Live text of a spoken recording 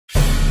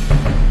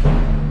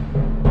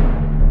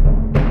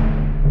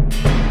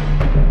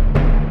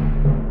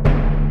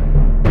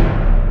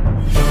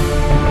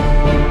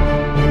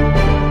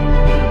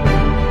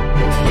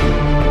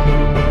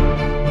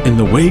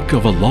the wake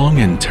of a long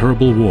and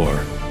terrible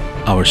war,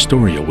 our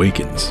story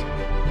awakens.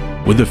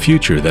 With a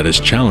future that is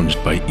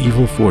challenged by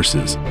evil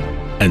forces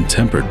and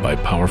tempered by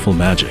powerful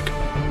magic,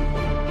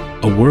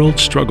 a world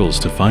struggles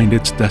to find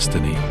its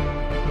destiny.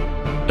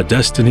 A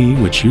destiny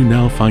which you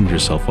now find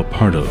yourself a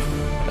part of,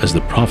 as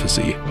the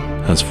prophecy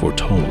has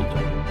foretold.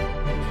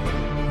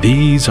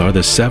 These are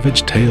the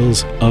savage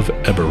tales of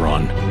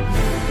Eberron.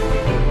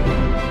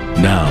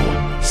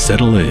 Now,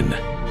 settle in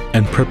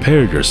and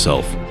prepare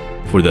yourself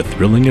for the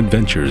thrilling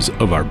adventures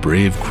of our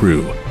brave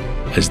crew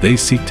as they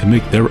seek to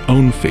make their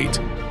own fate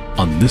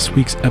on this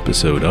week's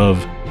episode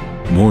of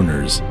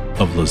Mourners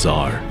of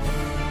Lazar.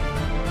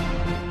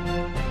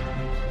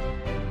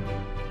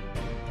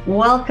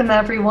 Welcome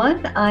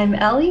everyone, I'm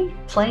Ellie,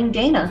 playing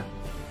Dana.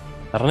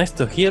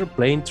 Ernesto here,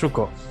 playing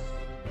Truco.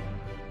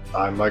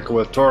 I'm Michael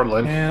with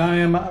Torlin. And I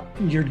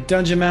am your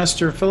Dungeon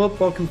Master, Philip.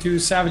 Welcome to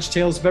Savage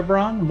Tales of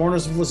Eberron,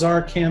 Mourners of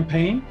Lazar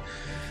campaign.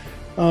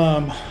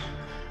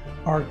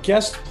 Our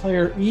guest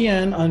player,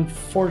 Ian,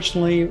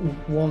 unfortunately,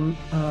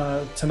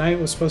 tonight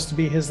was supposed to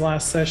be his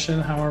last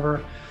session.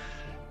 However,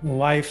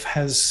 life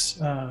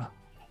has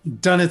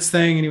done its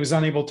thing and he was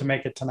unable to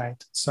make it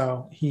tonight.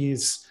 So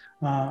he's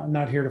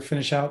not here to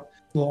finish out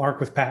the little arc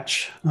with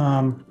Patch.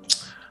 But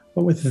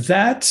with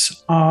that,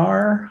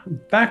 our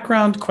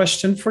background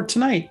question for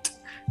tonight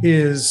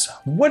is,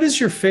 what is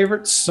your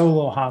favorite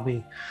solo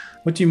hobby?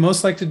 What do you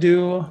most like to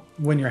do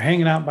when you're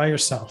hanging out by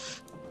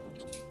yourself?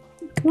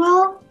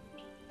 Well,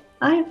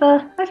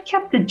 I've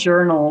kept a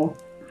journal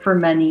for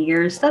many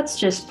years. That's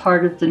just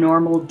part of the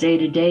normal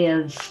day-to-day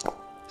of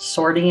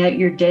sorting out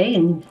your day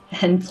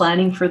and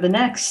planning for the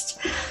next.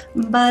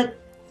 But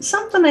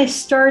something I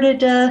started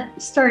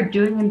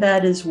doing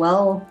that as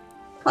well,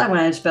 probably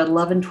when I was about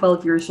 11,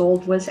 12 years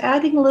old, was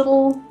adding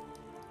little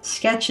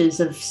sketches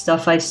of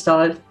stuff I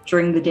saw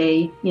during the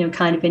day,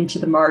 kind of into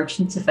the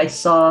margins. If I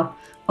saw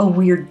a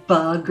weird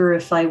bug or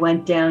if I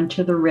went down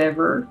to the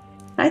river,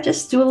 I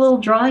just do a little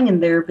drawing in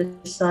there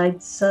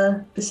besides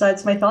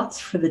my thoughts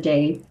for the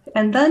day.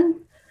 And then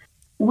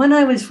when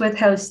I was with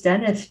House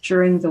Deneth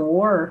during the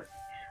war,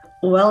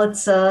 well,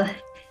 it's a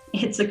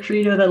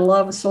credo that a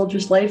lot of a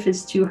soldier's life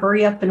is to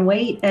hurry up and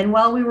wait. And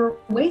while we were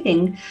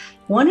waiting,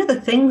 one of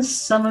the things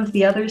some of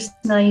the others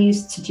and I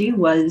used to do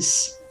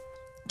was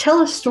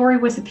tell a story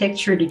with a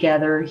picture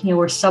together,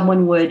 where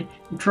someone would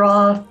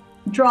draw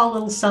a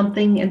little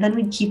something, and then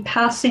we'd keep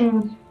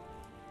passing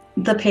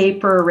the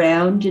paper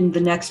around, and the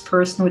next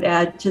person would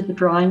add to the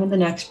drawing, and the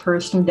next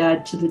person would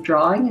add to the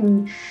drawing.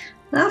 And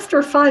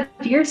after 5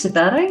 years of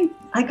that,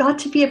 I got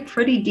to be a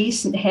pretty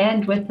decent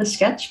hand with the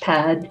sketch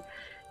pad.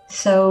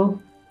 So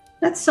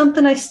that's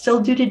something I still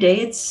do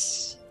today.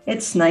 It's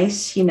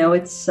nice,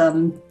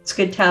 it's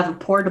good to have a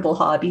portable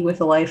hobby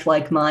with a life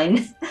like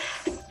mine.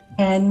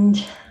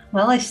 And,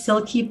 well, I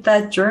still keep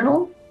that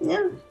journal.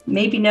 Yeah,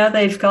 maybe now that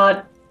I've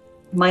got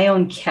my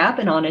own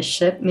cabin on a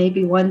ship,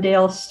 maybe one day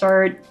I'll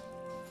start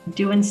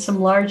doing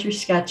some larger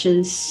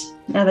sketches.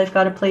 Now that I've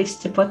got a place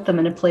to put them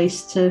and a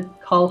place to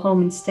call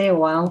home and stay a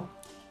while.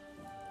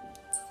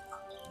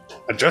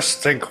 I just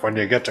think when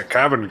you get to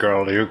Cabin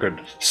Girl, you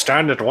could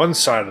stand at one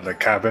side of the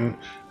cabin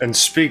and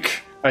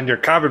speak, and your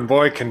cabin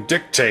boy can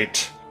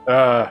dictate,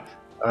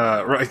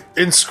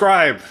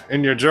 inscribe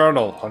in your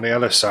journal on the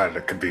other side.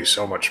 It could be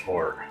so much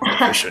more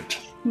efficient.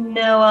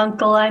 No,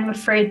 Uncle, I'm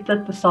afraid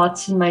that the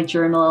thoughts in my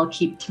journal I'll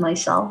keep to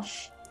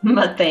myself.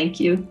 But thank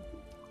you.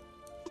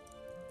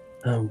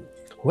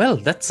 Well,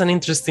 that's an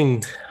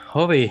interesting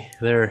hobby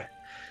there,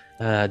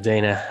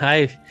 Dana.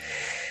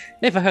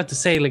 If I have to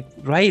say,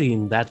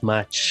 writing that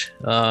much,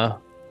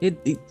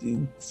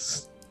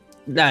 it's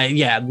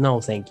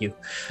no, thank you.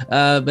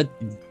 But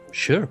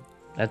sure,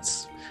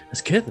 that's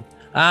good.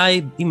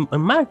 In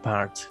my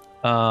part,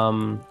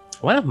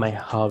 one of my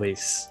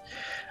hobbies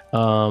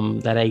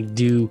that I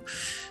do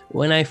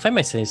when I find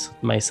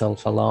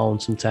myself alone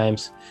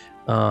sometimes,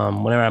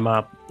 whenever I'm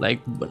up,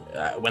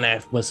 when I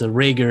was a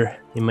rigger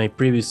in my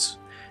previous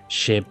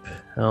ship,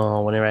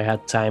 whenever I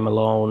had time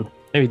alone,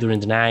 maybe during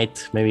the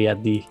night, maybe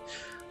at the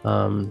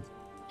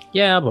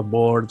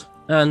bored.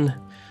 And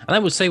I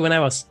would say when I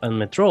was on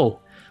Metrol,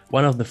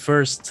 one of the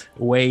first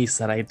ways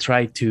that I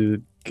tried to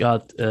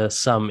get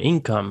some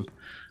income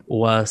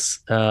was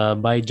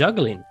by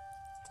juggling.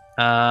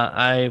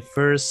 I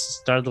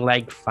first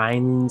started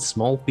finding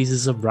small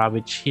pieces of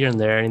rubbish here and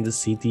there in the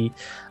city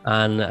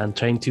and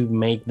trying to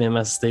make them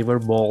as they were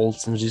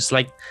balls and just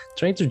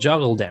trying to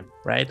juggle them,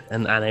 right?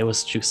 And I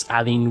was just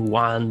adding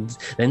one,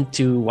 then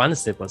two. One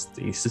step was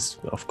this,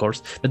 of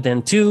course, but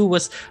then two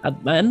was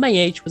at my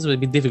age was a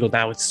bit difficult.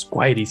 Now it's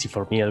quite easy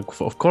for me,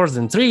 of course.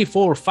 Then 3,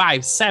 4,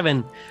 5,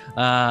 7.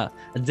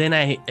 Then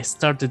I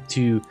started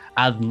to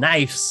add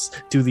knives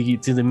to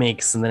the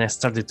mix, and then I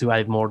started to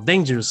add more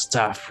dangerous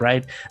stuff,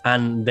 right?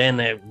 And then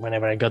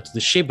whenever I got to the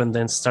ship, and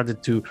then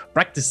started to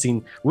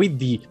practicing with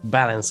the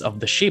balance of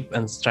the ship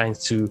and trying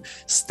to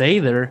stay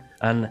there.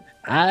 And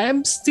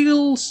I'm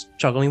still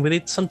struggling with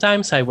it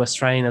sometimes. I was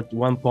trying at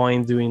one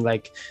point doing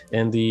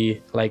in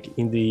the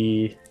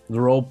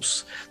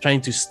ropes,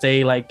 trying to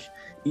stay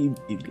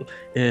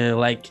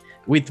like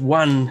with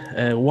one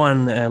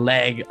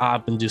leg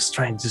up and just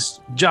trying to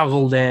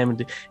juggle them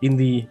in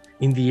the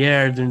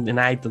air during the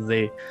night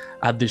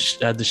at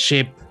the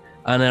ship.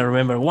 And I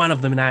remember one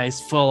of the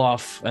knives fell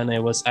off, and I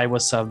was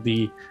at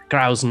the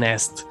crow's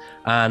nest,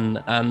 and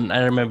I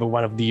remember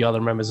one of the other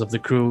members of the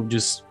crew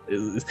just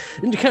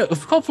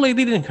hopefully it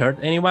didn't hurt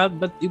anyone,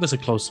 but it was a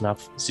close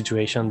enough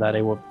situation that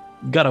I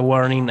got a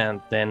warning,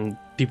 and then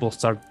people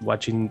started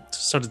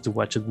to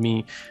watch at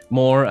me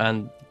more,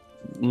 and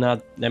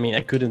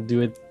I couldn't do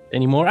it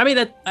anymore. I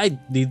mean, I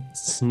did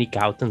sneak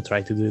out and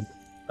try to do it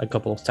a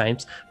couple of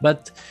times,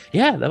 but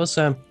yeah, that was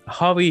a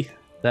hobby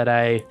that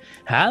I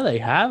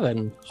have,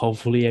 and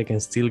hopefully I can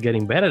still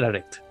getting better at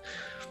it.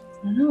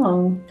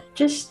 No,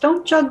 just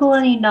don't juggle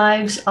any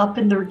knives up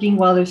in the rigging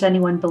while there's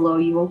anyone below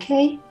you,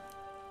 okay?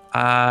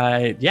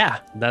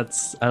 Yeah,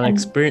 that's an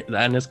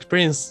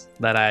experience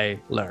that I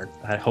learned.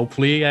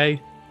 Hopefully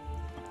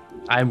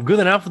I'm good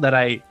enough that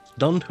I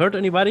don't hurt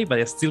anybody, but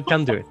I still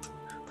can do it.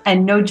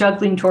 And no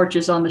juggling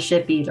torches on the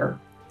ship either.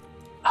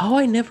 Oh,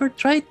 I never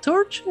tried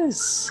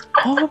torches.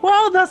 Oh,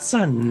 wow, that's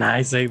a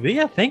nice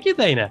idea. Thank you,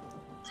 Dana.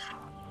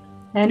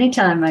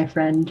 Anytime, my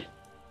friend.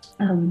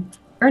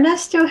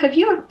 Ernesto,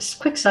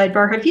 quick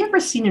sidebar, have you ever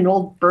seen an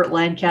old Burt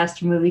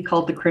Lancaster movie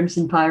called The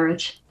Crimson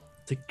Pirate?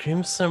 The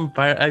Crimson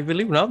Pirate? I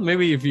believe not.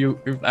 Maybe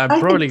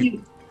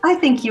I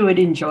think you would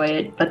enjoy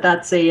it, but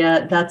that's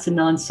a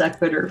non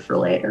sequitur for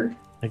later.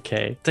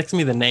 Okay, text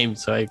me the name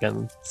so I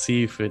can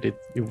see if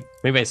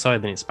maybe I saw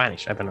it in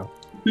Spanish. I don't know.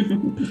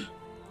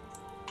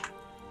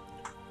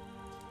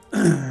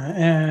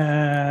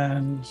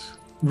 And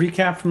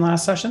recap from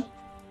last session?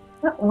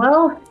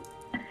 Well,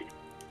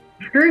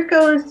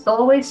 Truco is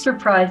always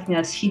surprising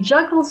us. He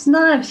juggles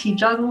knives, he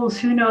juggles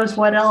who knows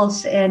what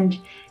else, and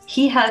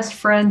he has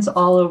friends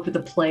all over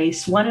the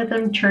place. One of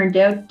them turned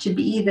out to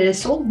be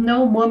this old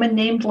gnome woman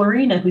named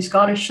Lorena, who's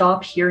got a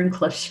shop here in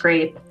Cliff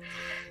Scrape.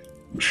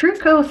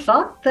 Truco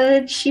thought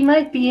that she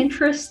might be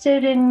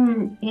interested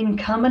in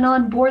coming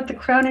on board the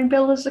Crown and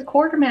Bill as a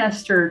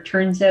quartermaster.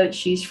 Turns out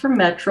she's from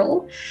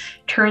Metrel.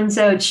 Turns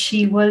out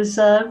she was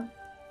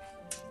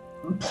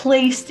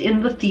placed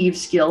in the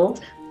Thieves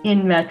Guild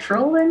in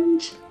Metrel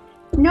and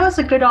knows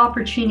a good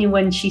opportunity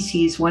when she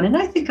sees one. And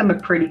I think I'm a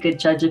pretty good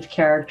judge of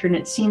character, and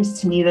it seems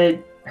to me that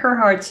her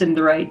heart's in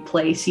the right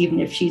place, even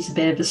if she's a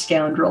bit of a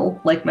scoundrel,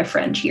 like my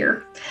friend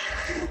here.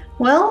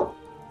 Well,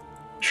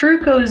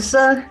 Truco's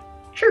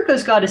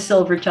got a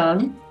silver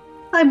tongue.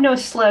 I'm no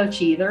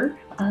slouch either.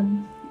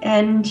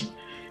 And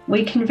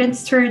we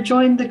convinced her to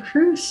join the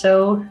crew,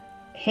 so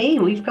hey,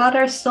 we've got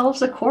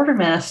ourselves a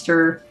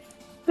quartermaster.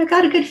 I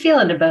got a good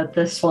feeling about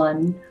this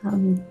one.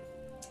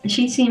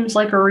 She seems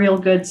like a real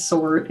good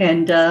sort,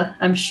 and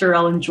I'm sure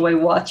I'll enjoy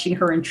watching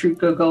her and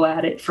Truco go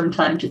at it from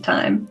time to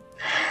time.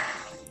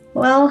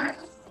 Well,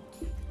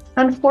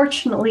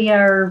 unfortunately,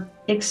 our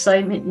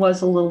excitement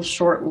was a little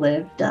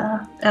short-lived.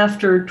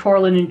 After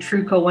Torlin and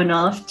Truco went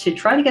off to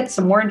try to get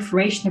some more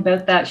information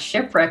about that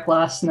shipwreck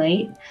last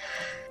night,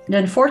 and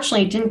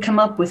unfortunately didn't come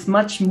up with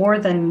much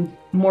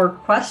more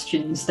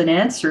questions than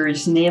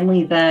answers,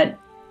 namely that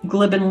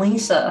Glib and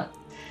Lisa,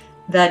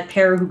 that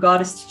pair who got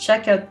us to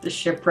check out the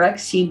shipwreck,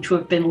 seemed to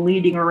have been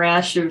leading a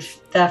rash of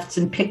thefts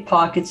and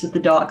pickpockets at the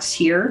docks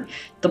here.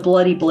 The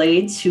Bloody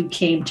Blades, who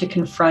came to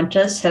confront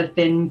us, have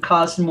been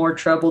causing more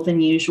trouble than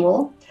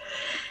usual.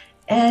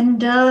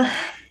 And, I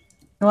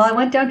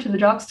went down to the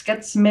docks to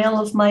get some mail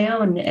of my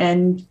own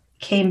and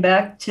came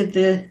back to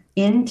the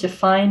inn to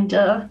find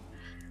a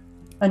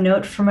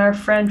note from our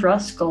friend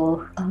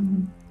Ruskell.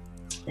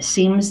 It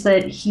seems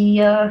that he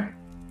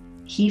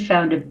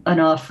found an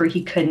offer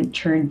he couldn't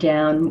turn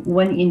down.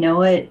 Wouldn't you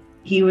know it,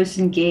 he was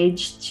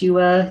engaged to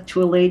a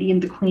lady in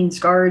the Queen's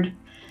Guard,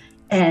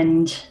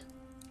 and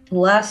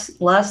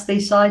last they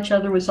saw each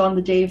other was on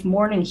the day of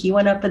mourning. He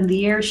went up in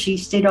the air, she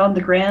stayed on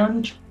the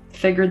ground,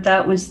 figured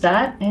that was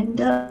that, and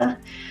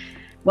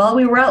while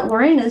we were at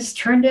Lorena's,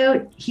 turned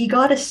out he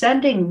got a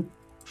sending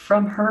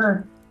from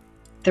her.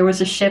 There was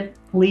a ship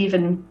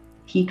leaving,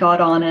 he got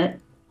on it.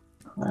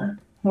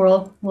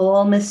 We'll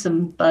all miss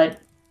him,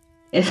 but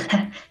if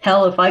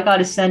I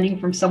got a sending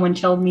from someone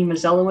telling me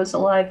Mazzella was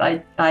alive,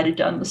 I'd have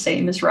done the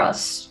same as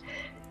Russ.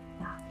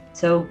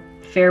 So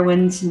fair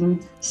winds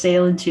and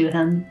sailing to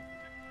him.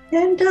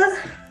 And,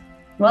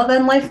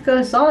 then life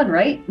goes on,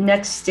 right?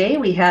 Next day,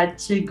 we had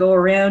to go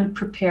around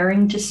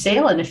preparing to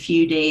sail in a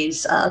few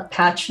days.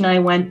 Patch and I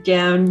went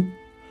down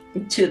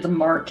to the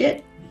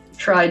market,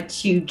 tried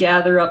to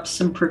gather up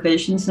some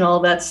provisions and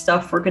all that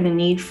stuff we're going to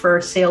need for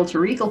our sail to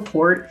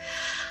Regalport,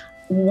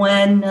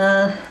 when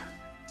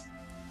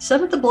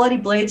some of the Bloody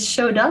Blades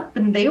showed up,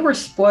 and they were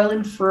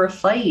spoiling for a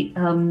fight.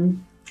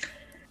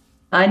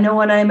 I know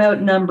when I'm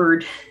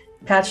outnumbered.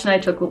 Patch and I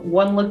took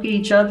one look at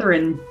each other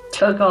and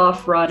took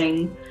off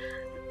running.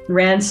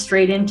 Ran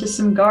straight into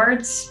some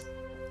guards,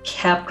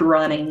 kept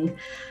running.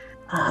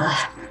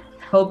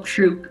 Hope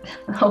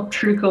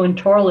Truco and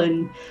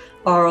Torlin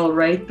are all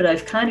right, but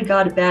I've kind of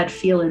got a bad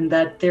feeling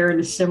that they're in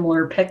a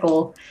similar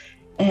pickle.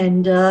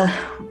 And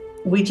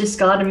we just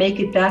got to make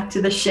it back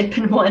to the ship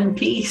in one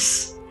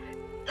piece.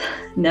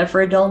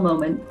 Never a dull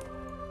moment.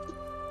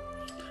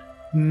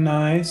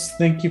 Nice.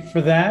 Thank you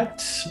for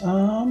that.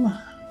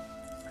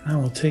 I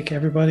will take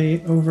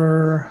everybody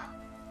over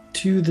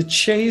to the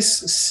chase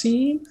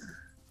scene.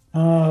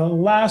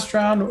 Last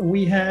round,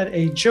 we had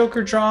a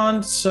Joker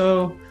drawn.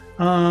 So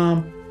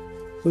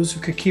those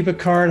who could keep a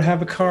card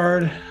have a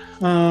card.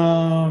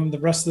 The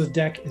rest of the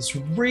deck is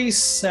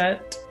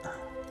reset. I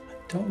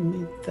don't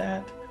need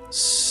that.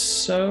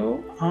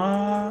 So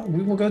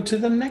we will go to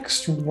the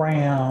next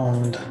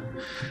round.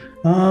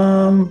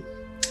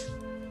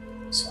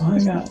 So I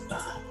got...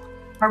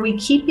 Are we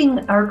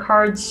keeping our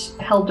cards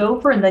held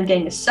over and then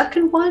getting a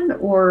second one,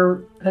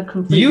 or a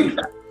complete?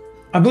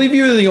 I believe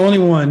you were the only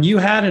one. You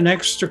had an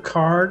extra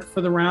card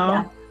for the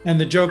round, and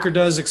the Joker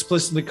does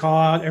explicitly call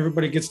out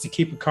everybody gets to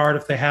keep a card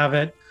if they have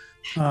it.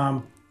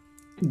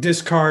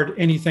 Discard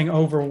anything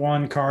over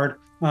one card.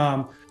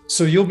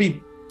 So you'll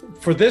be,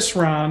 for this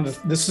round,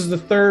 this is the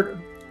third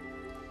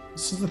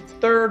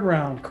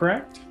round,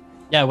 correct?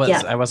 Yeah,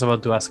 I was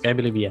about to ask. I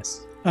believe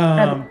yes.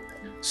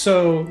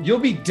 So you'll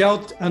be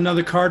dealt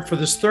another card for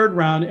this third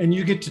round, and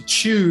you get to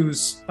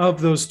choose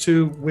of those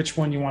two which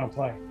one you want to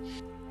play.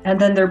 And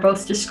then they're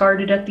both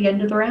discarded at the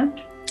end of the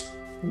round?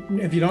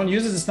 If you don't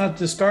use it, it's not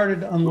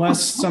discarded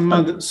unless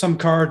some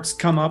cards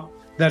come up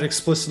that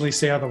explicitly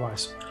say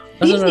otherwise.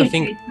 These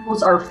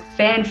tables are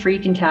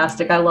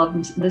fan-freaking-tastic. I love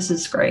them. This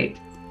is great.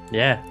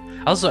 Yeah.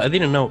 Also, I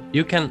didn't know.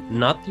 You can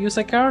not use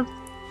a card?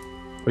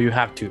 Or you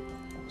have to?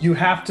 You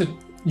have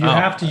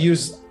to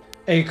use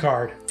a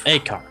card. A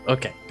card.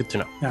 Okay, good to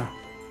know. Yeah.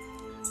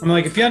 I'm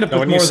like, if you end up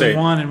with more than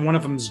one and one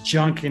of them's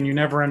junk and you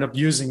never end up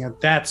using it,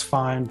 that's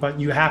fine. But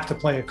you have to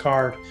play a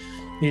card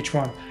each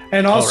one.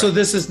 And also,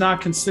 this is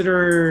not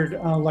considered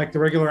like the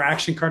regular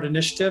action card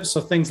initiative. So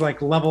things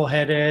like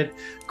level-headed,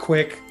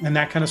 quick, and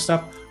that kind of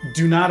stuff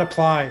do not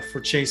apply for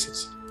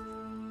chases.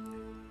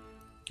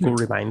 Cool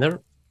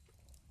reminder.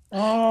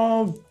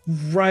 All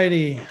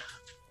righty.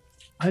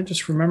 I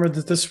just remembered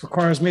that this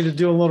requires me to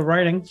do a little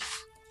writing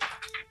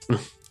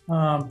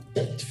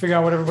to figure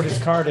out what everybody's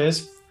card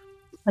is.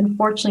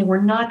 Unfortunately,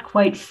 we're not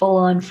quite full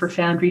on for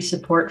Foundry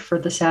support for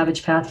the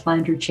Savage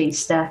Pathfinder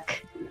Chase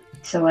deck.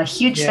 So a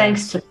huge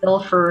thanks to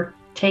Phil for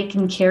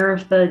taking care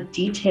of the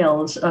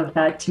details of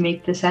that to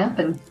make this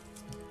happen.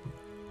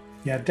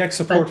 Yeah, deck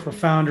support for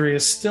Foundry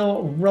is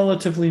still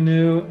relatively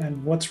new,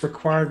 and what's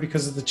required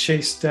because of the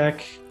Chase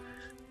deck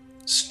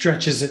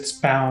stretches its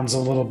bounds a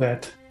little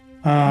bit.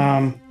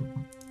 All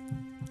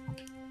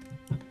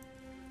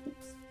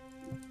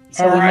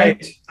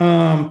right.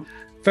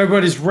 If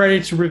everybody's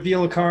ready to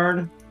reveal a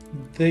card,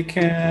 they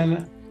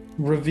can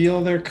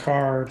reveal their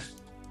card.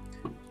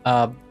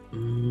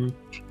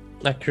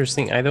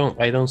 Interesting. I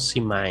don't see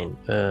mine.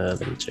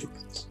 Let me check.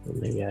 So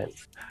maybe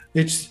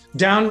It's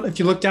down. If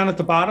you look down at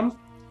the bottom,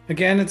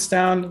 again, it's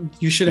down.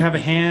 You should have a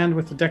hand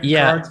with the deck of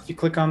cards. If you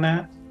click on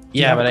that.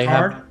 But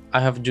I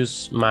have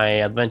just my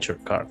adventure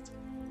card.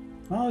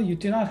 Oh, you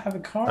do not have a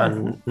card.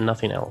 And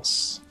nothing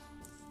else.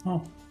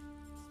 Oh,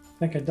 I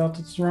think I dealt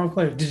it to the wrong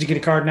player. Did you get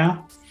a card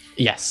now?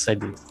 Yes, I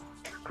did.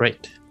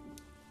 Great.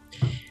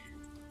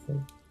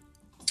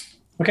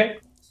 Okay.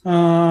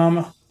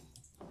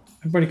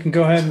 Everybody can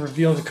go ahead and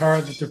reveal the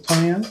card that they're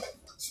playing.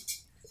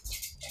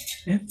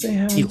 If they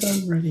haven't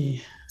done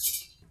already.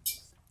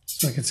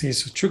 So I can see.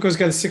 So Truco's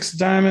got a 6 of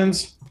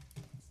diamonds.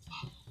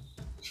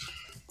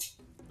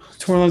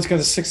 Torlin's got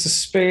a 6 of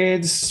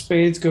spades.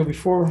 Spades go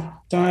before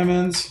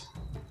diamonds.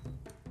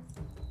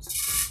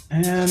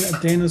 And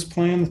Dana's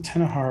playing the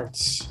 10 of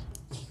hearts.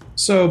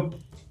 So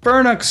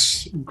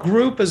Burnuk's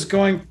group is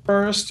going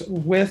first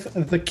with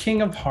the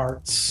King of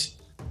Hearts,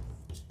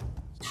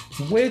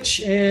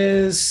 which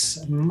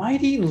is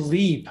Mighty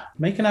Leap.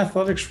 Make an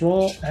athletics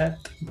roll at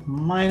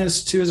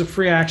 -2 as a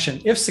free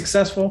action. If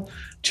successful,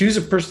 choose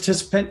a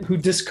participant who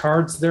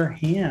discards their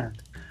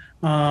hand.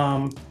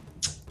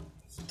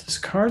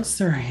 Discards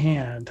their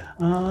hand.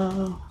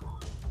 I'm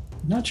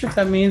not sure if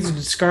that means you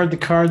discard the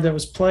card that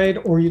was played,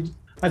 or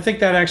I think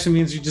that actually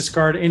means you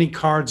discard any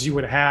cards you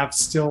would have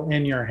still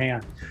in your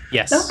hand.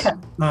 Yes. Okay.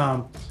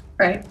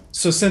 Right.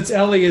 So since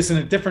Ellie is in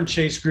a different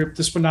chase group,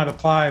 this would not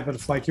apply. But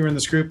if like you were in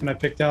this group and I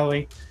picked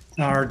Ellie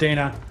or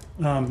Dana,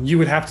 you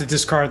would have to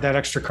discard that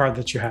extra card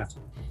that you have.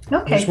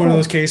 Okay. It's one of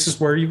those cases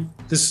where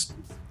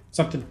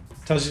something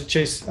tells you to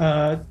chase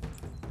to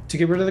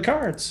get rid of the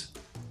cards.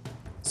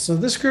 So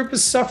this group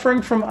is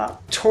suffering from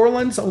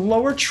Torlin's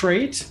lower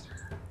trait.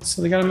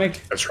 So they got to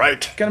make. That's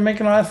right. Got to make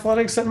an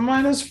athletics at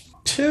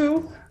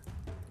 -2.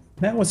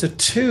 That was a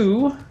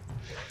 2.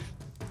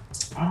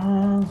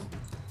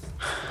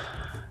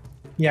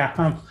 Yeah,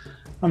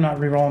 I'm not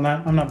re-rolling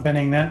that. I'm not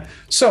bending that.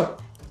 So,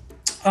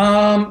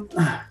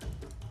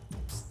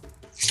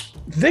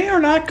 they are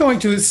not going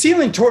to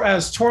ceiling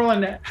as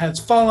Torlin has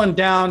fallen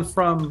down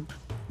from.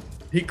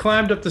 He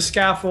climbed up the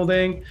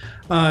scaffolding,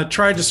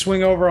 tried to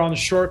swing over on the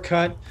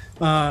shortcut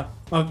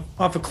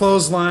off a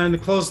clothesline. The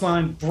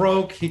clothesline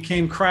broke. He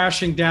came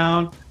crashing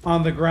down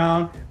on the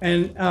ground,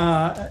 and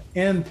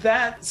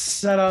that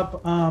set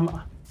up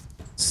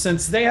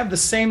since they have the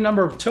same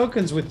number of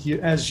tokens with you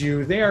as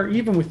you, they are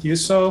even with you.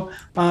 So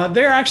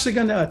they're actually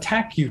going to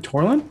attack you,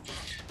 Torlin.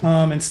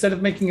 Instead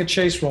of making a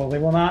chase roll, they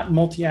will not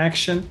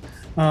multi-action.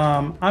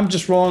 I'm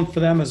just rolling for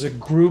them as a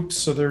group,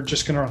 so they're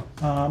just gonna.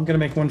 I'm gonna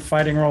make one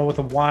fighting roll with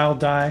a wild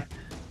die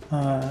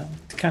to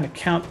kind of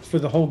count for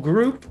the whole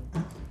group.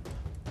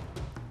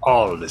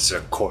 All is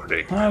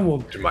according I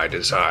will to my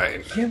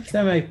design. give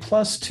them a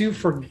 +2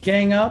 for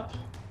gang up.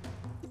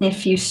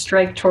 If you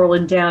strike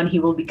Torlin down, he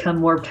will become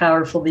more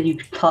powerful than you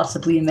could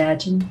possibly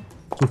imagine.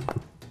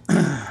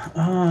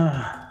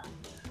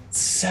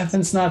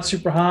 7's not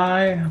super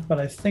high, but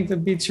I think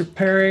that beats your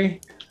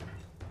parry.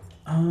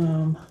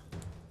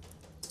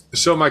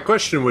 So my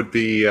question would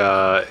be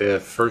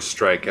if First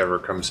Strike ever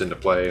comes into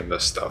play in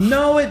this stuff.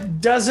 No,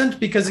 it doesn't,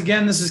 because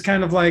again, this is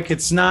kind of like,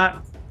 it's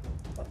not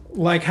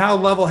like how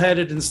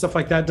level-headed and stuff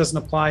like that doesn't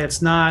apply.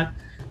 It's not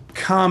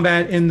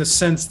combat in the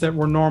sense that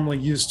we're normally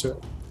used to.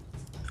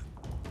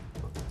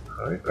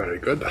 All right, very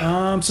good.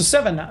 So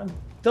 7,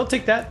 they'll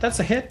take that. That's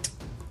a hit.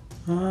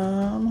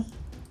 Gonna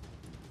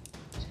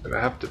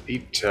have to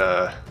beat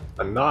a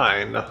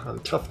 9 on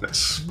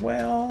toughness.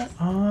 Well,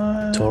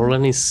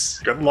 Torlin is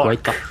Good luck.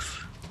 quite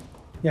tough.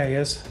 yeah, he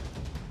is.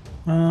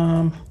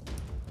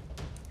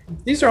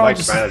 These are all Mike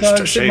just managed to thugs.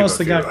 They shave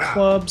mostly a got few.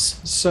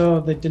 clubs, so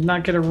they did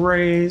not get a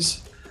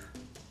raise.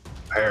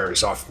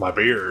 Hairs off my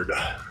beard.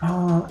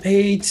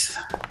 8.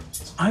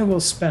 I will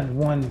spend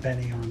 1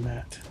 penny on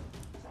that.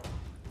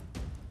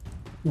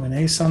 An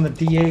ace on the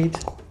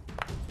D8.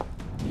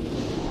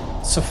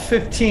 So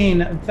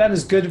 15. That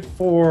is good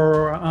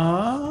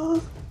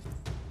for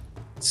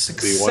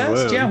success.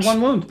 wound. Yeah,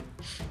 1 wound.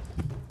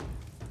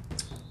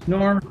 No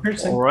armor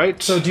piercing. All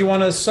right. So do you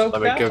want to soak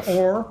Let me that give-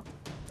 or?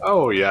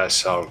 Oh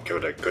yes, I'll give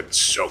it a good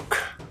soak.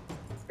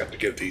 Got to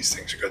give these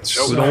things a good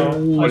soak. So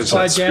What is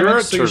applied that,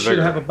 damage. spirits So you or should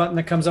vigor? have a button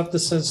that comes up that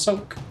says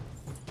soak.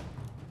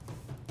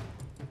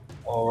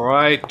 All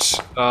right,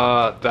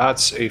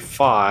 that's a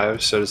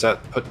 5. So does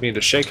that put me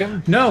into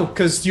shaken? No,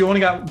 because you only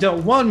got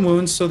dealt 1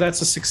 wound, so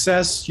that's a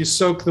success. You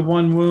soak the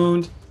 1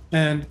 wound,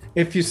 and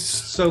if you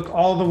soak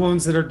all the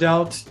wounds that are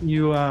dealt,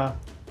 you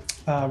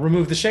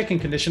remove the shaking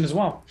condition as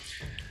well.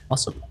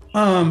 Awesome.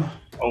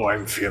 Oh,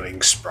 I'm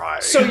feeling spry.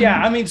 So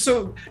yeah, I mean,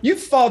 so you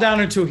fall down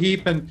into a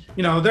heap, and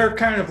they're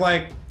kind of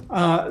like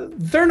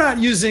they're not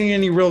using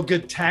any real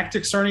good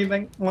tactics or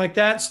anything like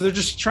that. So they're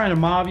just trying to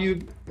mob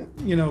you,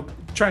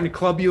 trying to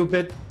club you a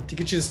bit to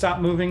get you to stop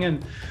moving,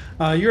 and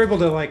you're able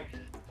to like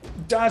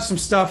dodge some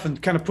stuff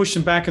and kind of push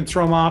them back and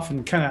throw them off,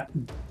 and kind of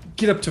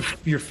get up to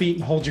your feet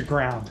and hold your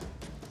ground.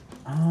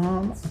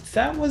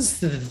 That was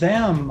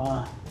them.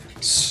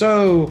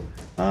 So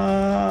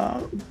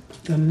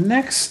the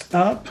next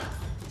up.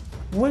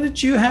 What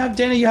did you have,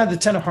 Danny? You had the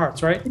 10 of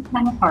hearts, right?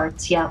 10 of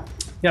hearts, yeah.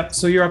 Yep.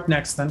 So you're up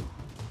next then.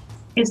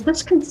 Is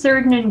this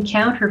considered an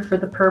encounter for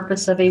the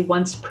purpose of a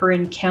once per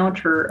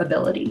encounter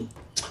ability?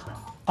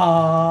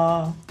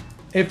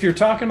 If you're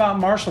talking about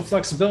martial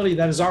flexibility,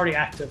 that is already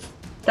active.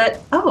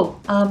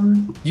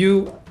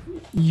 You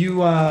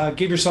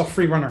gave yourself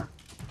free runner.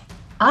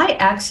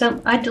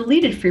 I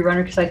deleted free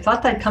runner because I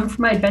thought that'd come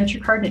from my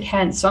adventure card and it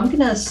hadn't. So I'm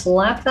gonna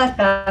slap that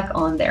back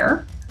on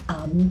there.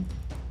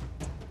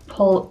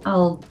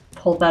 I'll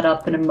pull that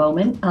up in a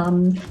moment.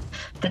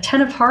 The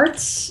 10 of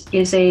hearts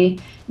is a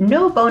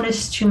no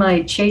bonus to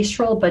my chase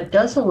roll, but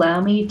does allow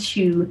me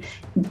to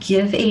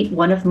give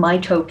one of my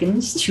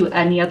tokens to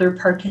any other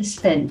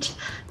participant.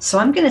 So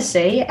I'm going to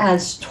say,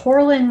 as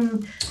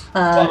Torlin...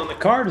 On the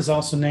card is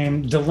also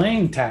named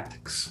Delaying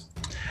Tactics.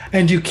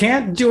 And you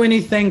can't do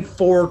anything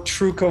for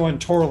Truco and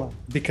Torlin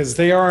because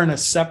they are in a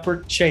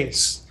separate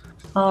chase.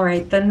 All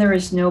right, then there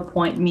is no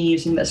point in me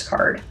using this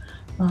card.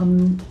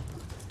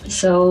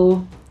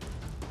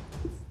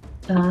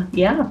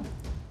 Yeah.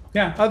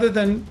 Yeah, other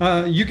than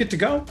you get to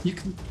go. You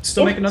can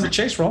still make another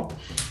chase roll.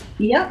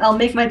 Yeah, I'll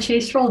make my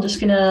chase roll.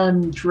 Just gonna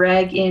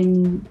drag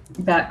in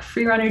back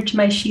free runner to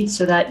my sheet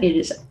so that it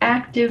is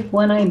active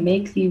when I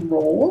make the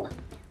roll.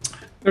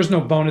 There's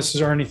no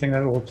bonuses or anything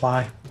that will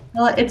apply.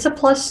 It's a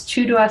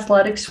 +2 to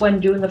athletics when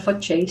doing the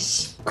foot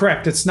chase.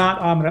 Correct. It's not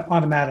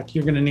automatic.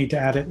 You're going to need to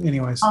add it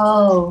anyways.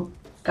 Oh,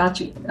 got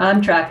you.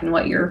 I'm tracking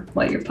what you're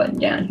putting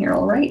down here.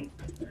 All right.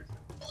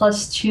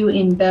 +2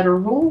 in better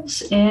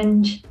rolls,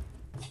 and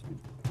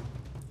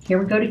here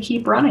we go to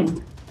keep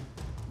running.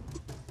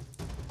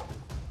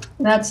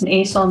 That's an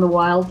ace on the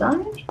wild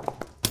die.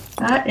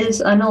 That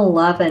is an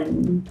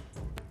 11.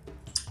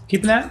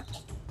 Keeping that?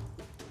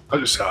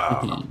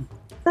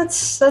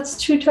 That's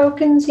 2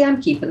 tokens. Yeah,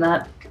 I'm keeping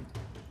that.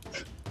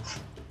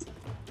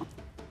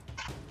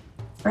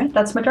 All right,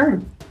 that's my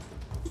turn.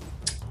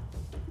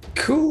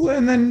 Cool.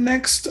 And then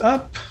next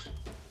up,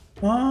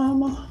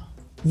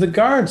 the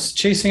guards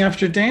chasing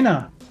after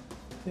Dana.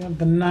 They have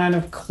the 9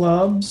 of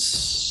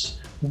clubs.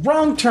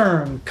 Wrong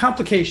turn.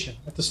 Complication.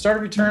 At the start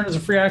of your turn as a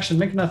free action,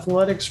 make an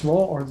athletics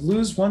roll or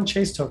lose 1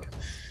 chase token.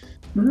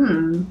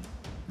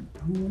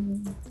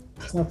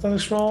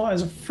 Athletics roll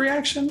as a free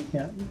action?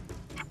 Yeah.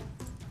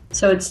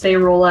 So it's they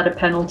roll at a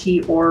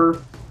penalty or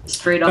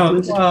straight up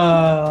lose it.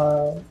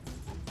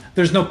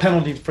 there's no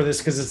penalty for this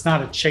because it's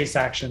not a chase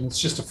action. It's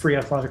just a free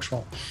athletics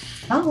roll.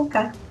 Oh,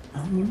 okay.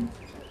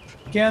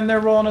 Again, they're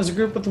rolling as a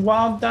group with the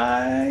wild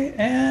die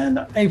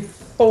and a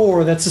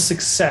 4. That's a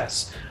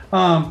success.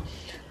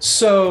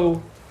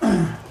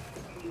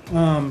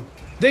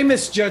 They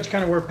misjudge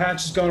kind of where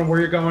Patch is going and where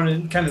you're going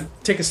and kind of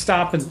take a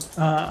stop and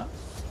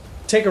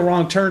take a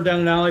wrong turn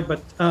down an alley.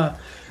 But,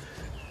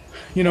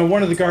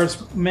 one of the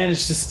guards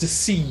manages to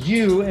see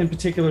you in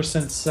particular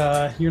since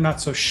you're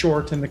not so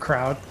short in the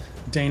crowd,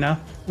 Dana,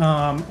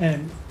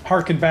 and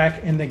harken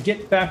back, and they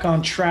get back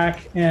on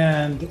track.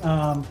 And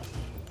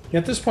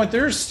at this point,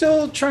 they're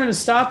still trying to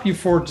stop you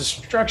for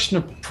destruction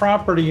of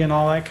property and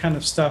all that kind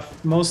of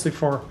stuff, mostly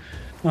for...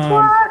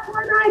 What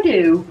did I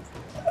do?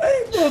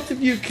 Both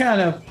of you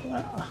kind of...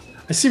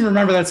 I seem to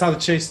remember that's how the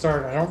chase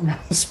started. I don't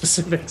remember the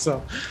specifics.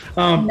 So,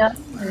 No.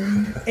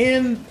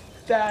 in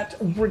that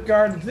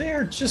regard,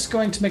 they're just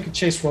going to make a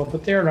chase roll,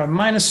 but they're at a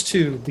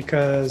 -2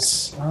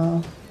 because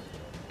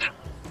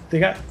they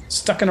got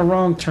stuck in a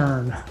wrong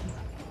turn.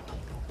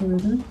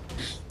 Mm-hmm.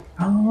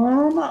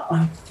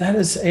 That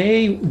is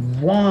a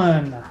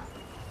 1.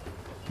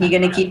 You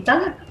gonna keep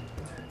that?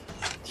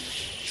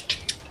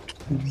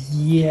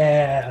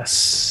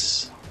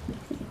 Yes.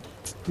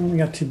 We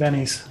got 2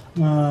 bennies.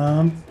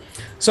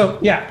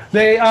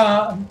 They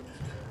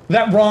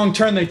that wrong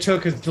turn they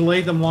took has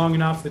delayed them long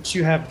enough that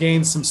you have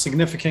gained some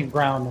significant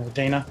ground there,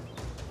 Dana.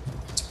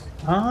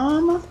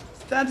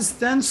 That is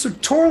then. So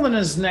Torlin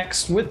is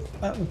next with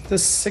the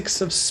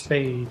 6 of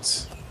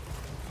spades.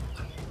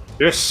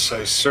 Yes,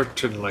 I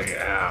certainly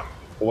am.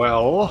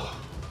 Well,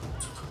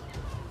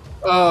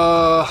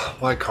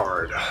 my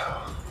card.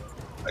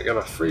 I got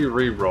a free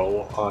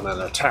reroll on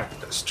an attack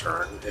this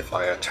turn if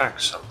I attack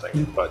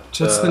something, but...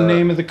 What's the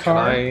name of the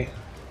card?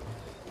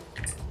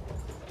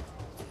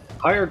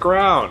 Higher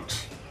ground.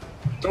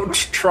 Don't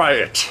try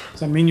it.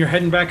 Does that mean you're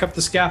heading back up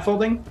the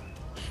scaffolding?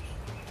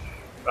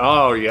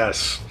 Oh,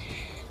 yes.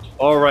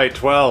 All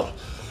right, well,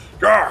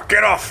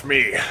 get off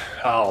me.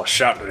 I'll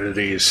shout to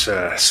these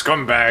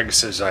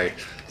scumbags as I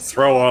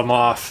throw them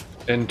off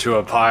into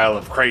a pile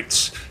of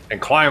crates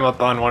and climb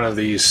up on one of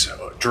these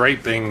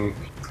draping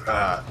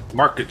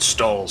market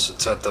stalls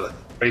that's at the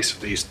base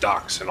of these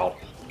docks, and I'll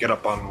get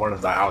up on one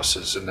of the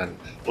houses and then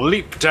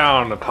leap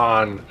down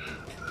upon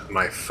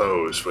my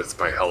foes with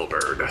my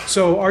halberd.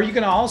 So are you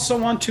going to also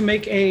want to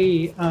make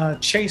a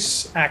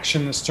chase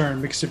action this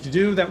turn? Because if you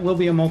do, that will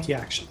be a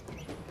multi-action.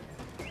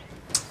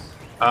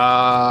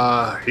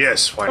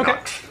 Yes, why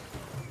not?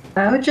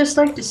 I would just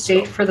like to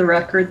state for the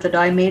record that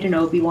I made an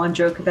Obi-Wan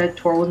joke about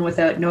Torlin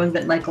without knowing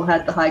that Michael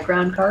had the high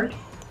ground card.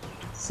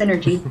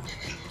 Synergy.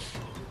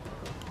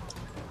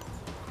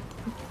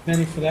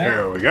 Benny for that.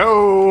 Here we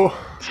go.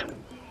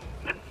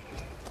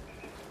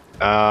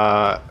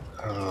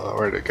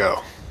 Where'd it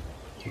go?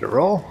 Did it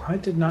roll? I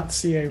did not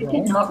see a It roll.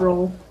 did not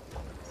roll.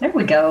 There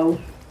we go.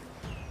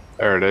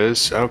 There it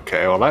is.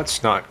 Okay, well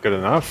that's not good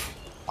enough.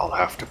 I'll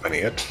have to penny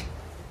it.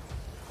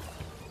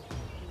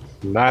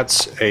 And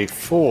that's a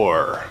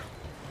 4.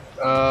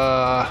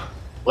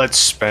 Let's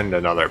spend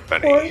another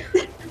penny.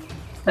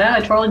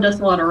 Torlin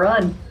doesn't want to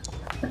run.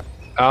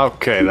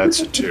 Okay,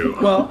 that's a 2.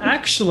 Well,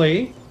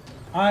 actually,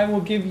 I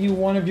will give you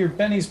one of your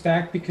bennies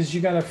back because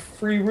you got a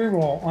free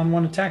reroll on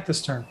one attack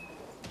this turn.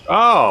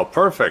 Oh,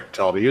 perfect.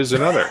 I'll use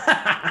another.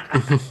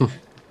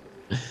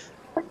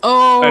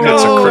 Oh, And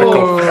it's a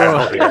critical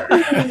failure.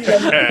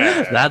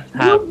 that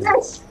happened.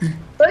 Hubris!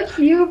 The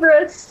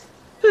hubris!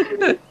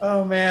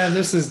 Oh man,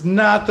 this is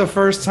not the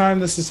first time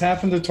this has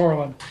happened to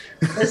Torlin.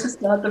 This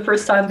is not the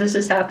first time this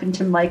has happened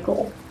to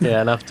Michael. Yeah,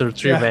 and after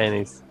 3 Yeah.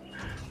 bennies.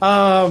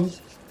 I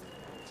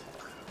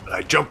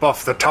jump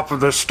off the top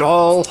of the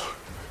stall.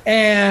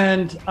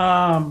 And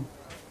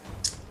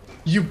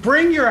you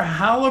bring your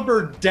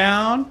halberd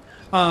down.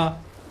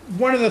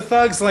 One of the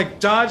thugs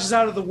dodges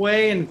out of the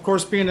way, and of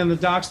course, being in the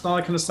docks and all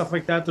that kind of stuff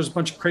like that, there's a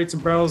bunch of crates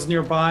and barrels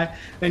nearby.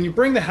 And you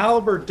bring the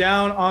halberd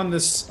down on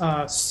this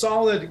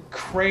solid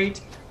crate,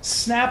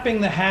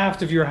 snapping the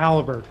haft of your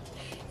halberd.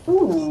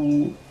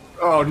 Ooh.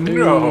 Oh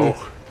no.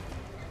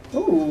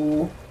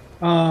 Ooh.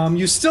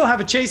 You still have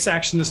a chase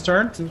action this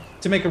turn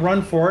to make a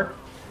run for it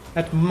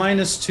at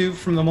 -2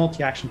 from the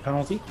multi-action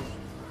penalty.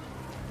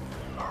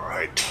 All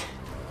right.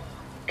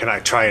 Can I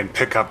try and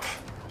pick up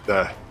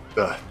the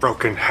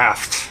broken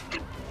haft?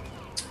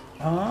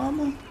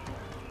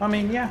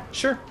 Yeah,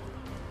 sure.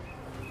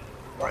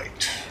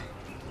 Right.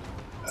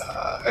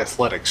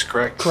 Athletics,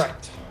 correct?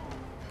 Correct.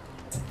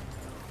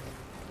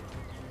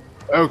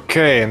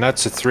 Okay, and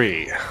that's a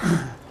 3.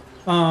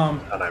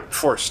 And I'm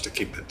forced to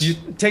keep it.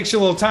 It takes you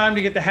a little time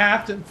to get the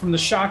haft from the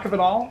shock of it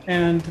all,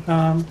 and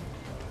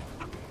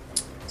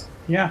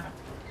yeah.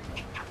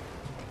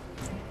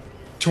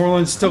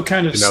 Torlin's still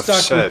kind of Enough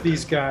stuck said. with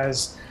these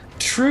guys.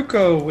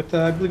 Truco with,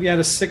 I believe you had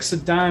a 6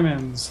 of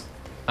diamonds.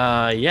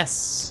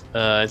 Yes.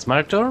 It's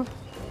my turn?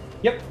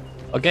 Yep.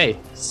 Okay,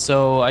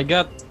 so I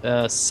got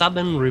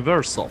sudden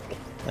reversal.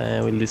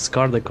 We'll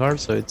discard the card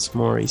so it's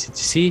more easy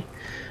to see.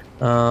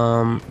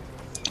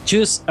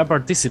 Choose a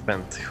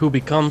participant who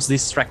becomes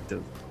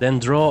distracted, then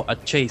draw a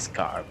chase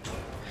card.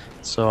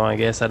 So I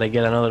guess that I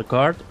get another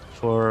card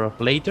for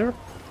later,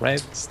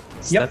 right? Is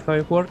Yep. that how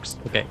it works?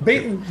 Okay.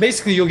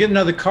 Basically, you'll get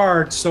another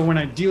card. So when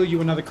I deal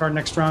you another card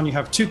next round, you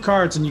have 2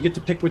 cards, and you get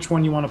to pick which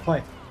one you want to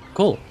play.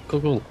 Cool.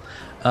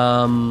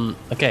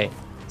 Okay.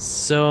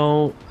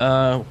 So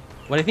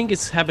what I think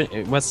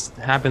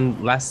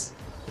happened last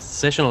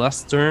session,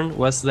 last turn,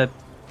 was that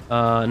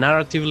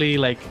narratively,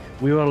 like,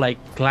 we were like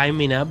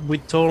climbing up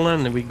with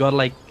Tolan, and we got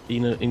like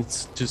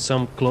into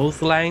some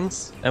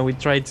clotheslines, and we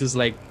tried to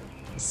like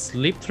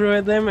slip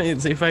through them.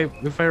 If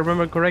I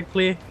remember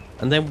correctly,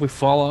 and then we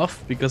fall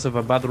off because of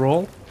a bad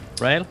roll,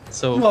 right?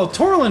 So Well,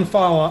 Torlin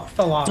fell off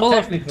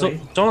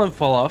technically. Tolan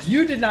fall off.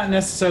 You did not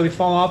necessarily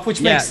fall off,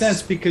 which makes Yes.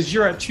 sense because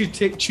you're at two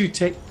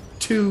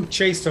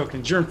chase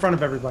tokens. You're in front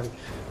of everybody.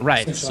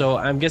 Right, Essentially. so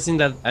I'm guessing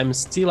that I'm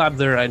still up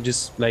there. I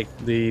just like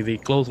the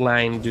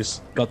clothesline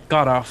just got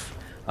cut off.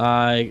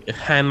 I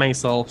hand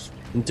myself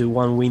into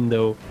one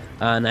window,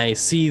 and I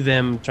see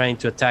them trying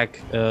to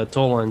attack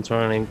Tolan,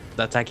 trying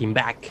to attack him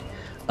back.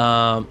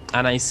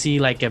 And I see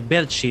like a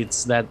bed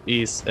sheets that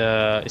is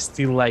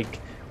still like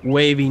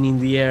waving in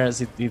the air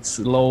as it's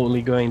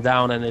slowly going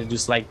down, and I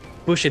just like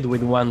push it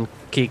with one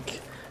kick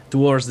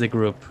towards the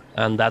group,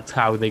 and that's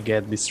how they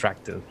get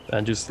distracted,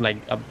 and just like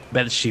a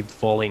bed sheet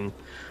falling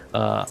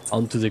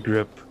onto the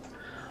group.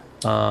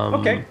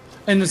 Okay.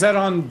 And is that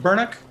on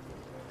Burnock?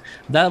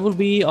 That would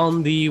be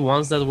on the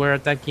ones that were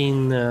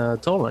attacking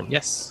Tolan.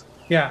 Yes.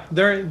 Yeah,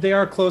 they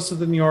are closer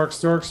than the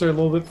orcs. The orcs are a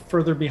little bit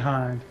further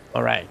behind.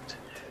 All right.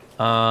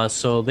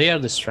 So they are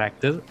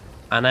distracted,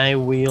 and I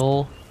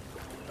will.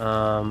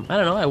 I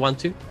don't know.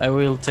 I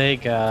will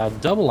take a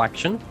double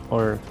action,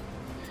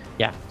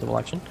 double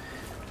action.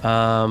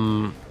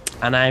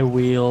 And I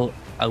will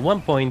at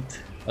one point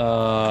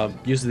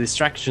use the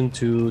distraction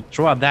to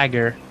throw a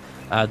dagger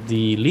at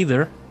the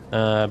leader,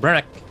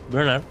 Bernark,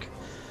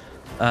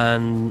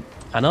 and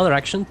another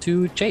action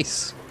to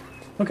chase.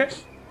 Okay.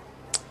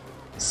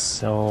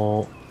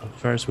 So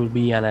first will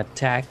be an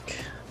attack.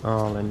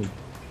 Let me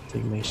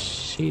take my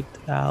sheet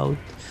out.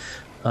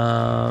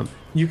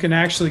 You can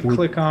actually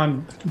click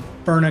on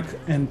Burnock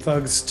and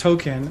Thug's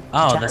token. to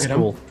Oh, that's target 'em.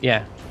 cool.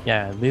 Yeah,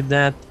 I did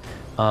that.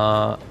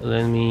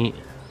 Let me.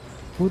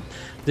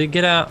 I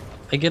get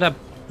a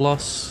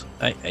plus.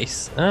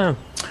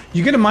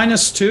 You get a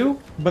 -2,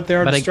 but they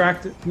are But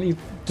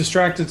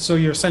distracted, so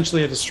you're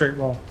essentially at a straight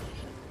roll.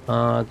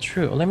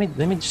 True. Let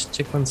me just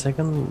check 1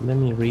 second. Let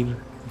me read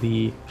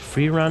the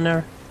free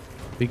runner,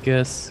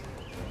 because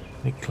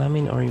the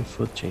climbing or in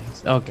foot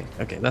chases.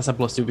 Okay, that's a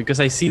 +2 because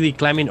I see the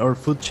climbing or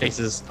foot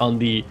chases on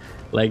the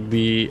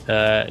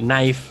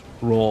knife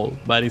roll,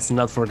 but it's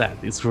not for that.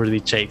 It's for the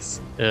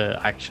chase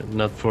action,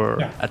 not for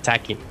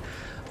attacking.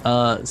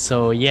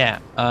 So yeah,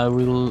 I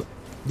will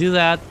do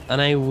that,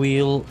 and I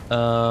will.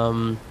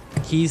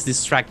 He's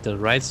distracted,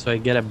 right? So I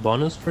get a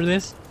bonus for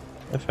this,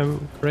 if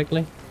I'm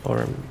correctly,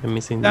 or I'm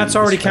missing. That's the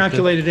already distracted.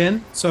 calculated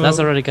in. So That's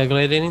already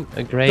calculated in.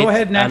 Great. go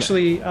ahead and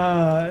actually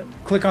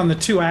click on the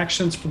 2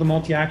 actions for the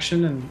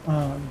multi-action, and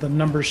the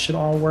numbers should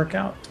all work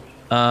out.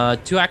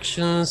 2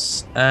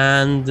 actions,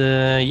 and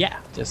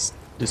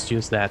just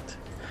use that.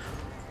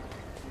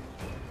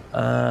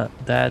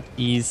 That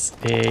is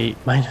a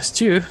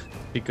 -2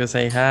 because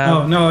I have.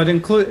 Oh no, it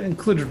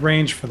included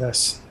range for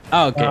this.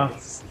 Oh, okay.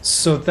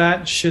 So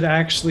that should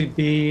actually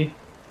be.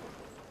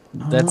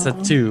 That's a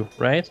 2,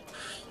 right?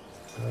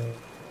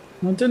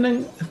 I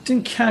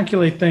didn't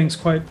calculate things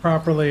quite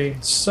properly.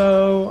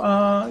 So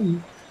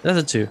That's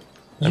a 2.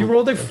 you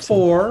rolled a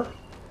 4.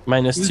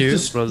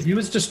 -2. He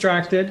was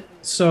distracted,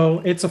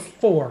 so it's a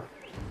 4.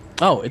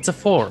 Oh, it's a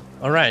 4.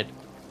 All right.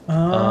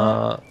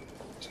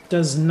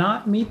 Does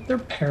not meet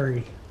their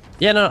parry.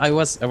 Yeah, no, I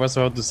was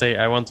about to say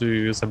I want to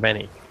use a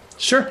Benny.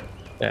 Sure.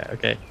 Yeah,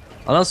 okay.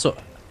 And also,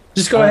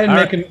 Just go ahead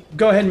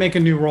and make a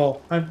new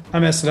roll. I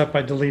messed it up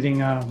by deleting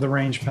the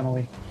range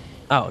penalty.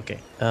 oh, okay.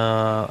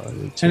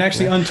 And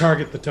actually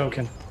untarget the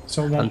token.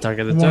 So it won't,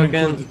 Untarget the it won't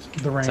token.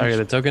 include the range. Target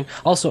the token.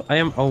 Also, I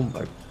am. Oh,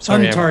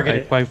 sorry.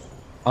 Untargeted. I'm quite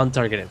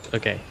untargeted.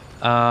 Okay.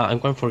 I'm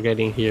quite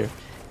forgetting here.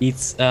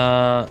 It's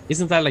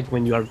isn't that like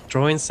when you are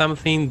throwing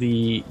something,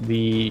 the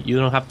you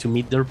don't have to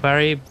meet their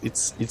parry.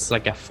 It's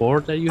like a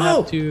 4 that you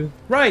have to.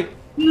 Right.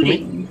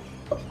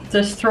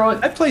 Just throw it.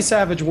 I play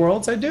Savage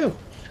Worlds. I do.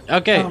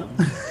 Okay.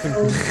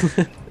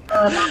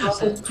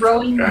 So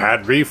throwing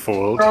Had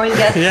refooled.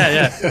 gets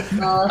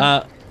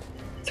yeah.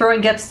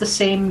 throwing gets the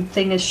same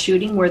thing as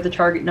shooting, where the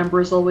target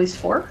number is always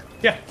 4.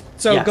 Yeah.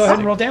 So Yes. go ahead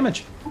and roll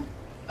damage.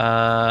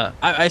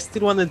 I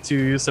still wanted to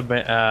use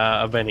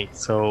a Benny,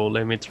 so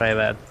let me try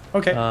that.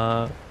 Okay.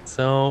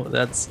 So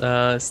that's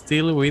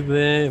still with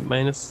the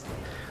minus,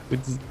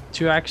 with the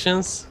 2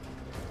 actions,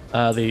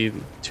 the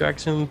 2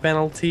 action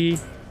penalty,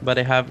 but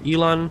I have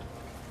Elon,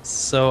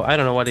 so I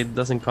don't know what it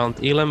doesn't count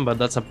Elon, but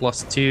that's a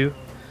 +2,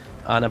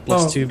 and a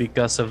 +2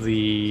 because of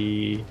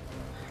the.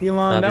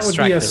 Elon, that would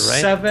be a distracted,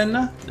 right? 7.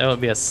 That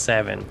would be a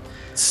 7.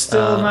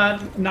 Still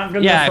not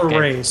good yeah, enough for okay.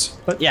 a raise.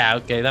 But Yeah.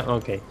 Okay. That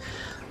okay.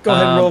 go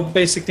ahead and roll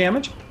basic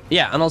damage.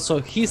 Yeah, and also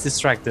he's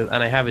distracted, and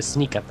I have a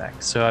sneak attack,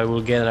 so I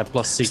will get a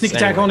 +6. Sneak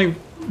attack only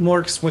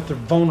works with the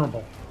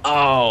vulnerable.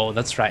 Oh,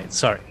 that's right.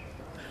 Sorry.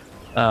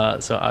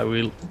 So I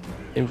will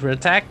aim for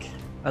attack,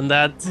 and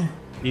that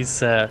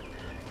is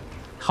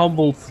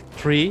humble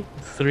three,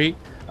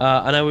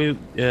 and I will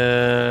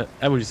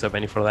use a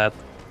penny for that.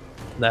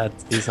 That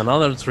is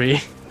another 3,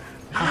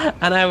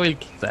 and I will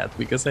keep that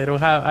because I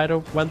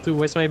don't want to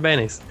waste my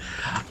bennies.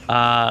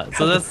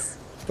 So that's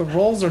The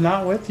rolls are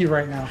not with you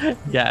right now.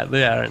 yeah,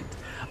 they aren't.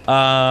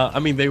 I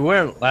mean, they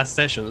were last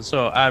session,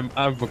 so I'm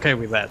okay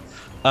with that.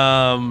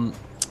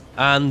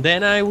 And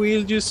then I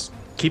will just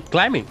keep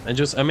climbing.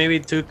 I maybe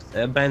took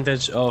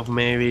advantage of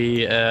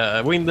maybe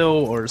a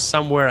window or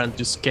somewhere and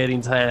just get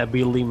inside a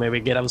building, maybe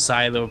get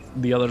outside of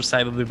the other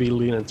side of the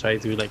building and try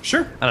to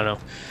Sure. I don't know,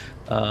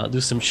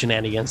 do some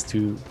shenanigans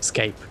to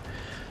escape.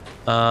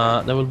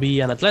 That will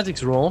be an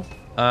athletics roll,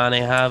 and I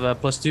have a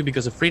 +2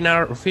 because of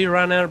free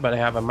runner, but I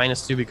have a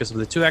 -2 because of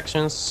the 2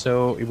 actions,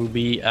 so it will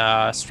be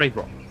a straight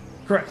roll.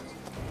 Correct.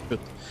 Good.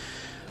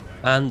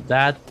 And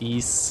that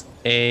is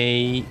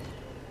a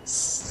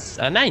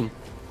 9.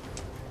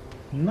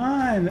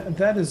 9.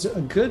 That is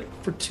good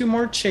for 2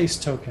 more chase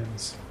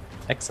tokens.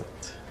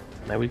 Excellent.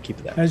 And I will keep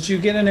that. As you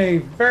get in a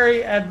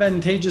very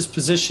advantageous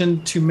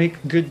position to make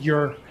good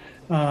your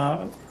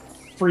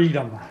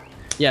freedom.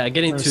 Yeah, I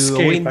get into escape,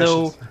 a I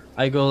window. should say.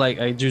 I go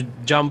I just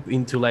jump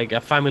into a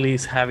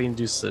family's having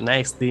just a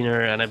nice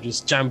dinner, and I'm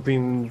just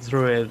jumping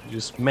through it,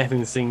 just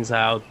mapping things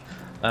out.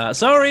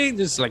 Sorry,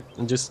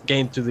 just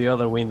getting to the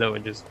other window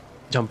and just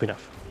jumping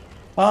off.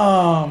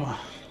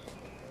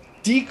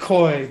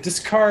 Decoy.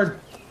 Discard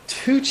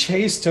 2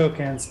 chase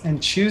tokens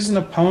and choose an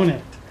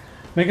opponent.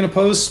 Make an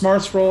opposed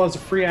smarts roll as a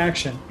free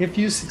action. If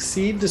you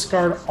succeed,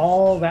 discard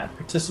all that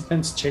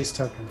participant's chase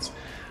tokens.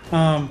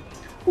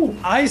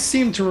 I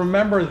seem to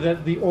remember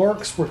that the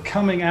orcs were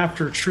coming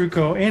after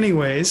Truco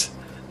anyways,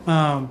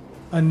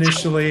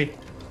 initially.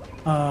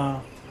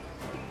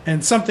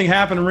 And something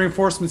happened and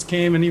reinforcements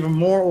came and even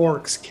more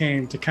orcs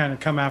came to kind of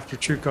come after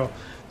Truco.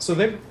 So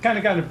they've kind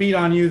of got a beat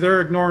on you.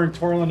 They're ignoring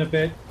Torlin a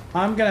bit.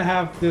 I'm going to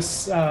have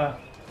this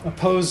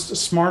opposed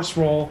smarts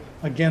roll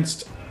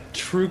against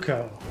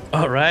Truco.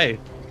 All right.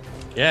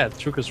 Yeah,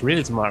 Truco's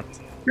really smart.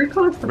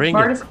 Rico is the Bring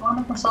smartest one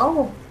of us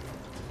all.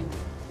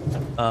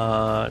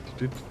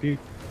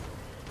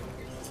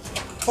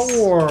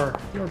 4.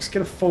 Orcs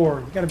get a 4.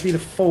 You got to beat a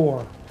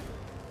 4.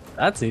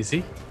 That's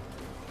easy.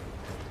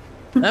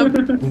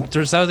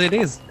 Turns out it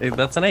is.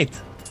 That's an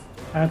 8.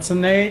 That's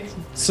an 8.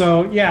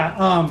 So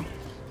yeah,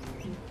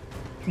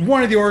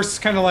 one of the orcs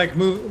kind of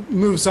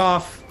moves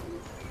off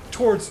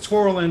towards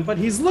Torlin, but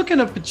he's looking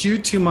up at you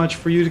too much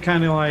for you to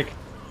kind of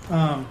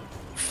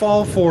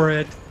fall for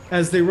it,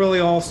 as they really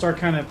all start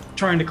kind of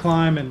trying to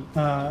climb, and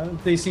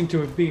they seem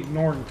to be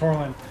ignoring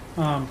Torlin.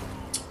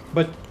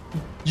 But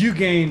you've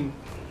gained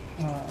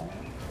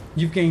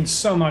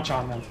so much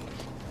on them.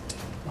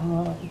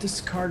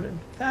 Discarded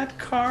that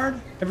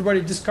card.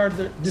 Everybody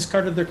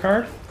discarded their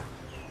card.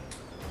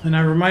 And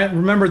I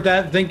remembered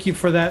that. Thank you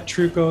for that,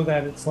 Truco.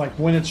 That it's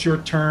when it's your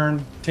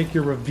turn, take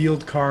your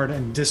revealed card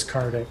and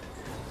discard it.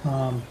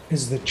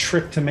 Is the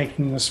trick to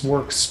making this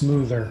work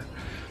smoother.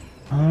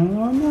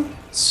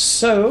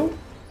 So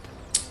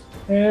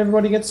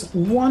everybody gets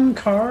 1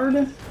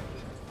 card.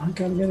 I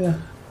gotta get a.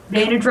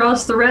 Dana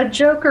draws the red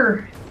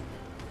joker.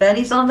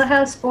 Benny's on the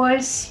house,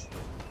 boys.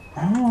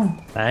 Oh,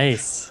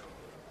 Nice.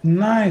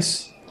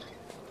 nice.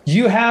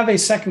 You have a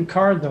second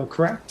card though,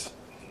 correct?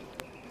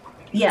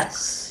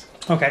 Yes.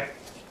 Okay.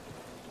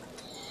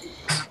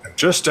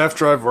 Just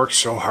after I've worked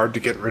so hard to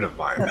get rid of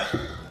mine.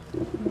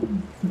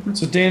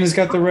 So Dana's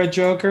got the red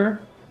joker.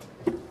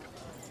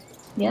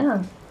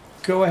 Yeah.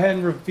 Go ahead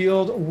and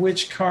reveal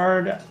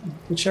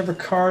whichever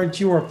card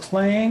you are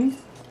playing.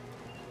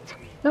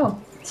 No.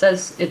 It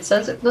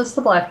says it was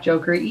the black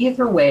joker.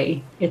 Either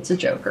way, it's a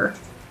joker.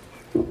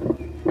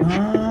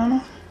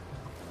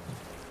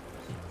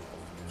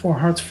 4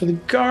 hearts for the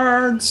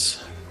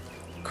guards.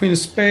 Queen of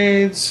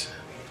spades.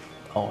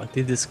 Oh, I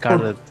did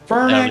discard it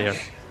Vernick. earlier.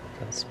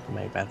 That's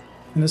my bad.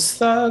 And the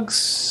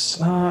thugs.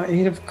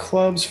 8 of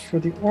clubs for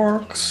the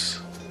orcs.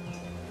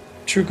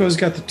 Truco's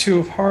got the 2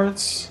 of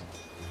hearts.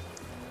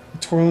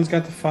 Torlin's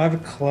got the 5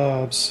 of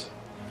clubs.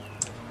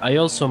 I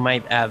also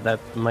might add that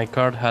my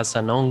card has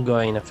an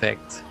ongoing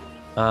effect,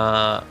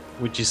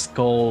 which is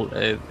called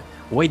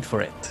Wait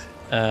for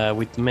It,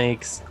 which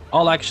makes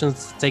all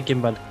actions taken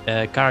by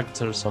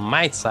characters on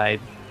my side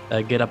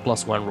get a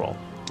 +1 roll.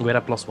 Get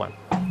a +1,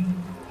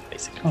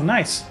 basically. Oh,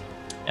 nice.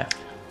 Yeah.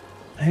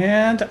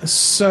 And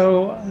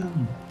so,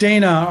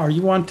 Dana, are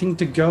you wanting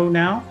to go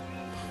now?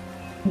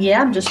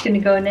 Yeah, I'm just gonna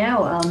go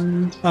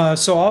now.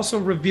 So also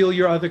reveal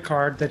your other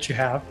card that you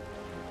have.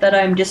 That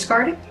I'm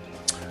discarding.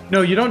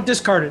 No, you don't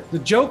discard it. The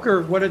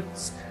Joker,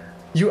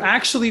 you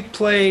actually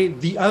play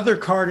the other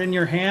card in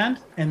your hand,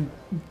 and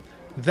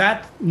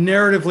that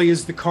narratively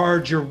is the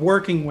card you're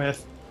working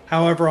with.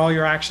 However, all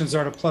your actions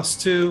are to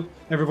 +2.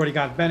 Everybody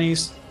got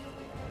bennies.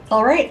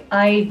 All right.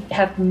 I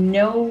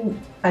don't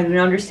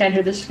understand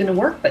how this is gonna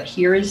work, but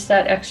here is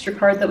that extra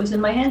card that was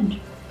in my hand.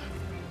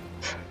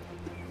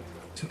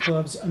 2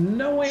 clubs,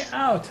 no way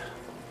out.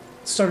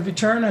 Start of your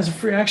turn as a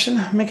free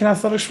action. Make an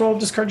athletics roll.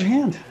 Discard your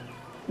hand.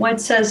 When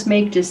it says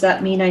make, does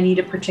that mean I need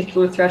a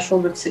particular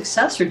threshold of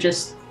success or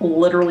just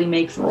literally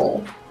make the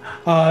roll?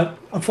 A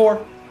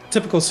 4.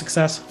 Typical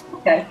success.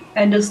 Okay.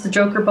 And does the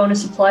Joker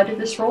bonus apply to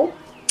this roll?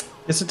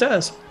 Yes, it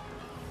does.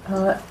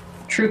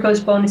 Truco's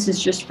bonus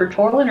is just for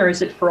Torlin, or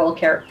is it for all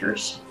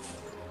characters?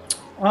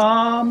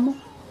 All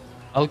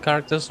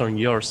characters on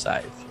your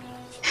side.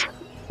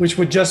 Which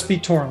would just be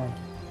Torlin.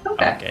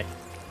 Okay.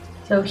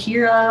 So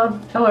here, I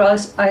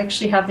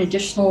actually have an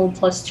additional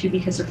 +2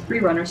 because of free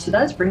runner, so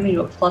that's bringing me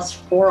to a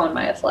 +4 on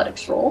my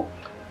athletics roll.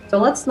 So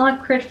let's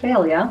not crit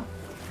fail, yeah?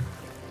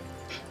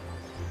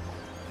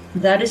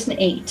 That is an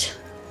 8.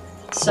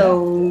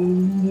 So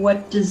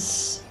what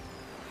does...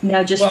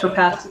 Now just for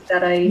passive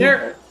that I...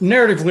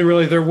 Narratively,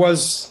 really, there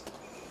was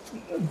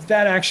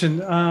that action.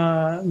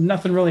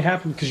 Nothing really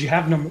happened because you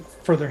have no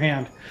further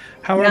hand.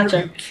 However,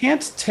 Gotcha. you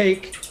can't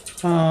take...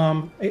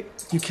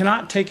 you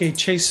cannot take a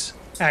chase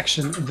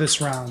action this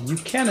round. You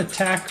can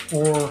attack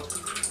or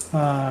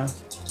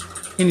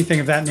anything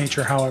of that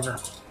nature, however.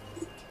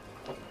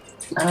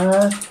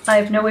 I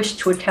have no wish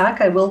to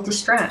attack. I will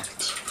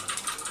distract.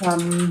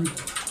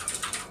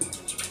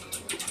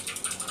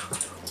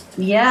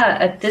 Yeah,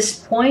 at this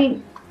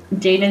point,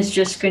 Dana's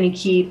just going to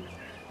keep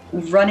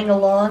running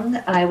along.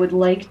 I would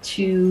like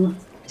to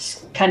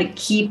kind of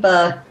keep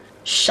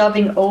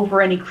shoving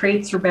over any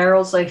crates or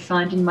barrels I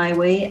find in my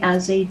way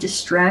as a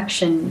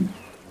distraction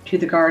to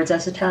the guards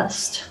as a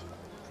test.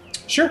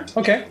 Sure,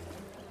 okay.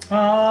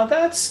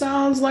 That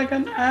sounds like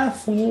an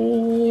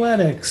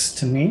athletics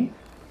to me.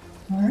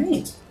 All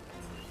right.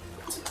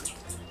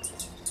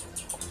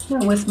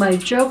 Well, with my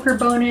Joker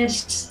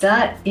bonus,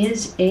 that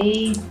is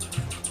a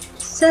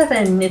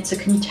 7. It's a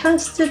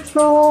contested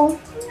roll.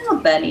 I'll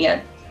Benny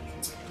it.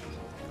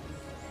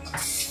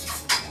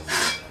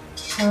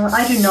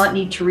 I do not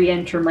need to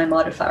re-enter my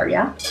modifier,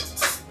 yeah?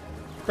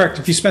 Correct,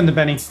 if you spend the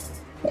Benny.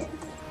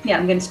 Yeah,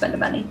 I'm going to spend a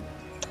Benny.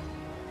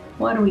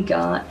 What do we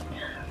got?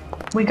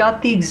 We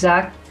got the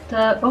exact...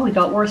 we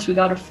got worse. We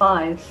got a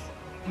 5.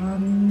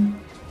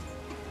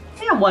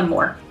 Yeah, one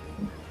more.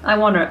 I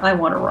want to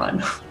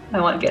run. I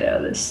want to get out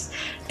of this.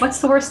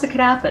 What's the worst that could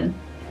happen?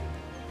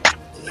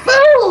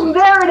 Boom!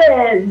 There it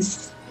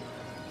is!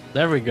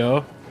 There we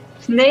go.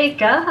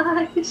 Snake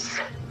eyes.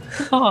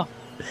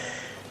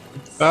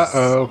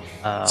 Uh-oh.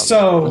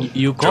 So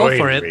you call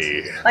for it.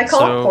 Me. I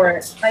called So, for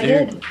it.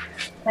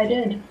 I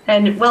did.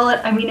 And well,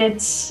 I mean,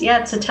 it's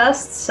a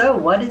test. So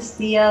what is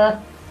the?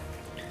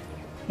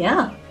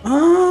 Yeah.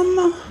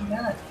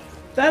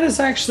 That is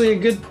actually a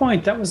good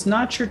point. That was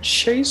not your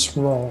chase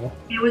roll.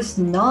 It was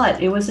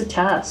not. It was a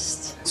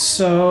test.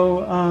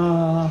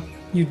 So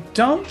you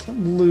don't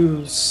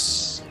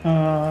lose.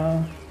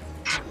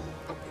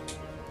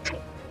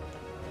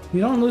 You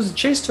don't lose a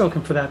chase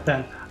token for that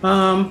then.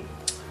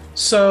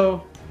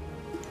 So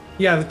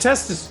yeah, the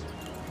test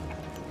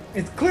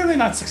it's clearly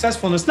not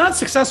successful, and it's not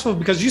successful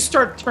because you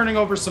start turning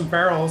over some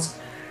barrels,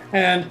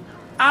 and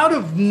out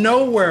of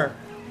nowhere,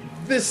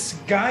 this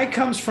guy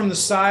comes from the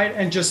side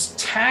and just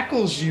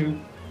tackles you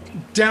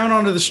down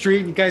onto the street.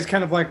 And you guys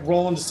kind of like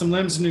roll into some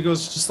limbs, and he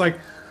goes just like,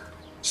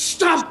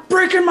 "Stop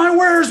breaking my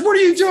wares! What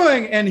are you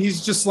doing?" And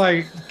he's just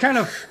like kind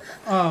of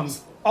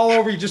all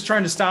over you, just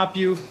trying to stop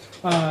you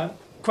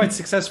quite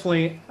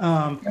successfully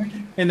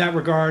in that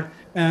regard.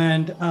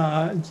 And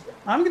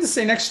I'm going to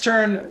say next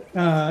turn,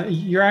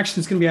 your action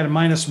is going to be at a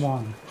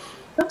 -1.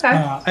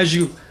 Okay. As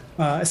you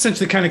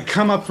essentially kind of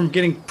come up from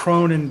getting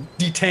prone and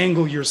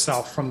detangle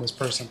yourself from this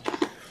person.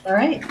 All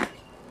right.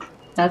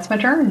 That's my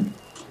turn.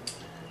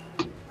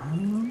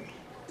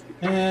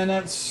 And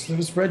it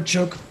was Red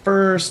Joke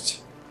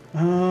first.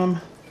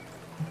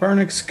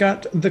 Bernick's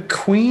got the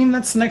Queen.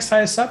 That's the next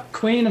highest up.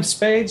 Queen of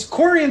Spades.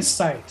 Corian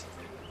Sight.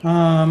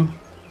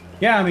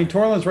 Yeah, I mean,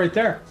 Torlin's right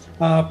there.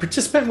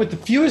 Participant with the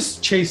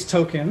fewest chase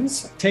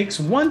tokens takes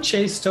 1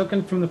 chase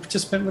token from the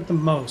participant with the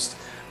most.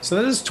 So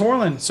that is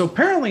Torlin. So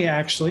apparently,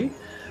 actually,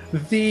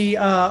 the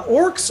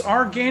orcs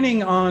are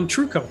gaining on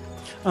Truco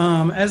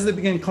as they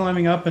begin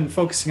climbing up and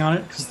focusing on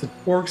it, because the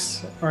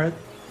orcs are at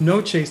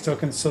no chase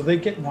tokens, so they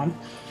get 1.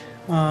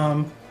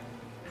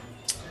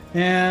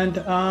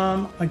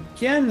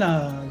 Again,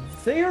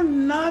 they are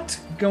not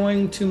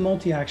going to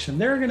multi-action.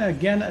 They're going to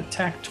again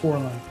attack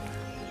Torlin.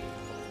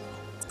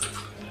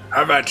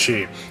 How about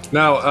she?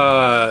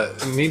 Now,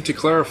 need to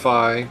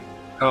clarify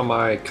how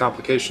my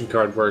complication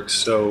card works.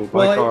 So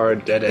my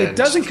card dead ends. It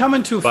doesn't come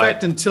into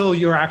effect until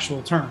your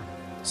actual turn.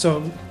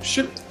 So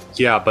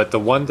Yeah, but the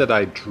one that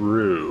I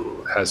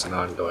drew has an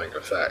ongoing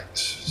effect.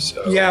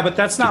 So yeah, but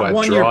that's not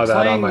one you're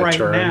playing right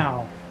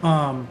now.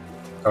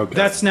 Okay.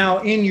 That's now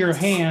in your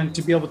hand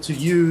to be able to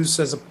use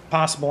as a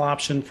possible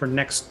option for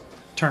next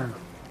turn.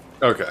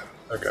 Okay.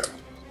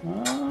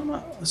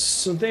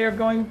 So they are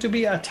going to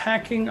be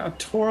attacking a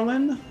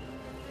Torlin.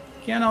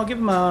 Again, I'll give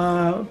them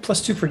a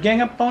 +2 for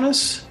gang up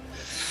bonus.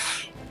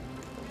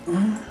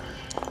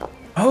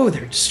 Oh,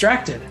 they're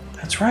distracted.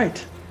 That's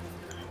right.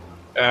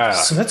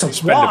 So that's a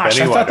wash.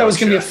 I thought that was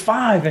going to be a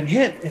 5 and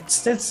hit.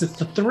 It's a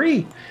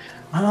 3.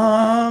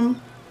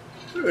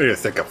 You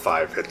think a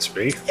 5 hits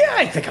me? Yeah,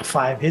 I think a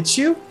 5 hits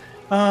you.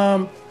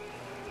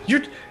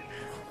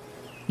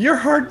 You're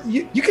hard.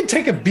 You can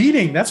take a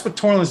beating. That's what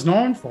Torlin's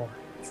known for.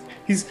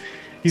 He's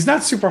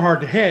not super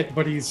hard to hit,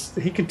 but he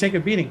can take a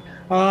beating.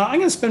 I'm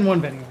gonna spend 1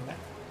 Benny on that.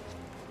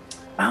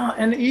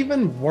 And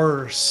even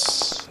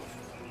worse,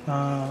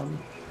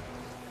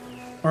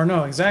 or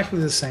no, exactly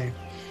the same.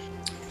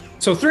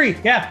 So 3,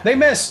 yeah, they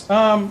miss.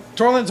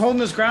 Torlin's holding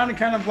his ground and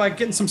kind of like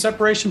getting some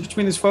separation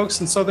between his folks,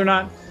 and so they're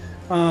not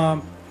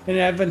in an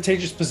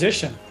advantageous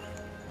position.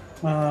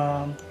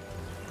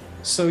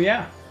 So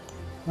yeah.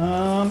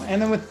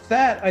 And then with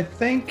that, I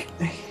think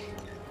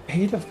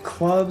 8 of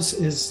clubs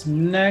is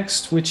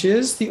next, which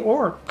is the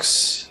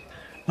orcs.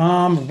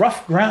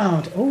 Rough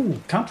ground. Oh,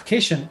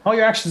 complication. All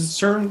your actions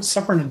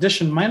suffer an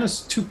addition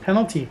 -2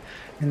 penalty,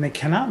 and they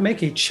cannot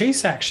make a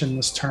chase action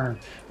this turn.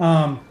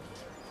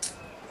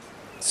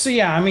 So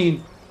yeah, I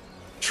mean,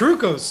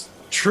 Truco's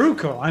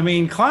Truco. I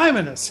mean,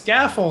 climbing a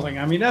scaffolding.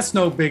 I mean, that's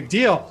no big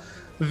deal.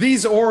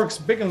 These orcs,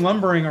 big and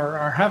lumbering,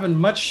 are having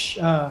much.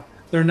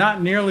 They're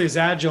not nearly as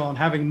agile and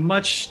having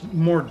much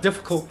more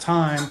difficult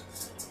time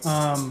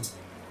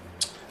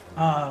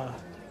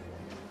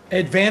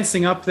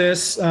advancing up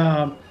this.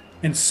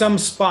 In some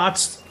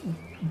spots,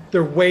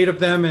 the weight of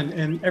them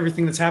and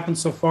everything that's happened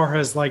so far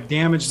has like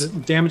damages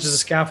the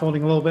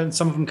scaffolding a little bit, and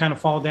some of them kind of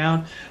fall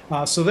down.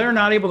 So they're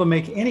not able to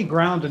make any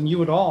ground on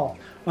you at all.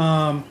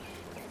 And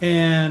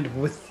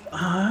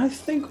I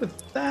think with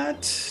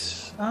that,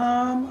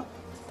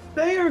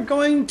 they are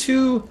going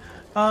to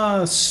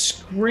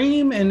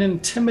scream an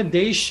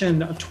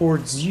intimidation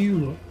towards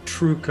you,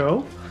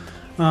 Truco,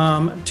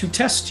 to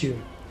test you.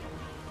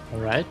 All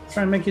right.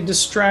 Trying to make you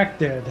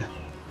distracted.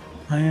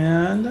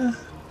 And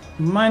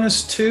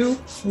 -2.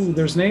 Ooh,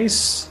 there's an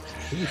ace.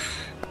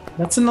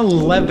 That's an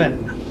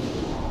 11.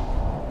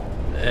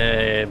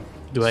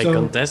 Do I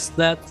contest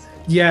that?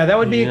 Yeah, that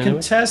would be a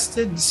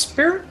contested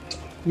spirit.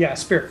 Yeah,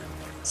 spirit.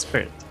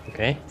 Spirit.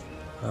 Okay.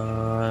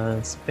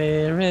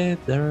 Spirit.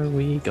 There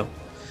we go.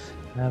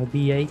 Now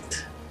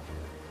D8.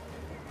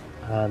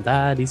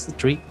 That is the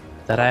 3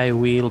 that I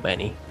will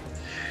Benny.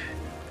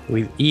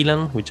 With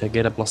Elan, which I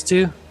get a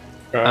 +2.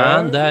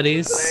 And that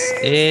is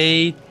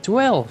a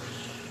 12.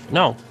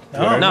 No,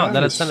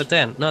 that's not a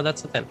 10. No,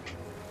 that's a 10.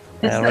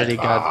 I already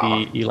got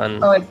the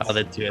Elan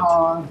added to it.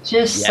 Oh,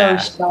 just so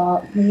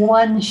shy.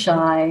 One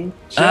shy.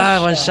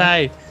 One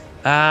shy.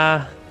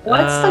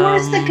 What's the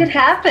worst that could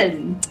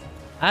happen?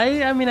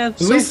 I mean, I'm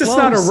at least it's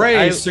not a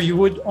raise, so you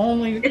would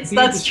only.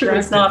 That's true.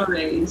 It's not a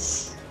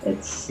raise.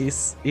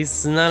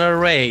 It's not a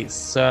raise,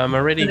 so I'm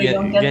already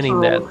getting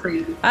that.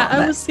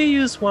 I would still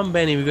use 1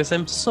 Benny because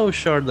I'm so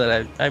sure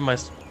that I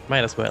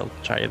might as well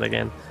try it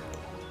again.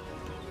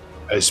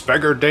 As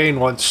Beggar Dane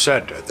once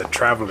said, the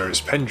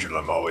traveler's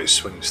pendulum always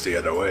swings the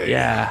other way.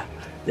 Yeah,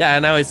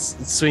 now it's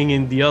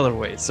swinging the other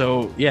way.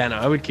 So yeah, no,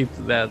 I would keep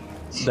that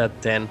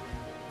 10.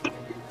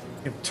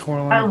 Give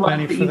Torlin I a love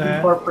penny that for you that.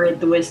 incorporate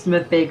the wisdom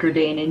of Baker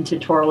Dane into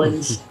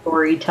Torlin's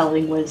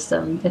storytelling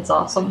wisdom. It's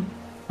awesome.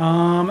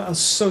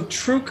 So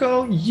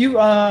Truco,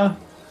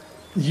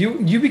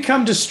 you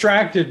become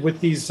distracted with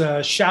these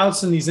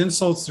shouts and these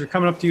insults that are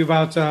coming up to you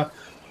about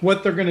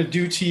what they're going to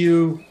do to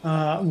you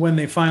when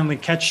they finally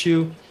catch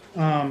you,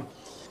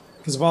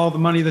 because of all the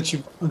money that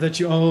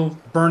you owe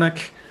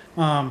Bernick,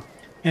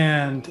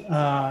 and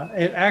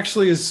it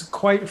actually is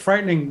quite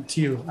frightening to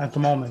you at the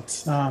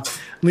moment.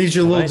 Leaves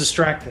you a little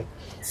distracted.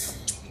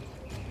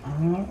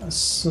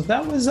 So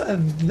that was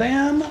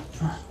them,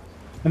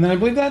 and then I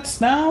believe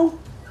that's now.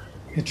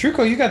 Hey,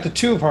 Truco, you got the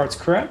 2 of hearts,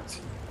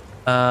 correct?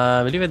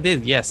 I believe I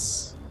did.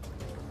 Yes.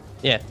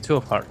 Yeah, 2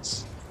 of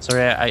hearts.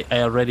 Sorry, I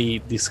already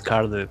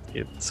discarded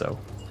it, so...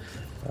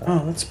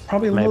 that's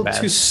probably a little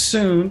too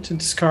soon to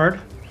discard.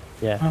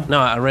 Yeah. No,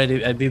 I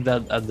did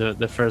that at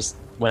the first,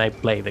 when I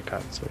played the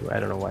card, so I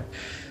don't know why.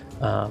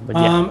 But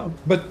yeah.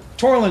 But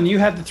Torlin, you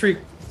had the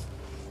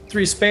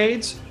three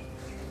spades?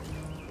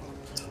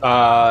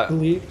 I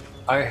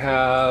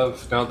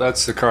have... No,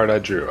 that's the card I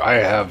drew. I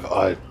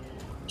have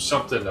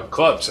something of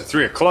clubs, a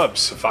 3 of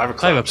clubs, a 5 of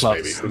clubs,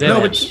 maybe.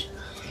 No, but...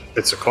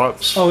 It's a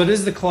clubs. Oh, it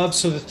is the clubs.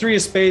 So the 3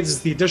 of spades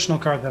is the additional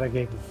card that I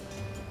gave you.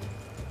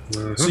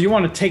 Mm-hmm. So you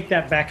want to take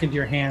that back into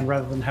your hand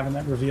rather than having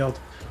that revealed.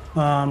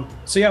 So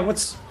yeah,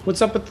 what's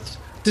up with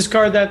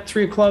discard that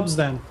 3 of clubs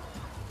then,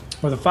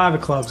 or the 5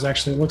 of clubs?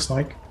 Actually, it looks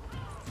like.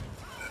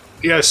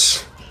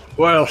 Yes.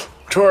 Well,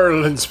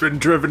 Torlin's been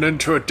driven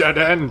into a dead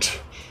end,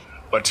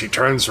 but he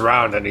turns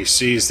around and he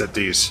sees that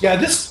these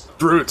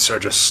brutes are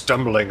just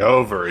stumbling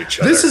over each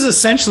other. This is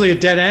essentially a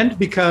dead end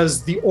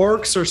because the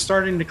orcs are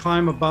starting to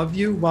climb above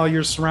you while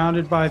you're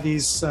surrounded by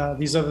these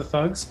other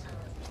thugs.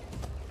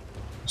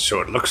 So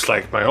it looks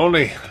like my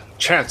only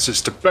chance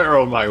is to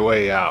barrel my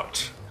way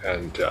out,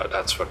 and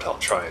that's what I'll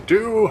try and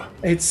do.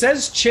 It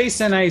says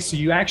chase NA, so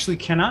you actually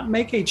cannot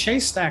make a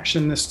chase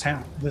action this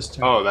turn.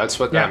 Oh, that's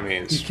what that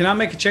means. You cannot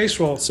make a chase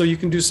roll, so you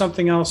can do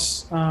something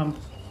else. All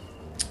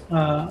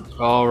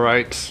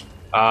right.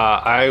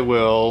 I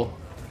will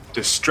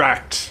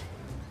distract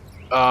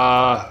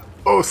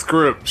both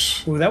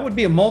groups. Well, that would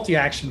be a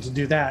multi-action to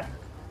do that.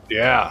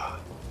 Yeah.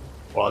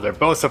 Well, they're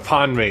both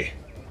upon me.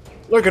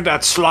 Look at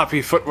that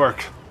sloppy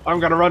footwork.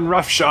 I'm gonna run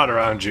roughshod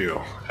around you.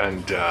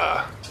 And,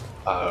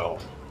 I'll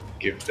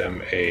give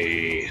them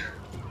a...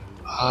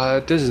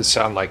 it doesn't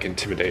sound like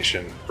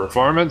intimidation.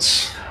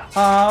 Performance?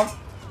 I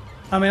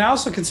mean, I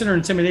also consider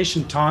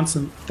intimidation taunts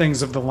and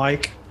things of the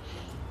like.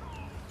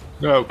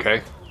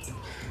 Okay.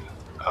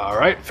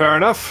 Alright, fair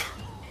enough.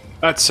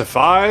 That's a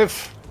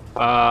 5.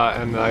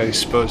 And I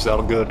suppose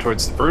that'll go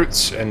towards the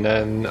brutes, and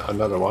then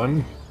another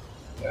one.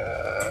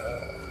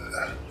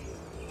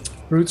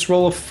 Brutes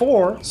roll a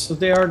 4, so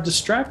they are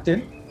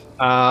distracted.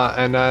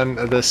 And then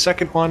the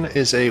second one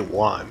is a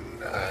 1,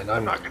 and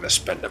I'm not going to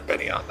spend a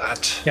penny on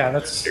that. Yeah,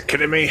 that's You're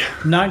kidding me?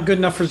 not good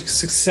enough for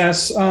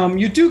success.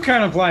 You do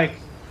kind of like...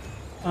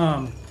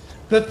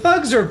 the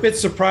thugs are a bit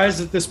surprised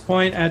at this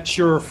point at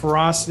your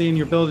ferocity and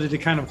your ability to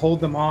kind of hold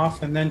them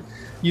off, and then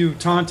you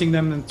taunting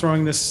them and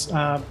throwing this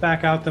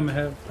back at them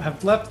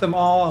have left them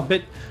all a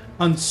bit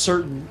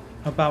uncertain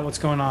about what's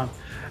going on.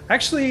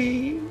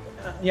 Actually,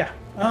 yeah.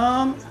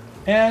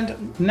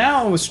 And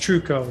now it was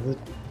Truco. The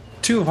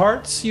 2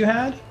 hearts you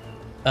had?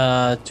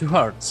 2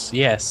 hearts,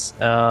 yes.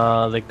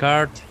 The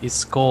card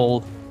is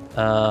called,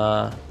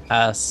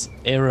 as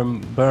Aaron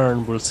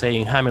Byrne will say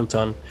in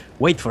Hamilton,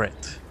 wait for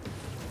it.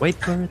 Wait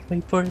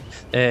for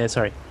it.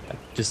 Sorry,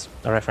 just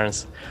a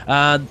reference.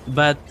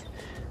 But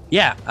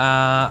yeah,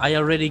 I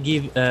already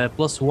give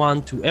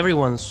 +1 to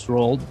everyone's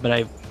roll, but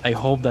I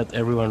hope that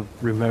everyone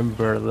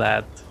remember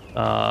that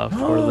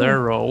for their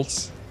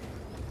rolls.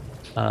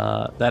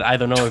 That I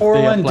don't know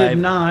Torlin if they applied, did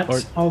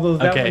not, although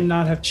that would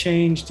not have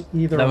changed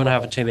either. That would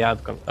roll. have changed the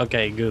outcome.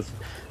 Okay, good.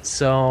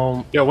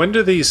 So Yeah, when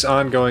do these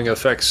ongoing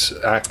effects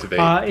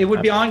activate? It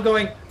would be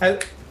ongoing.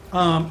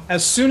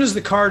 As soon as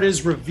the card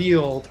is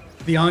revealed,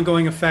 the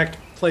ongoing effect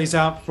plays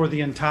out for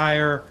the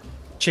entire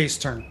chase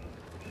turn.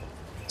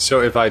 So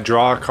if I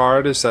draw a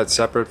card, is that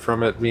separate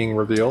from it being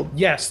revealed?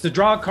 Yes, the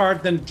draw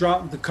card, then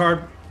the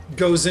card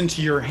goes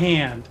into your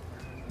hand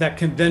that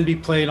can then be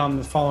played on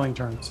the following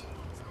turns.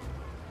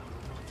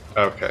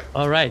 Okay.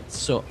 all right,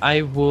 so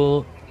I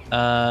will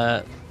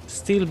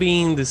still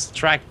being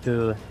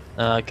distracted,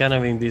 kind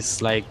of in this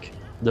like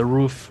the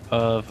roof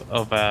of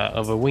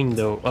a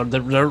window, or the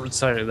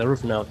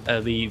roof, no,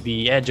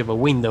 the edge of a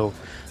window,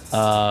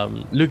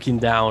 looking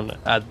down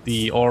at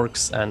the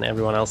orcs and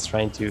everyone else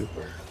trying to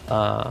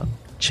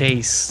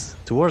chase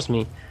towards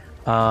me.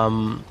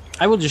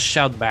 I will just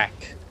shout back,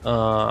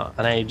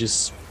 and I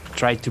just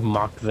try to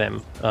mock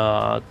them,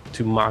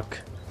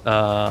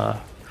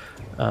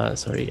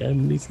 sorry,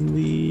 I'm missing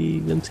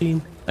the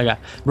scene. Okay,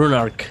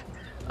 Brunark.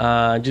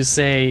 Just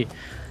say,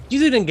 you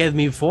didn't get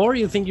me before.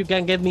 You think you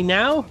can get me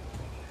now?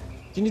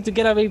 You need to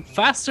get a bit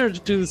faster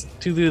to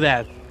do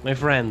that, my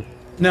friend.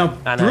 Now,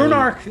 And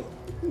Brunark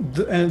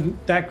and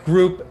that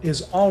group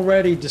is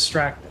already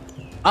distracted.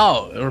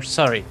 Oh, or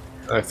sorry,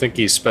 I think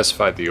he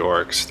specified the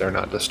orcs. They're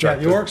not Yeah,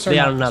 distracted. the orcs are they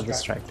not are not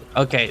distracted.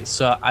 distracted. Okay,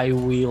 so I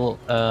will.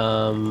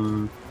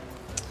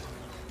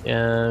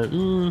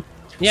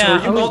 Yeah, So are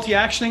I you will-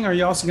 multi-actioning? Are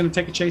you also going to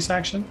take a chase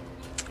action?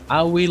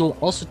 I will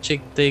also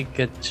take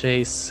a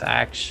chase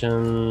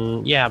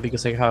action. Yeah,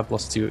 because I have a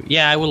 +2.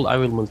 Yeah, I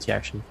will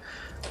multi-action.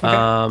 Okay.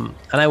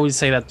 And I will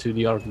say that to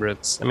the orc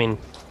brutes. I mean,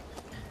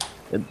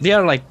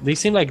 they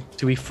seem like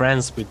to be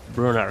friends with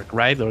Brunark,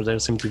 right? Or they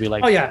seem to be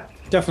like. Oh yeah,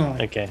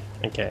 definitely.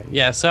 Okay.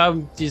 Yeah, so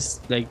I'm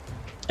just like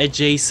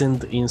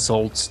adjacent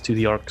insults to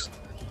the orcs.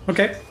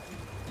 Okay.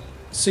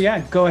 So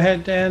yeah, go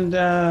ahead and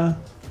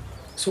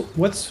so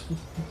what's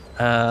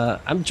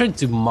I'm trying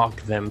to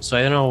mock them, so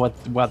I don't know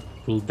what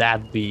will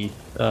that be.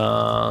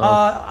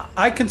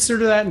 I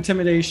consider that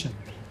intimidation.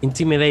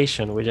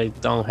 Intimidation, which I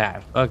don't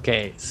have.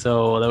 Okay,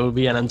 so that will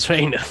be an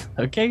untrained.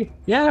 Okay,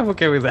 yeah, I'm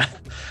okay with that.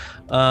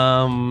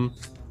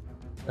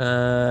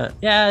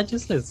 Yeah,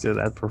 just let's do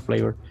that for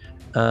flavor.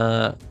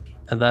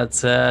 And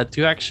that's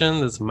 2 action.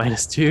 That's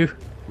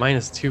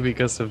 -2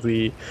 because of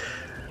the.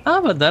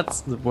 But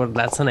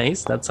that's an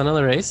ace. That's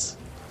another ace.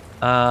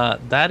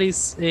 That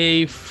is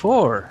a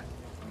 4.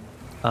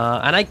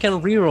 And I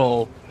can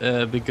reroll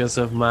because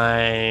of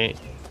my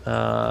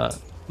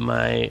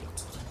my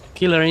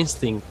killer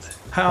instinct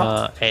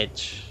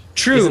edge.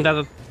 True. Isn't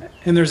that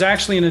And there's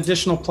actually an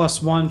additional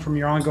 +1 from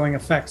your ongoing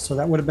effects, so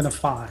that would have been a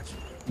 5.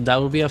 that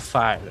will be a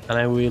 5, and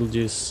I will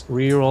just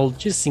reroll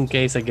just in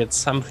case I get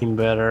something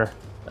better,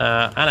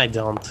 and I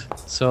don't.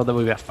 So that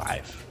will be a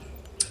 5.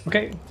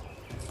 Okay.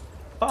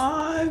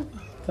 5.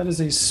 That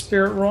is a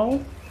spirit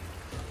roll.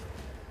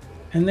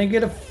 And they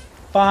get a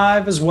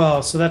 5 as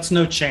well, so that's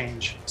no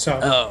change. So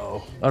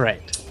Oh, all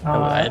right.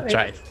 I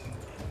tried.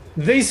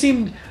 they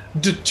seem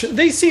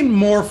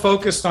more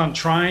focused on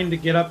trying to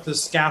get up the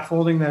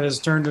scaffolding that has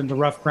turned into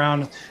rough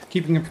ground,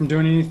 keeping them from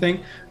doing anything,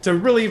 to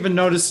really even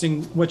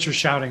noticing what you're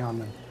shouting on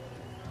them.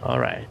 All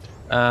right,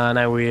 and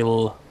I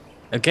will.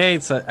 Okay,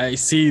 so I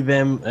see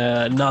them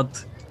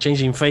not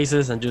changing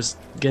faces and just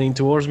getting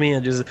towards me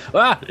and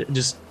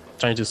just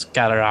trying to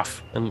scatter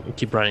off and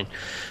keep running.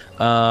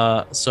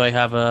 So I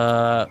have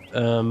a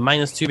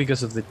 -2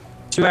 because of the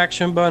 2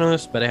 action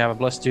bonus, but I have a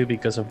 +2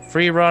 because of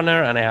free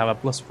runner, and I have a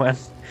 +1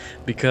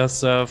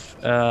 because of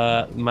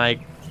my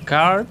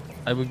card,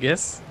 I would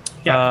guess.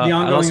 Yeah, the and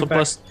ongoing also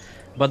effect.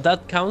 but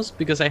that counts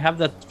because I have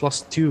that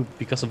 +2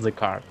 because of the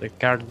card. The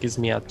card gives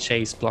me a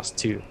chase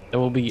 +2. That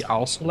will be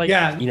also like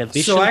Yeah. in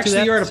addition So to actually,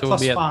 that. you're at a so it will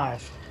be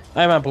 +5.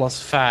 I'm at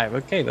 +5.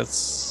 Okay,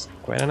 that's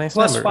quite a nice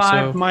Plus number.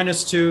 5, So,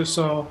 -2.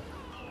 So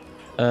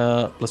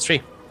 +3.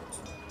 Here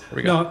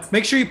we go. no,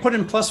 make sure you put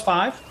in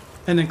 +5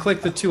 and then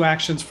click the 2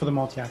 actions for the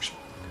multi-action.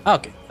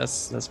 Okay,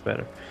 that's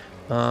better.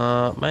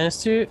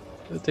 -2.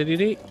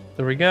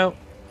 There we go.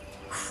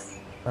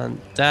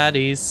 And that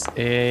is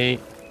a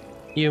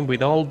even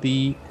with all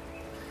the.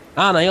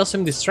 And I also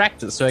am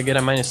distracted, so I get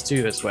a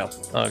 -2 as well.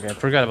 Okay, I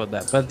forgot about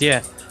that. But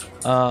yeah,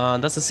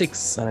 that's a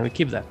 6, and I will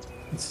keep that.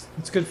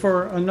 It's good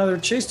for another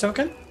chase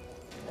token.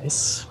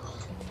 Nice.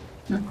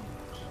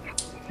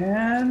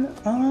 And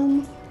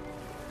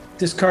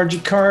discard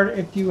your card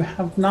if you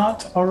have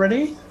not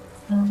already.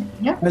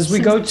 Yeah. As we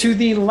go to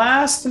the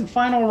last and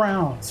final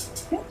round.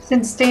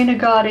 Since Dana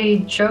got a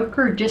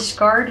Joker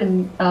discard,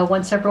 and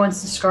once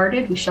everyone's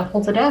discarded, we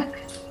shuffle the deck.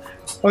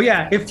 Oh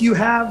yeah, if you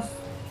have,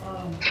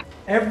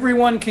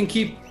 everyone can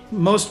keep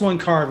most one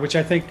card, which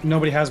I think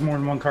nobody has more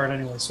than one card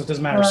anyway, so it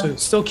doesn't matter. So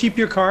still keep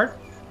your card.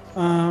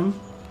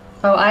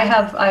 Oh, I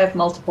have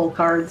multiple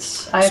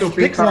cards. I have So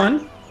 3 pick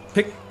cards.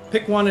 one,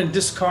 pick one and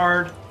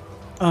discard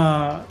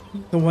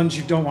the ones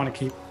you don't want to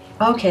keep.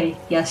 Okay,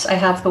 yes, I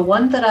have the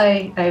one that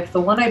I have the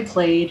one I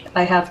played.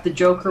 I have the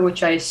Joker,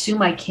 which I assume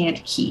I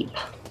can't keep.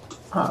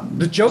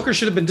 The Joker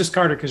should have been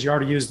discarded because you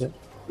already used it.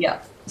 Yeah.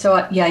 So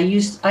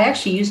I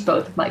actually used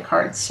both of my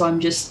cards, so I'm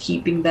just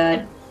keeping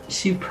that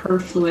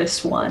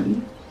superfluous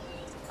one.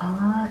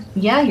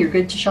 Yeah, you're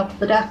good to shuffle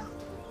the deck.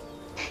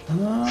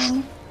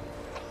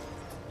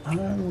 I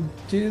will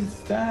do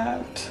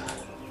that.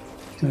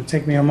 It's gonna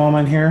take me a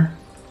moment here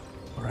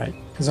All right.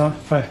 because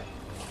if I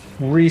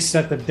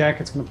reset the deck,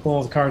 it's gonna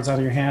pull the cards out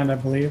of your hand, I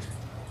believe.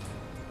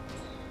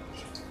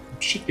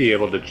 Should be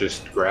able to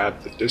just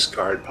grab the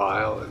discard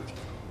pile and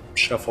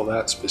shuffle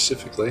that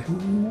specifically.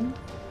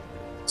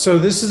 So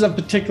this is a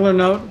particular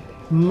note,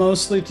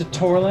 mostly to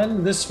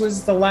Torlin. This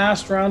was the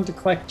last round to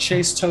collect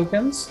chase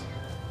tokens.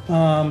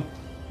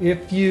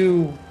 If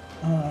you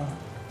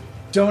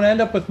don't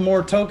end up with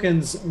more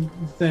tokens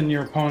than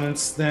your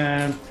opponents,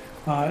 then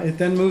it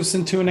then moves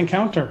into an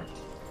encounter.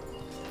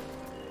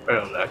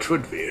 Well, that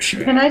would be a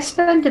shame. Can I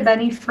spend a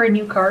Benny for a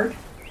new card?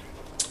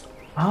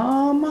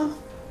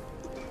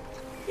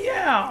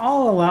 Yeah,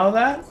 I'll allow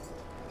that.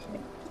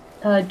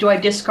 Do I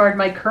discard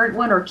my current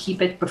one or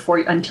keep it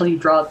until you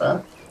draw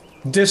the?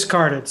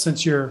 Discard it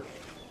since you're,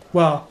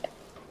 well,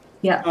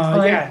 Yeah.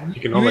 yeah.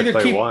 You can only either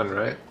play keep, one,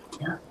 right?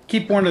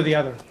 Keep one or the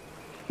other.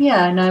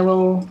 Yeah, and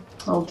I'll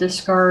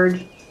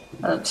discard.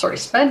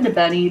 Spend a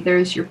Benny.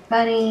 There's your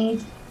Benny.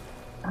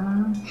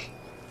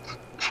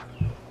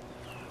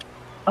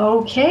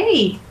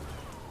 Okay,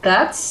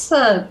 that's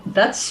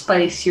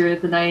spicier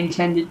than I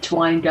intended to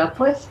wind up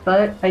with,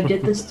 but I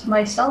did this to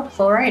myself.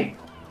 All right.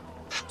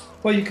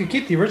 Well, you could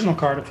keep the original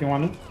card if you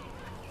wanted.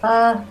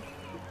 I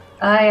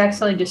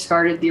accidentally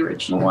discarded the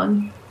original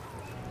one,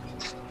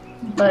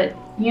 but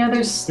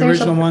there's The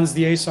original one's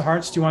the Ace of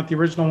Hearts. Do you want the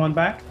original one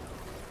back?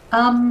 No,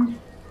 I'm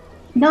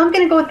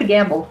gonna go with the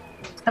gamble.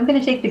 I'm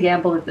gonna take the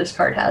gamble that this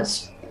card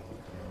has.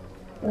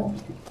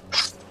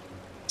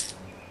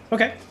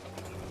 Okay.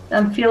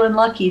 I'm feeling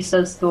lucky,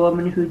 says the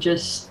woman who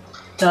just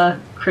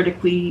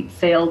critically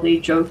failed a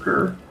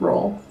Joker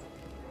roll.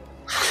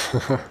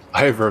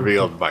 I have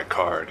revealed my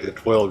card.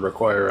 It will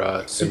require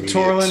a So immediate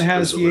Torlin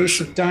has the Ace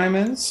resolution. of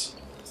Diamonds.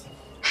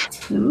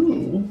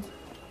 Ooh.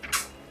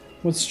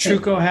 What's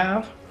Truco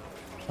have?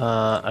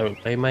 I will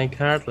play my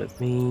card. Let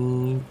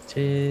me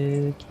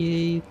check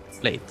it.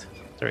 Play it.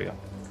 There we go.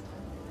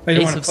 I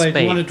didn't Ace want to of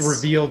play. You wanted to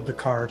Spades. reveal the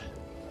card.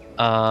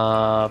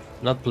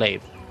 Not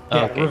played.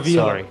 Yeah, Okay, reveal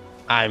it. sorry.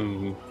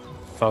 I'm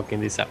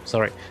fucking this up.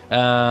 Sorry.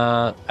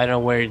 I don't know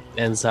where it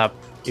ends up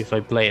if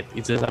I play it.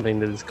 It ends up in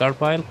the discard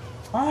pile.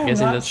 I'm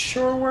Guessing not that's-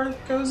 sure where it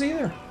goes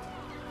either.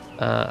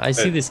 I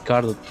see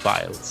discarded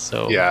piles.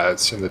 So Yeah,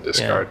 it's in the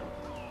discard.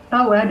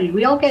 Oh wow, did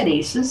we all get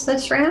aces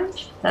this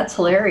round? That's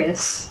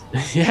hilarious.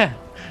 yeah.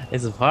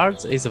 Ace of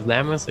Hearts, Ace of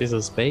Diamonds, Ace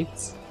of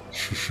Spades.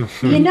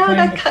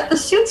 The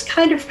suits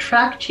kind of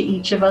track to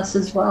each of us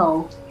as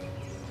well.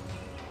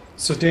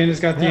 So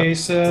Dana's got the Yeah,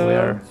 Ace we of.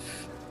 are-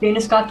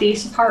 Dana's got the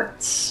Ace of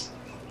Hearts.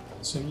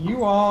 So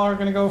you all are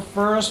gonna go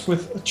first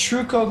with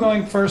Truco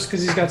going first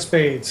because he's got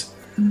spades.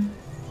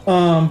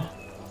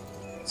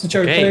 Since you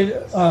already Okay.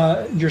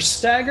 played, you're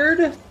staggered.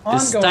 It's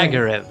Ongoing.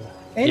 staggered.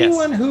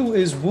 Anyone who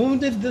is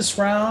wounded this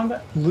round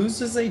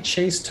loses a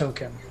chase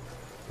token.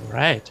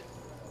 Right.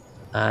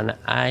 And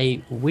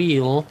I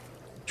will.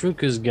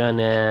 Truco's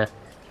gonna.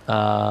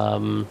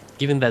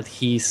 Given that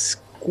he's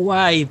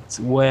quite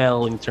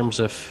well in terms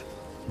of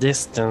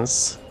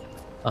distance,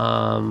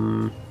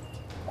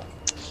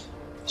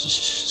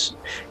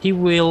 he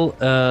will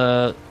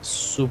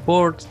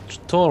support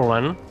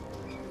Torlan,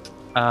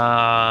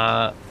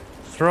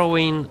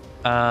 throwing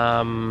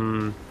a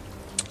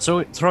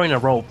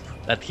rope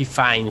that he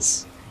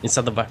finds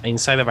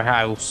inside of a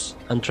house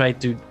and try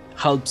to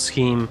helps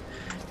him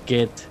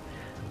get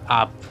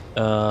up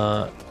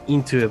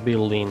into a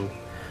building,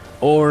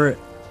 or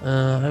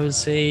I would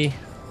say,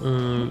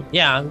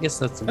 yeah, I guess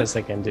that's the best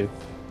I can do.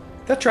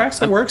 That tracks.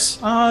 That works.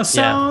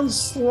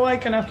 Sounds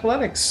like an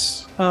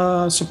athletics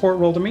support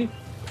roll to me.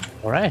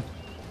 All right.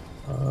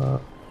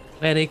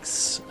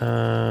 Athletics.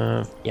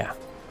 Yeah.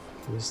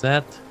 Use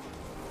that.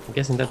 I'm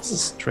guessing that's a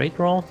straight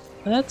roll.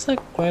 That's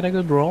quite a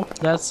good roll.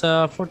 That's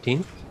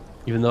 14.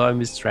 Even though I'm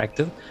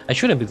distracted, I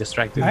shouldn't be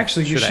distracted.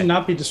 Actually, you should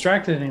not be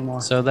distracted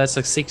anymore. So that's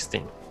a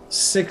 16.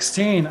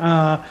 16.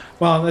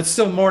 Well, that's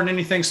still more than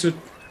anything. So,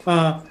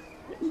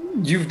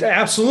 you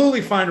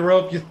absolutely find a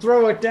rope. You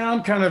throw it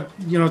down, kind of,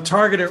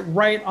 target it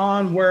right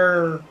on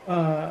where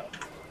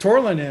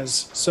Torlin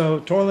is.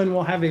 So Torlin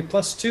will have a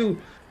 +2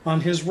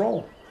 on his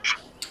roll.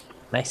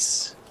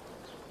 Nice.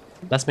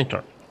 That's my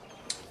turn.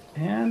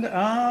 And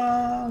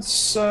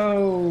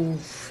so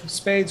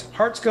spades,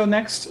 hearts go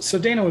next. So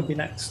Dana would be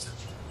next.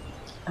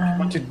 I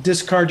want to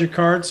discard your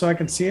card so I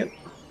can see it.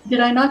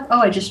 Did I not? Oh,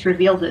 I just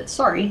revealed it.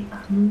 Sorry.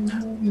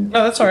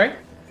 No, that's all right.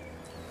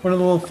 One of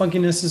the little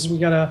funkinesses we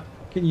gotta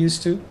get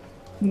used to.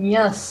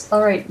 Yes.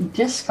 All right.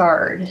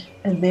 Discard.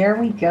 And there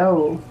we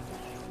go.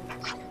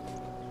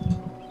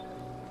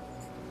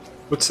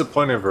 What's the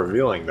point of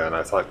revealing then?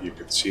 I thought you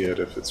could see it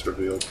if it's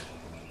revealed.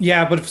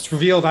 Yeah, but if it's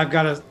revealed, I've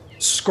got to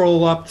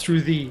scroll up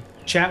through the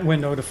chat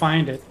window to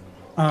find it.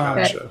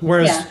 Gotcha.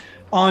 Whereas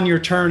on your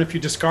turn, if you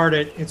discard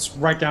it, it's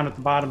right down at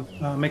the bottom.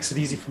 Makes it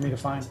easy for me to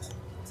find.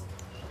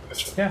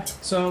 Gotcha. Yeah,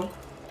 so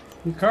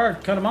your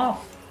card, cut them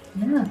off.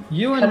 Yeah.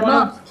 You Cut and 'em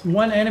off.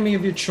 one enemy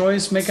of your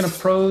choice make an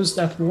opposed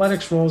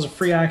athletics roll as a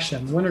free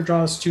action. The winner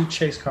draws 2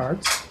 chase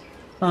cards.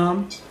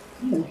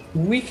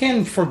 We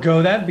can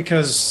forego that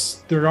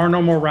because there are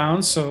no more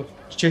rounds, so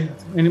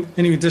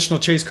any additional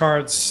chase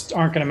cards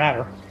aren't going to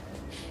matter.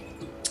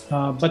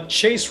 But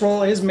chase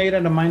roll is made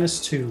at a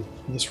 -2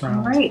 this round.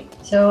 All right.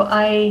 So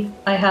I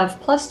have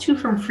 +2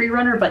 from free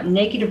runner, but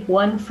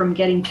 -1 from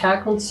getting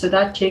tackled. So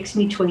that takes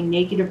me to a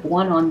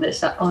 -1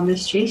 on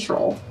this chase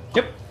roll.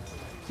 Yep.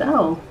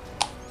 So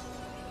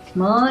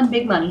come on,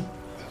 big money.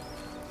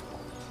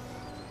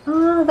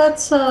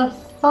 That's a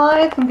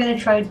 5. I'm gonna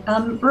try.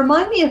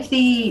 Remind me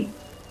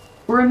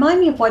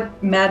of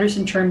what matters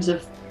in terms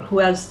of who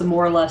has the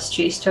more or less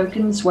chase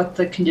tokens. What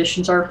the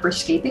conditions are for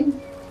escaping.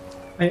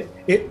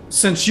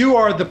 Since you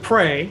are the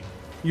prey,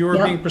 you are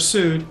Yep. being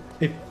pursued.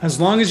 As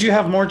long as you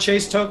have more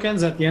chase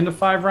tokens at the end of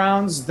 5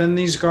 rounds than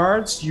these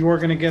guards, you are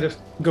going to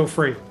go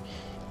free.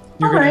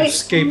 You're All going right. to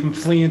escape and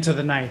flee into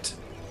the night.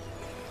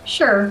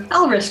 Sure,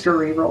 I'll risk a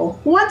reroll.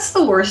 What's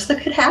the worst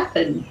that could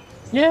happen?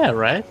 Yeah,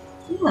 right?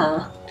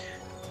 Yeah.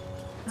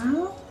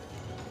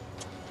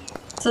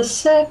 It's a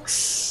 6.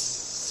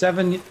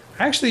 7.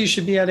 Actually, you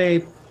should be at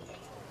a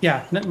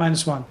net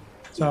 -1.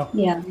 So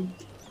Yeah.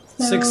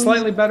 6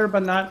 slightly better,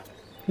 but not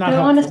I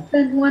want to helpful.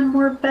 spend one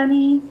more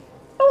penny.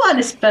 I want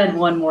to spend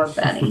one more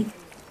penny.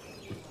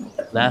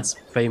 That's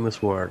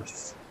famous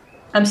words.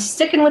 I'm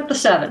sticking with the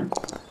 7.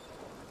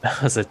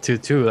 That was a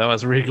 2-2. That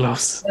was really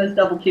close. That was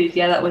double 2s.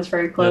 Yeah, that was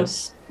very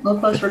close. A little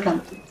close for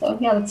comfort. So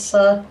yeah, that's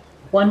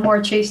one more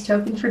chase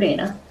token for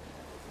Dana.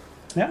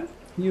 Yeah,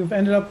 you've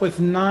ended up with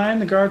 9.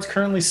 The guards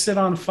currently sit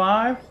on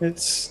 5.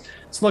 It's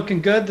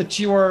looking good that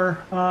you are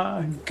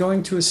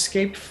going to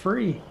escape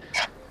free.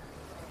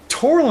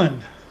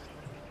 Torlin.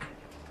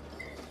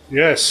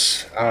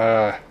 Yes,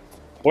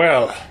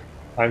 well,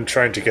 I'm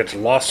trying to get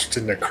lost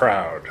in the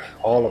crowd.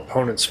 All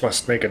opponents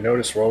must make a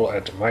notice roll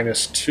at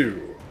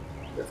 -2.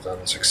 If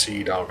none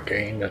succeed, I'll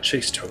gain a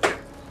chase token,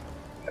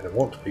 and I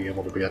won't be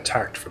able to be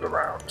attacked for the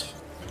round.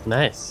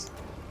 Nice.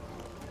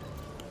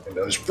 And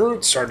those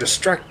brutes are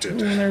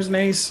distracted And there's an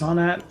ace on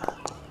that.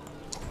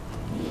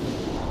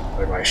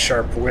 by my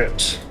sharp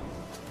wit,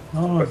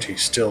 Oh, but he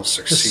still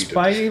succeeded.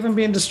 despite even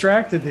being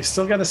distracted, they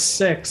still got a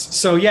 6.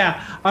 So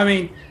yeah, I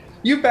mean,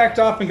 you backed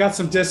off and got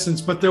some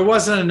distance, but there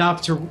wasn't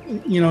enough to,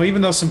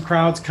 even though some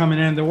crowds coming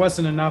in, there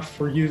wasn't enough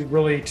for you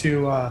really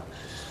to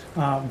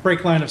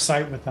break line of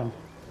sight with them.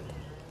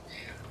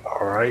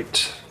 All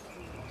right.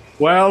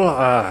 Well,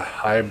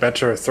 I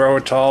better throw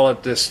it all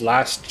at this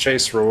last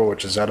chase roll,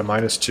 which is at a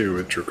 -2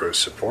 with Druko's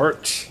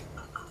support.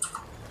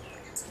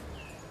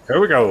 Here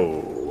we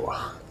go.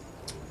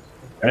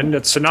 And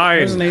it's a 9.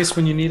 There's an ace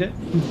when you need it.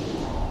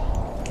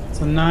 It's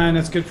a 9.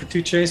 That's good for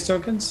 2 chase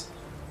tokens.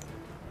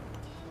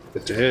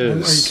 It Are you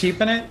is.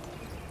 keeping it?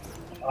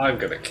 I'm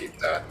gonna keep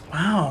that.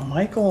 Wow,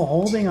 Michael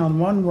holding on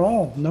 1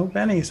 roll. No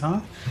bennies, huh?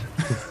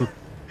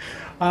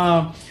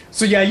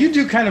 So yeah, you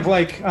do kind of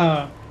like...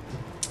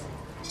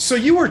 so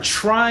you were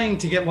trying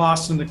to get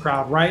lost in the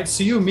crowd, right?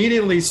 So you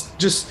immediately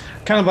just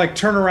kind of like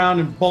turn around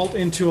and bolt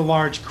into a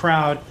large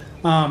crowd.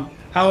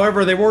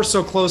 However, they were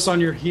so close on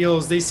your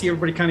heels, they see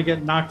everybody kind of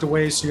get knocked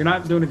away, so you're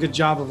not doing a good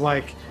job of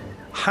like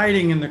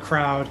hiding in the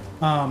crowd.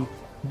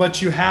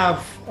 But you have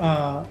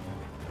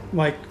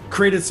like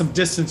created some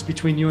distance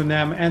between you and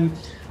them, and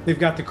they've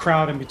got the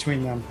crowd in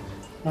between them.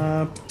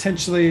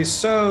 Potentially,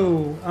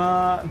 so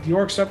the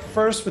orcs up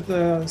first with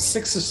the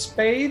 6 of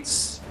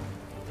spades.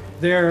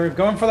 They're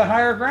going for the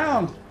higher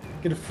ground.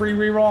 Get a free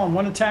reroll on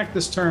one attack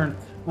this turn.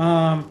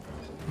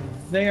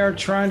 They are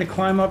trying to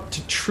climb up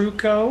to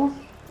Truco.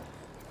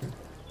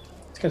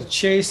 It's got a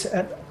chase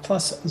at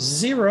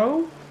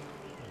 +0.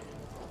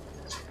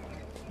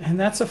 And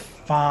that's a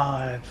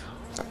 5.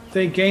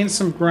 They gain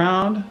some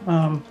ground,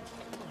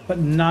 but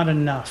not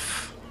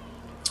enough.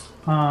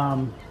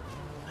 I'm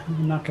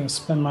not going to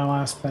spend my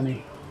last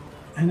penny.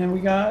 And then we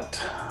got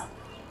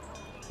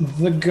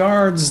the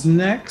guards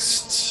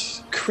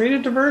next. Create a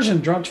diversion.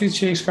 Draw 2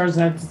 chase cards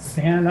and add to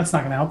the hand. That's not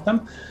going to help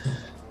them.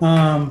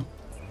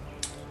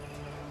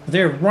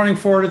 They're running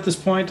forward at this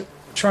point,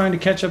 trying to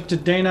catch up to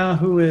Dana,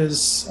 who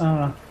is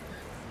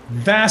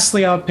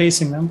vastly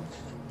outpacing them.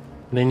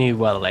 They need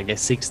what, like a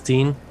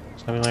 16,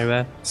 something like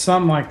that.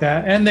 Something like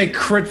that, and they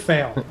crit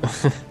fail.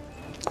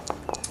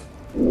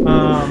 You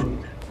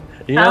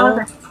How know,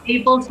 are they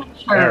able to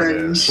There it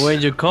turn? is.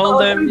 when you call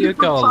them, you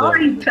call them.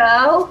 Sorry,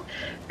 pal.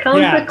 Come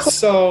Yeah, to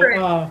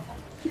so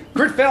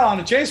crit fail on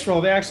a chase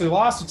roll. They actually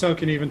lost a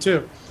token even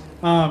too.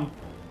 We'll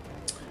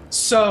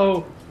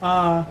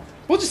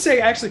just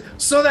say actually.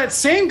 So that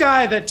same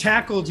guy that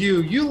tackled you,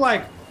 you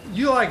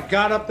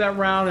got up that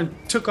round and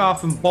took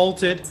off and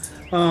bolted,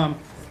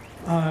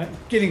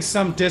 getting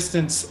some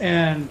distance.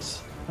 And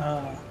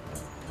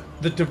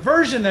the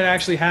diversion that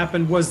actually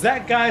happened was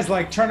that guy's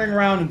like turning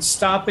around and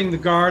stopping the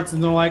guards,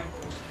 and they're like,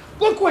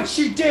 "Look what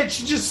she did!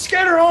 She just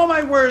scattered all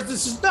my words.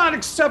 This is not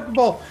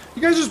acceptable.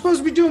 You guys are supposed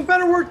to be doing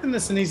better work than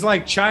this." And he's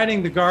like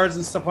chiding the guards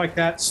and stuff like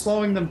that,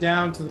 slowing them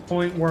down to the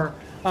point where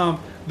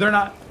they're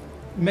not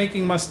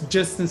making much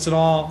distance at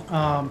all.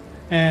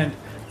 And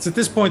it's at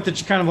this point that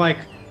you kind of like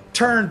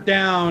turn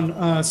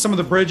down some of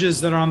the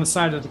bridges that are on the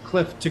side of the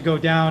cliff to go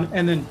down,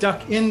 and then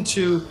duck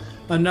into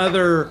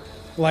another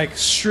like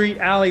street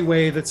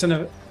alleyway that's in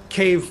a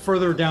cave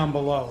further down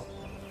below.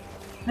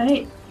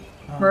 Hey,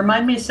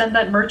 remind me to send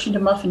that merchant a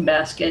muffin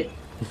basket.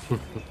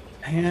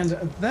 And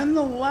then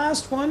the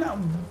last one,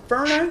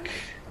 Vernick.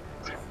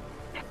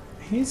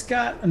 He's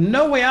got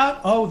no way out.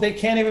 Oh, they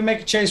can't even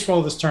make a chase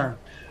roll this turn.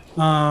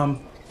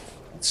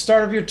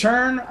 Start of your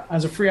turn,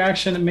 as a free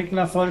action, make an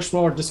athletics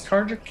roll or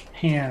discard your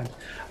hand.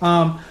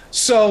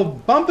 So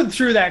bumping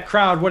through that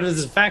crowd, what it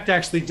has in fact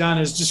actually done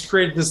is just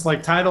created this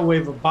like tidal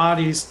wave of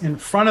bodies in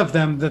front of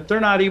them that they're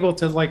not able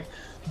to like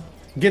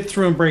get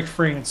through and break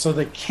free. And so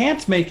they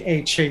can't make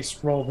a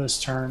chase roll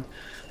this turn.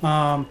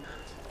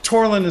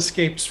 Torlin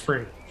escapes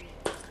free.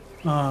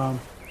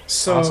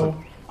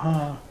 Awesome.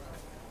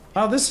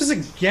 This is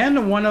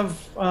again one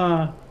of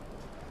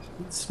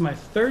it's my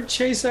third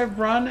chase I've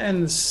run,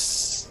 and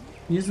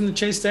using the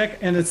chase deck,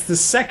 and it's the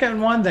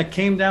second one that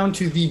came down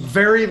to the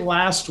very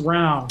last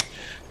round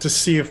to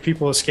see if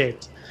people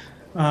escaped.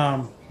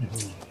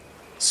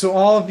 So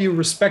all of you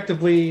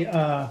respectively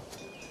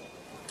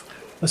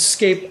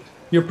escape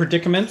your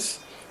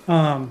predicaments.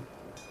 You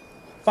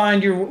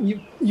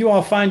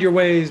all find your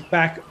ways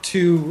back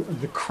to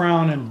the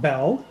Crown and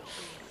Bell.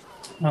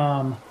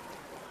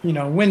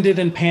 Winded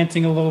and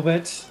panting a little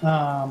bit.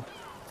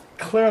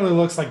 Clearly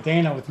looks like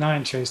Dana with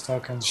 9 chase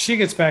tokens. She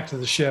gets back to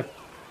the ship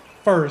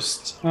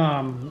first,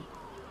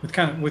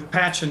 with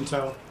Patch in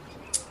tow.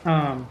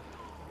 And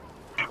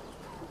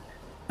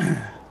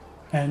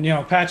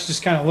Patch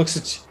just kind of looks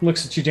at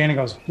you, Dana, and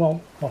goes,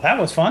 well, that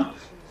was fun.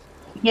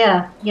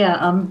 Yeah.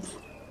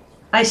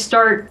 I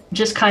start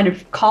just kind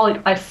of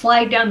I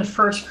flag down the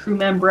first crew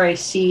member I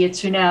see.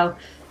 It's Unao.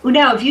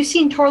 Unao, have you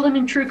seen Torlin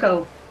and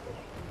Truco?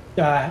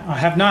 I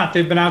have not.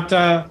 They've been out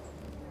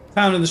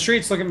pounding the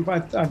streets looking.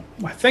 I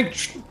think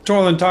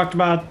Torlin talked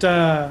about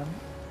trying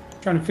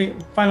to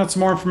find out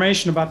some more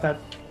information about that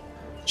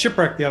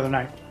shipwreck the other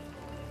night.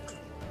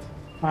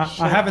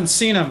 I haven't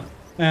seen him.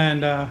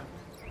 And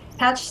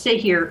Patch, stay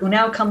here.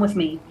 Unao, come with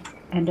me.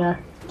 And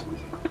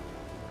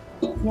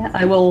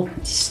I will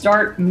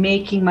start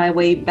making my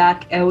way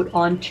back out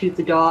onto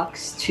the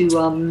docks to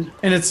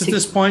And it's at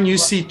this point you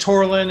see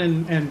Torlin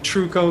and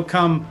Truco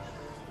come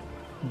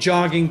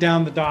jogging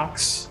down the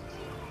docks.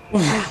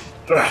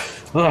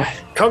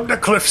 Come to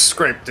Cliff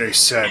Scrape, they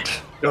said.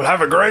 You'll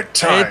have a great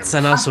time. It's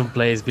an awesome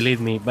place,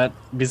 believe me. But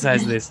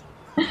besides this,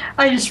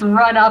 I just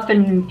run up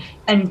and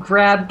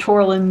grab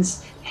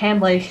Torlin's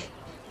hand like,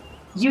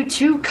 you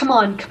two, come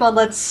on,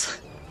 let's...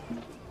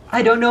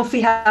 I don't know if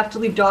we have to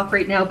leave dock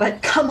right now,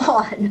 but come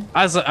on.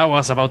 as I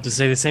was about to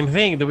say the same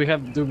thing.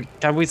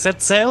 Can we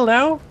set sail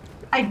now?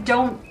 I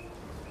don't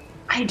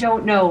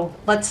know.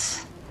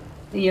 Let's,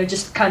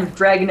 just kind of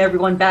dragging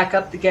everyone back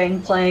up the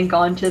gangplank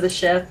onto the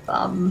ship.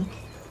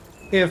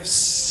 If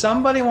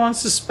somebody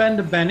wants to spend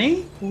a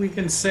penny, we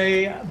can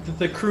say that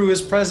the crew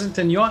is present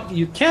and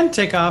you can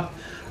take off.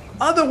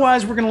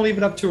 Otherwise, we're going to leave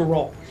it up to a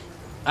roll.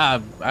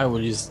 I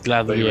would just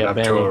gladly Leave it be a up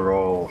to Benny. a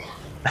roll.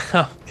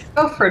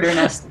 Go for it,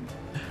 Ernest.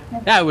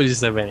 I would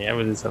just have Benny. I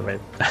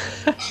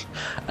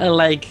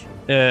like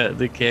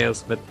the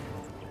chaos, but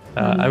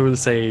I will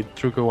say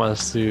Truco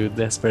wants to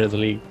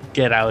desperately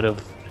get out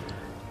of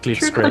Cliff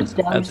Scrape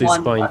at this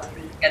point.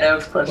 Get out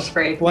of Cliff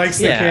Scrape. Likes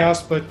the Yeah.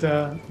 chaos, but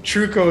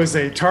Truco is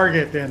a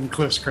target in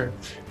Cliff Scrape.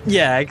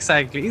 Yeah,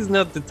 exactly. He's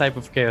not the type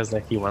of chaos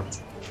that he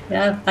wants.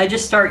 Yeah, I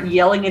just start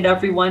yelling at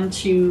everyone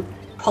to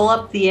pull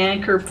up the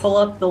anchor, pull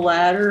up the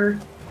ladder,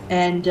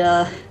 and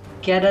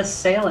get us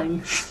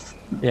sailing.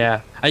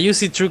 Yeah, and you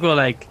see Truco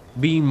like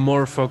being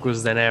more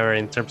focused than ever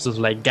in terms of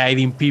like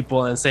guiding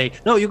people and say,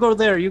 no, you go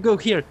there, you go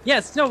here.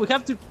 Yes, no, we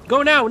have to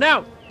go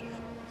now.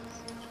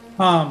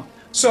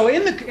 So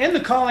in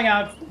the calling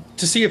out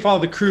to see if all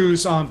the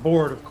crew's on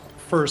board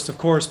first, of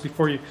course,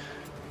 before you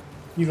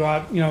go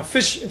out,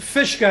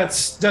 Fish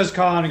Guts does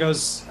call on and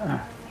goes,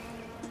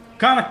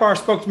 Conic Bar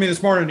spoke to me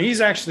this morning.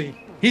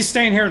 He's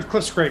staying here at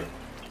Cliff Scrape.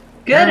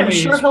 Good, I'm Apparently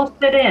sure he'll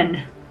fit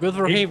in. Good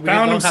for He him. We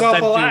found don't have himself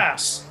time a to-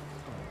 lass.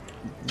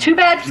 Too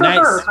bad for Nice.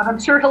 her, but I'm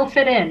sure he'll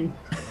fit in.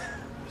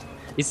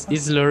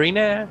 Is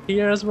Lorena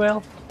here as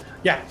well?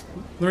 Yeah,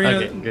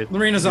 Okay, good.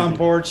 Lorena's on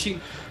board. She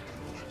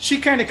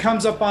kind of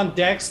comes up on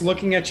decks,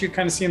 looking at you,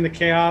 kind of seeing the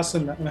chaos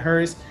and the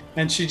hurries,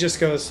 and she just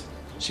goes.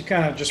 She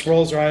kind of just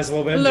rolls her eyes a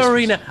little bit. and just-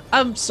 Lorena,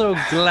 I'm so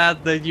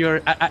glad that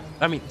you're.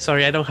 I mean,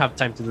 sorry, I don't have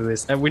time to do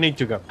this. We need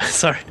to go.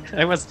 Sorry,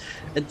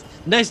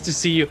 nice to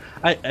see you.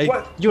 What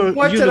you did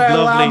look I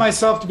allow lovely.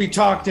 myself to be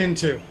talked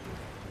into?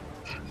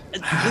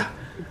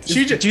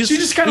 She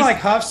just kind of like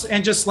huffs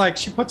and just like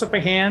she puts up a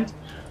hand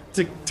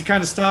to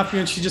kind of stop you,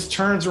 and she just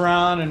turns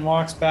around and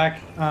walks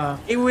back.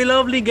 It will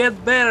only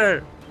get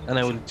better, and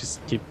I will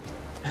just keep.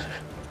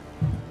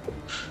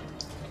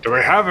 Do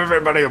we have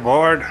everybody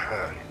aboard?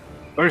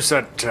 Where's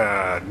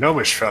that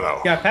gnomish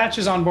fellow? Yeah, Patch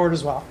is on board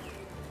as well.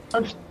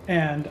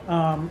 And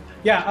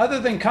other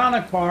than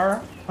Conic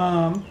Bar,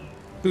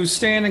 who's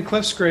staying in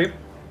Cliff Scrape,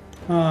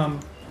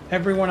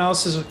 everyone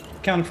else is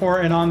accounted for.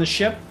 And on the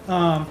ship,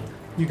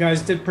 you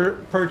guys did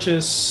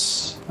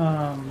purchase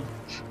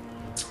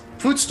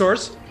food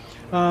stores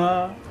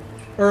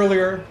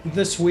earlier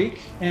this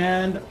week,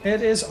 and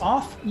it is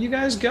off. You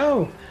guys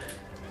go.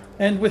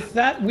 And with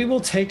that, we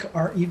will take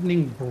our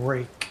evening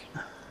break.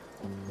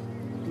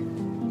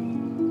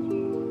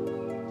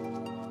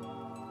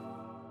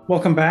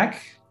 Welcome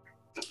back.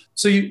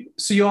 So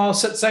you all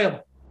set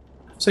sail.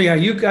 So yeah,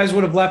 you guys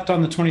would have left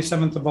on the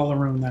 27th of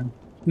Olaroon then.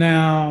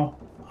 Now,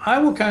 I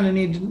will kind of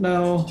need to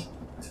know,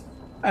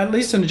 at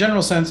least in a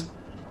general sense,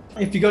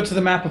 if you go to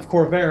the map of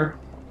Corvair,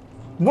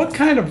 what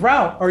kind of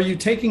route are you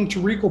taking to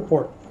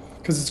Regalport?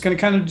 Because it's going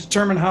to kind of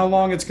determine how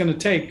long it's going to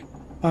take.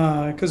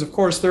 Because of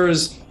course there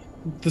is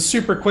the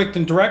super quick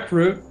and direct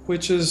route,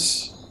 which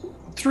is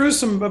through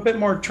a bit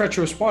more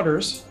treacherous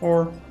waters,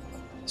 or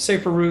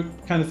safer route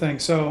kind of thing.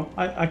 So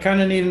I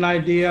kind of need an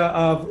idea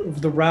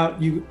of the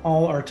route you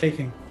all are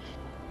taking.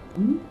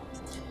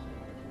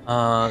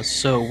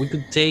 So we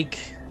could take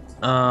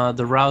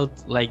the route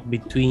like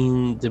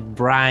between the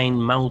Brine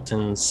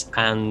Mountains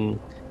and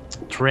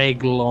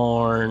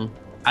Treglorn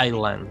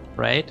Island,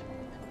 right?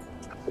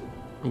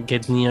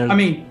 Get near. I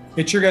mean,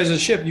 it's your guys'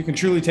 ship. You can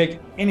truly take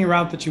any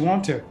route that you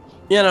want to.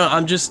 Yeah, no,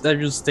 I'm just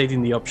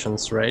stating the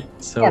options, right?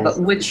 So Yeah, but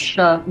which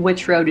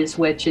road is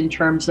which in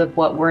terms of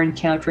what we're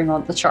encountering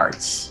on the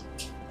charts?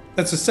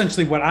 That's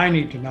essentially what I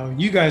need to know.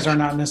 You guys are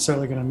not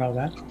necessarily going to know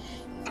that.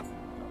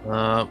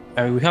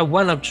 and we have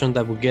one option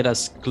that would get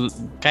us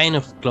kind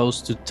of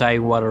close to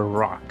Tidewater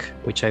Rock,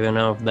 which I don't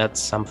know if that's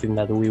something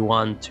that we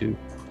want to.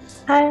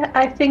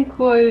 I think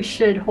we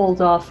should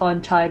hold off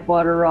on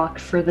Tidewater Rock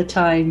for the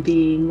time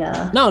being.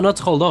 No, not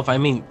hold off. I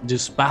mean,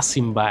 just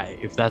passing by,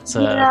 if that's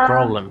a Yeah.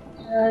 problem.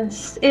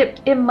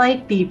 It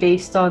might be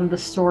based on the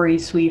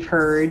stories we've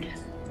heard.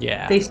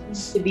 Yeah. They seem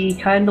to be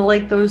kind of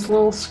like those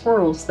little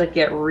squirrels that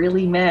get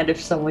really mad if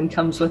someone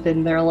comes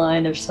within their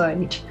line of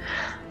sight.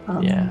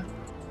 Yeah.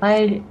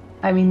 My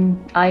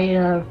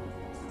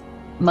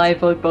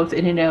vote, both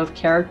in and out of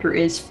character,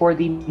 is for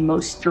the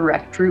most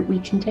direct route we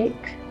can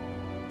take.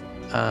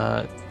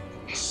 I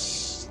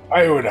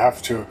would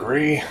have to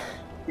agree.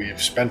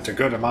 We've spent a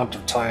good amount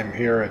of time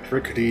here at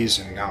Rickety's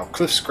and now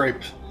Cliff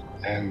Scrape,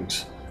 and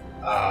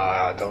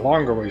the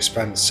longer we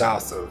spend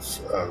south of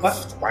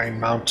the Wine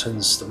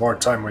Mountains, the more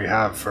time we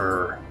have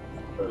for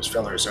those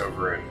fellers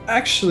over in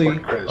Actually,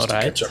 Port Chris to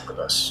Alright. catch up with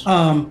us.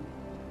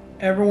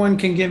 everyone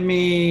can give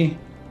me,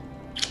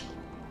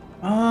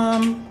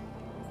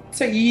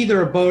 say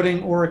either a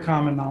boating or a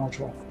common knowledge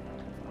roll.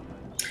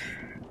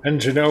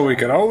 And you know, we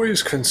can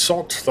always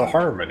consult the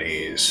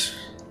harmonies.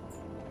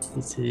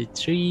 It's a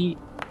 3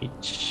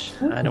 each.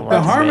 I don't want The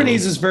as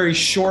harmonies many. is very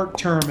short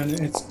term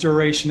in its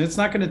duration. It's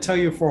not going to tell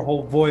you for a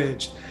whole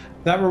voyage.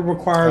 That will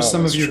require Oh,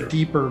 some of that's your true.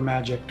 deeper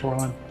magic,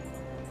 Torlin.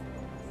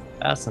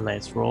 That's a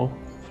nice roll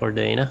for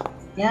Dana.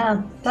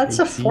 Yeah, that's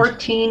a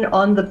 14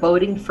 on the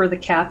boating for the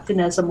captain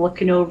as I'm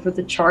looking over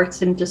the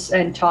charts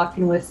and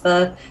talking with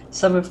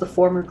some of the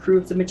former crew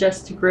of the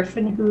Majestic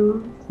Griffin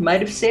who might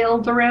have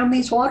sailed around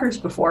these waters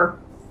before.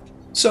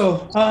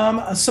 So,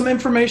 some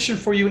information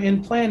for you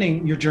in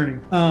planning your journey.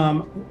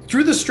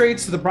 Through the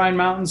straits of the Brine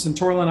Mountains and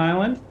Torlin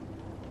Island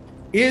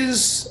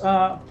is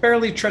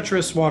fairly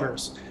treacherous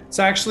waters. It's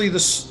actually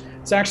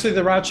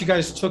the route you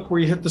guys took where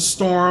you hit the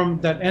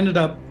storm that ended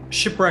up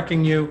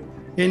shipwrecking you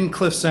in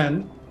Cliff's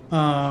End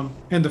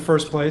in the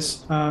first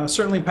place.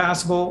 Certainly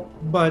passable,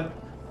 but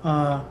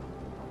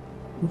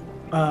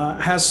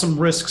has some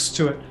risks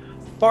to it.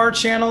 Far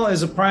Channel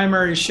is a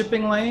primary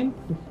shipping lane,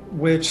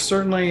 which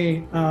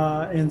certainly,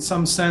 in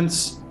some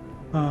sense,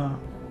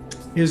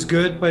 is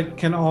good, but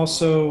can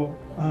also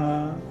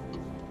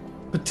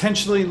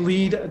potentially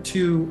lead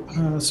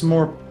to some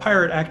more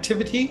pirate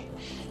activity,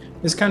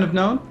 is kind of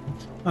known.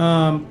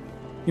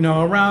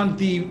 Around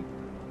the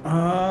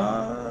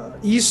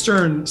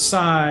eastern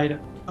side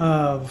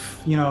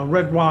of,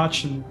 Red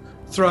Watch and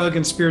Thrug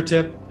and Spear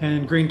Tip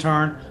and Green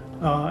Tarn,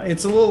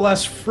 it's a little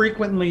less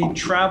frequently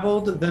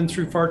traveled than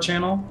through Far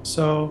Channel.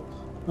 So,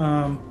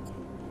 but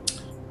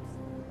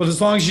as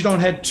long as you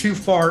don't head too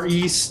far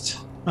east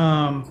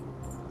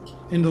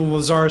into the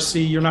Lazar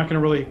Sea, you're not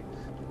going to really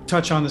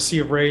touch on the Sea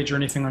of Rage or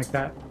anything like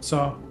that.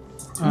 So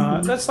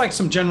that's like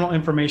some general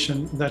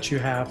information that you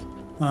have.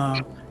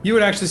 You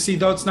would actually see,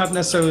 though it's not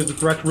necessarily the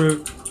direct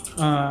route,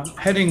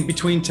 heading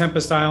between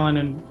Tempest Island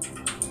and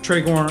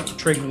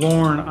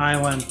Treglorn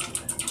Island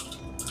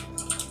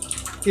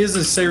is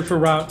a safer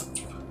route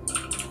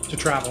to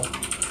travel.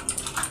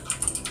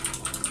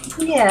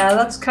 Yeah,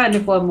 that's kind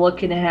of what I'm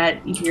looking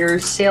at here.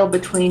 Sail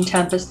between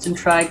Tempest and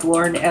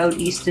Treglorn out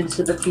east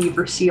into the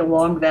Fever Sea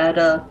along that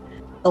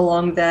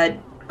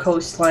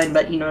coastline,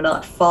 but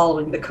not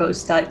following the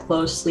coast that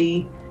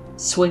closely,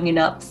 swinging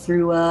up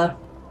through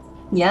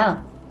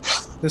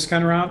This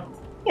kind of route?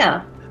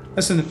 Yeah.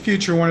 That's in the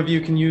future. One of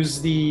you can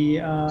use the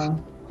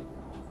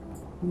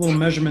little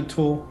measurement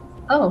tool.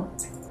 Oh.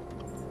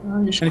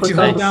 I'll just And if you click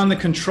hold on- down the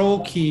control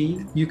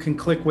key, you can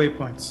click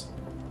waypoints.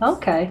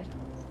 Okay.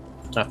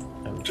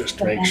 Just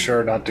to make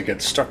sure not to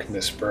get stuck in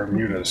this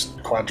Bermuda's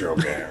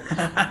quadrogram.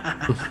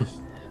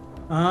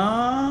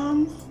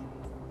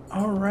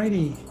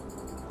 Alrighty.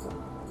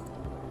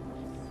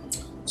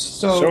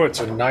 So it's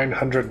a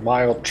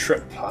 900-mile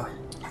trip, huh?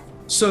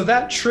 So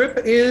that trip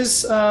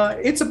is,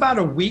 it's about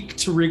a week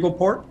to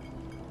Regalport.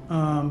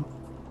 Kind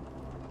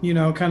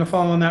of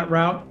following that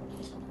route.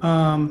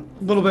 A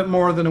little bit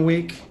more than a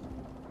week.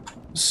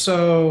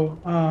 So,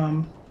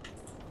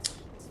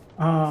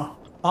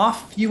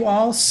 off you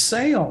all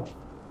sail.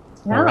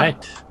 Yeah. All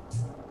right.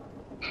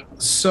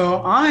 So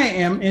I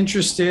am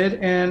interested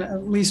in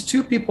at least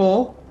two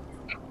people,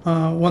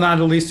 not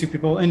at least two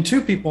people, in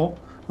two people,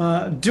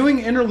 doing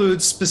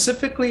interludes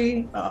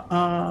specifically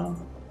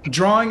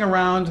drawing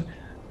around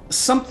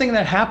something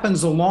that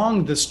happens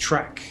along this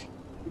trek.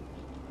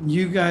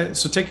 You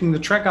guys, so taking the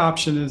trek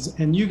option is,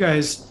 and you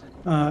guys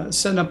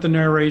setting up the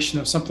narration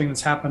of something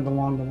that's happened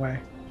along the way.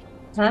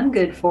 I'm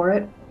good for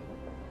it.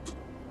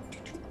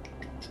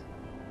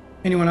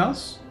 Anyone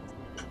else?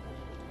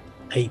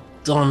 I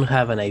don't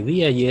have an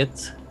idea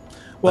yet.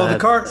 Well,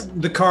 but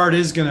the card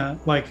is gonna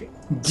give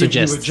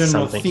suggest you a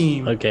general something.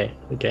 theme. Okay.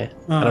 I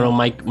don't know,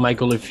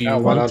 Michael, if you Yeah,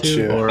 why want don't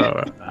to, you-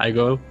 or I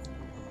go.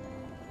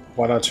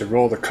 Why don't you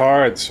roll the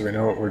cards so we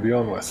know what we're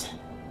dealing with?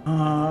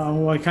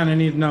 Well, I kind of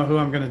need to know who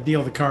I'm going to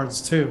deal the cards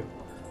to.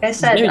 Like I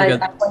said, Maybe you I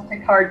got- let the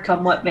card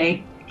come with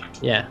me.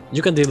 Yeah,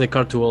 you can deal the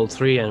card to all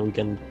three, and we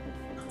can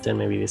then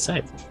maybe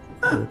decide.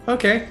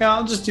 Okay, yeah,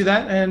 I'll just do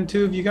that, and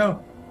two of you go.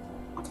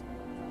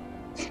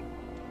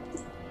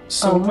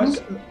 So,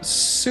 what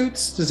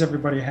suits does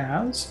everybody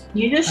have?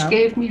 You just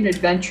gave me an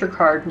adventure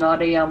card,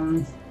 not a Oh,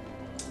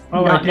 not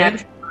I an did.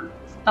 action card.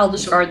 I'll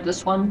discard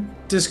this one.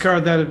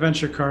 Discard that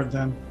adventure card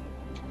then.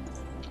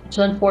 It's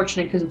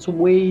unfortunate because it's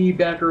way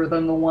better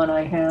than the one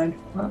I had.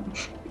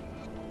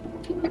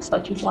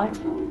 Such is life.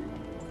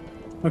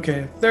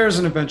 Okay, there's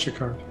an adventure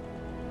card.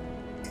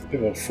 We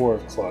have a 4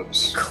 of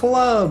clubs.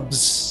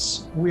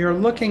 Clubs. We are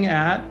looking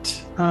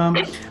at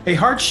a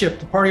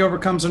hardship the party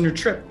overcomes on your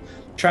trip.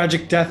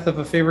 Tragic death of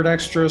a favorite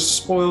extra,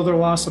 spoiled or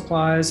lost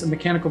supplies, a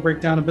mechanical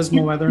breakdown,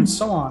 abysmal weather, and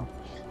so on.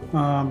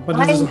 But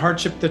it is a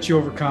hardship that you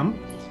overcome.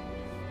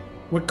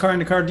 What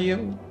kind of card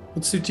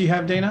what suit do you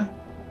have, Dana?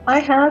 I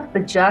have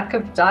the Jack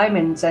of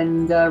Diamonds,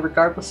 and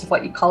regardless of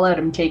what you call it,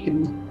 I'm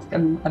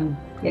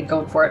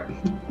going for it.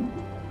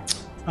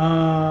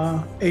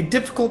 A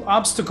difficult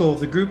obstacle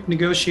the group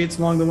negotiates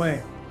along the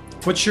way.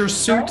 What's your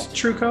suit,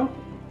 Truco?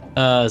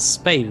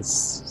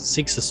 Spades.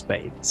 6 of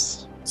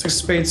spades. 6 of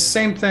spades,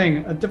 same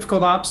thing. A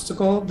difficult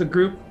obstacle the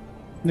group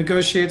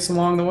negotiates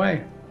along the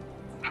way.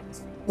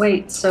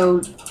 Wait,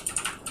 so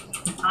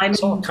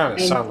diamonds all kinda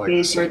and sound like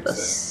the spades are same the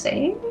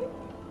thing.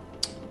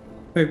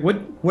 same? Wait,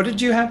 what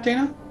did you have,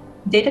 Dana?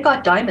 Data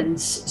got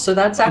diamonds, so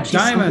that's actually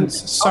Diamonds,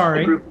 something that helped sorry.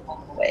 the group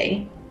along the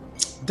way.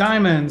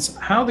 Diamonds.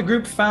 How the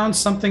group found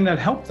something that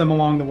helped them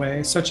along the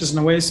way, such as an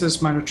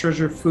oasis, minor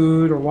treasure,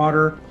 food or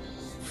water,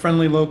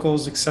 friendly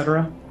locals,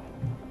 etc.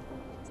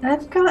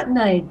 I've got an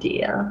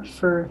idea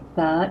for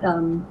that.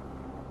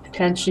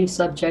 Potentially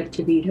subject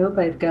to veto,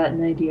 but I've got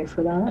an idea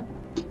for that.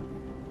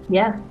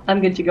 Yeah, I'm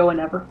good to go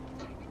whenever.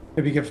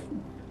 Maybe give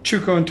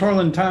Truco and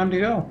Torlin time to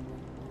go.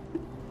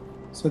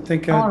 So I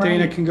think All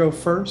Dana right. can go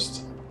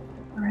first.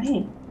 All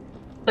right.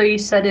 So you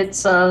said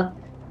it's a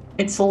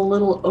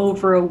little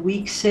over a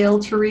week sail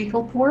to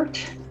Regalport?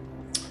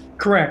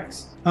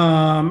 Correct.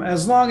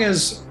 As long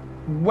as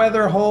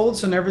weather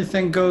holds and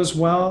everything goes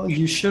well,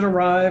 you should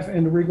arrive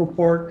in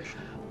Regalport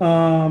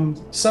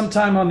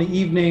sometime on the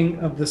evening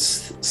of the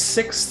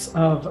 6th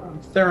of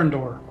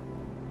Therendor.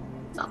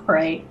 All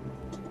right.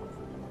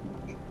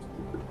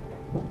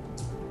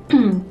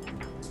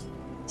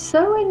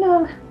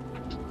 So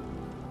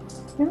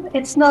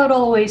it's not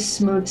always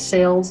smooth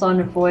sails on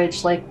a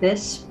voyage like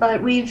this,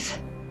 but we've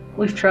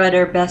tried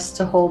our best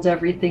to hold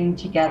everything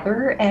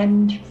together.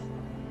 And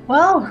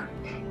well,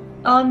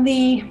 on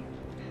the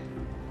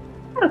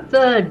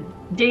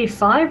day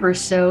 5 or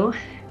so,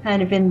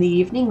 kind of in the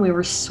evening, we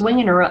were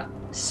swinging,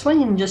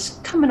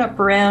 just coming up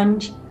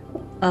around.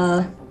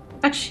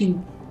 Actually,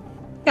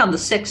 yeah, on the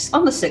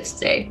sixth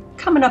day,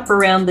 coming up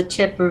around the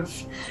tip of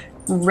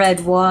Red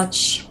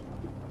Watch.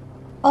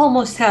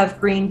 Almost have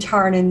Green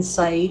Tarn in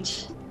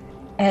sight,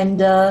 and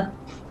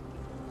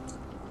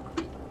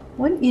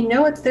when you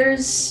know it,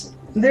 there's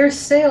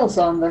sails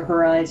on the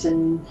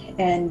horizon,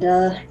 and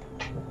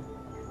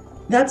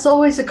that's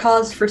always a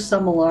cause for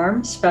some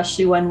alarm,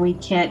 especially when we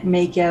can't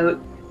make out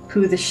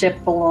who the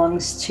ship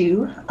belongs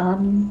to.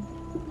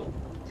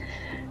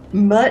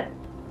 But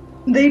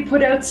they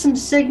put out some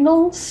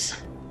signals.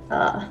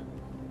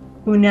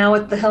 Who now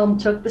at the helm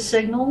took the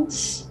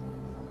signals,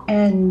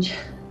 and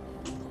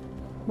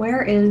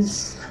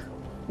where's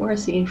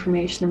the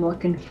information I'm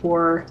looking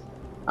for?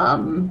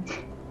 I'm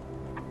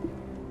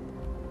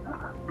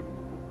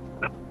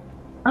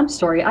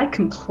sorry, I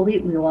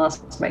completely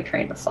lost my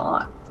train of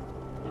thought.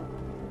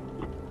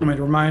 I'm going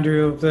to remind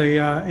you of the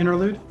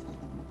interlude,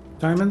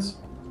 Diamonds.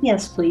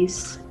 Yes,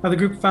 please. The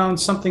group found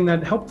something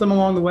that helped them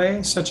along the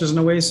way, such as an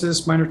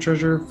oasis, minor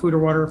treasure, food or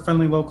water,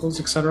 friendly locals,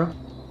 etc.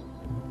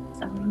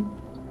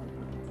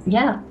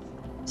 Yeah.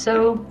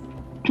 So,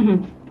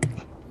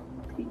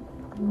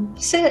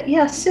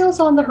 sails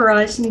on the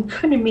horizon.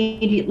 Couldn't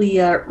immediately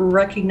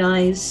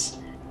recognize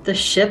the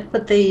ship,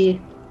 but they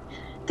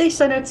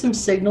sent out some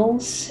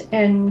signals,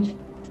 and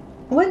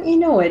when you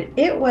know it,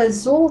 it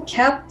was old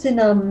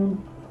Captain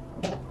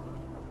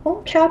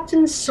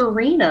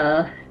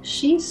Serena.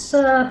 She's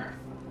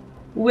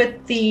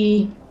with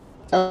the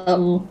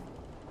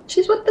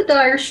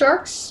Dire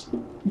Sharks.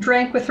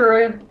 Drank with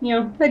her,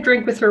 I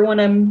drink with her when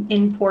I'm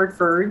in Port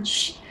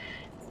Verge,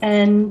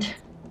 and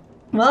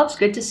well, it's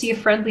good to see a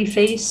friendly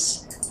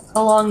face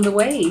along the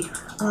way.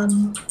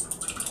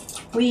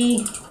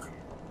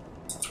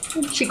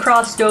 She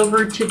crossed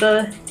over to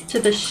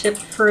the ship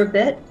for a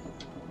bit,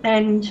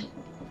 and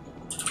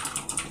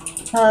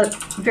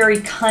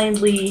very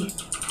kindly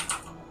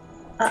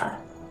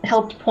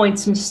helped point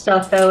some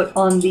stuff out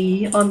on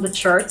the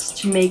charts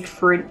to make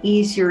for an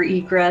easier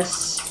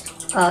egress.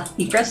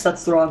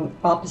 That's the wrong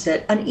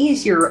opposite. An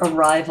easier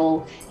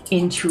arrival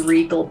into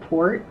Regal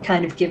Port,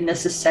 kind of giving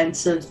us a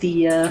sense of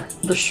the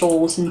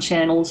shoals and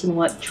channels and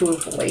what to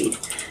avoid.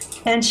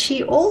 And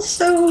she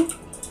also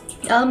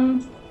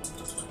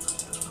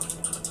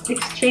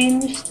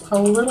exchanged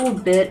a little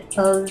bit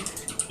of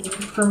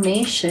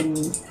information.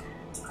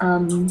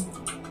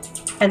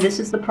 And this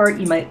is the part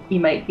you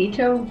might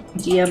veto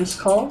DM's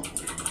call.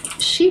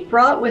 She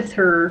brought with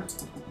her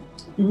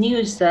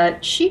news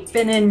that she'd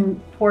been in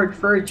Port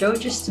Verge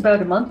just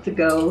about a month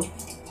ago,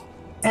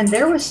 and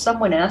there was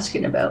someone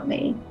asking about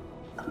me.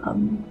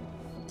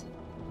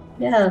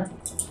 Yeah,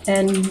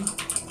 and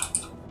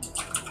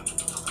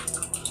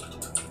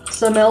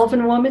some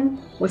elven woman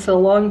with a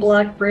long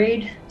black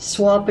braid,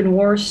 swapping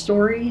war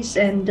stories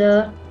and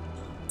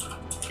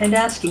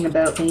asking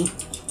about me.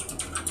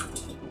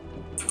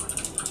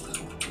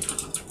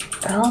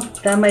 Well,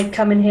 that might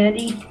come in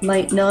handy,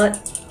 might not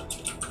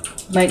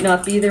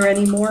be there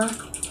anymore.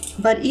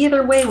 But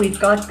either way, we've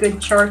got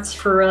good charts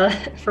for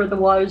the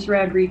waters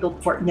around Regal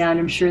Port now, and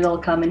I'm sure they'll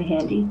come in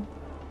handy.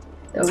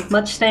 So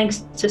much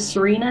thanks to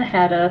Serena.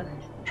 Had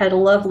a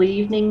lovely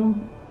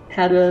evening.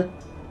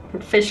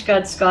 Fish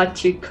Guts got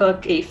to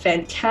cook a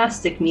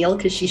fantastic meal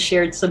because she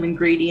shared some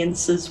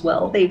ingredients as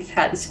well. They've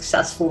had a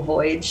successful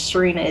voyage.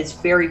 Serena is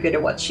very good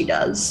at what she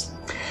does.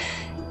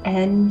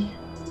 And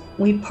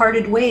we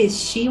parted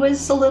ways. She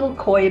was a little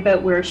coy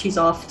about where she's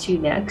off to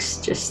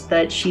next, just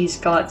that she's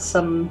got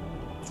some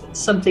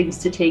things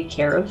to take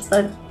care of.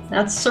 But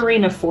that's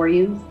Serena for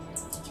you.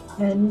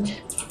 And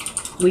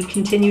we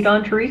continued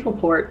on to Regal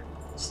Port.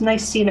 It's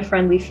nice seeing a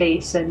friendly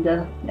face and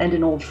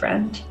an old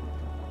friend.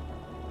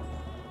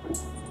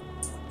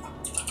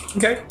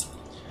 Okay.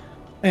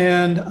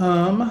 And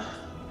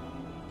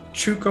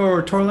Chuko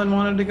or Torlin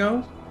wanted to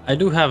go? I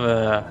do have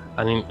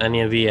an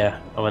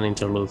idea of an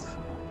interlude.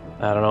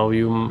 I don't know,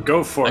 you...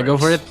 Go for it. Go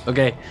for it?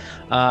 Okay.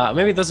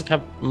 Maybe it doesn't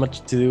have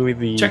much to do with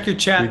the... Check your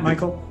chat,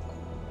 Michael.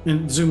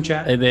 In Zoom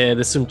chat.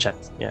 The Zoom chat,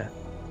 yeah.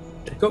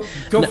 Go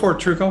for it,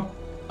 Truco.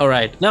 All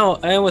right. Now,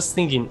 I was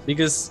thinking,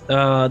 because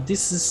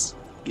this is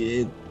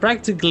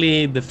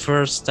practically the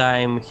first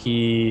time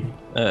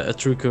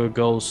Truco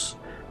goes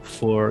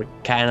for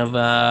kind of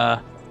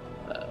a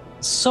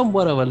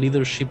somewhat of a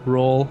leadership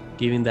role,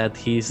 given that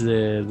he's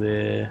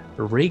the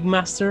rig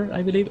master,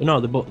 I believe.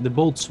 No, the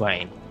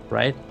boatswain,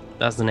 right?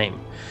 That's the name.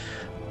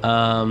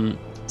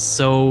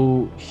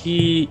 So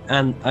he,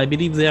 and I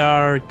believe they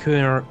are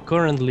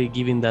currently,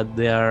 given that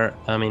they are,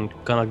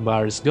 Connacht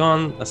Bar is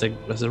gone as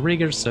a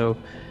rigger, so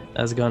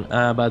that's gone.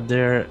 But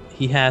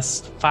he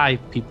has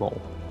 5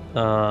 people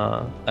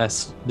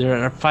as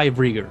there are 5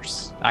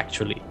 riggers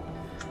actually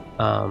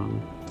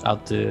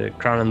at the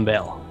Crown and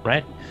Bell,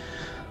 right?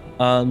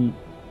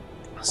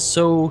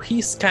 So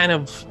he's kind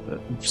of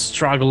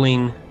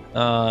struggling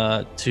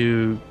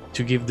to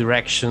give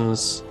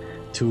directions,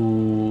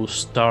 to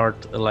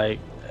start like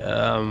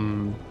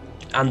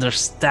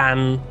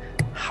understand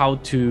how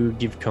to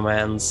give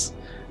commands.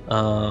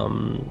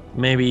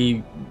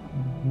 Maybe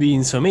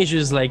being some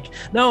issues like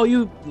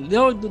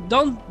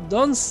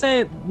don't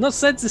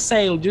set the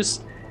sail,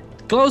 just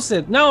close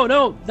it.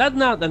 No, that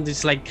not. And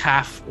it's like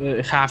half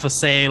a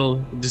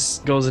sail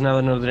just goes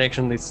another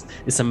direction.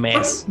 It's a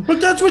mess.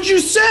 But that's what you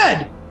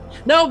said.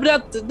 No,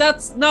 but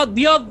that's not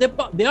the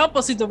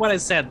opposite of what I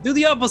said. Do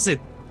the opposite.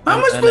 How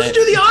am I supposed to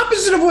do the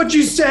opposite of what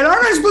you said?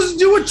 Aren't I supposed to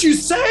do what you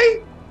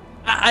say?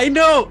 I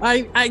know.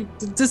 I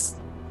just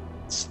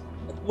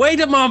wait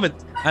a moment,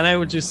 and I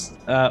would just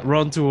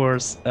run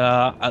towards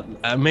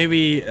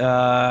maybe.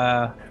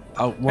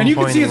 And you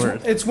can see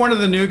it's one of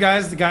the new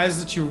guys, the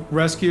guys that you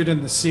rescued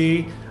in the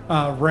sea.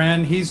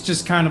 Ren, he's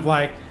just kind of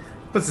like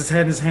puts his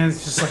head in his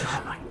hands, just like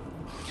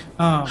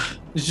oh my.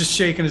 He's just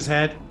shaking his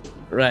head.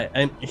 Right,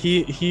 and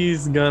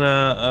he's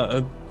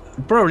gonna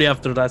probably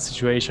after that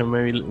situation,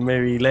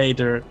 maybe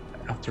later,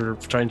 after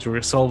trying to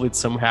resolve it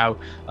somehow,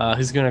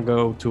 he's gonna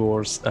go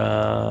towards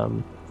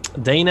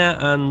Dana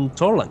and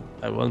Torland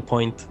at one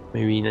point,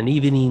 maybe in an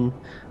evening,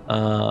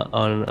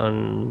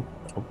 on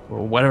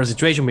whatever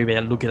situation. Maybe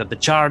I'm looking at the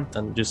chart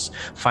and just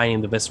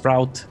finding the best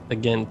route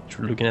again,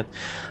 looking at,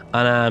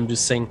 and I'm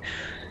just saying,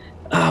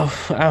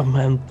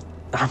 I'm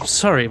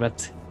sorry,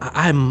 but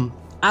I'm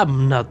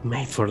not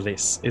made for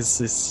this.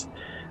 It's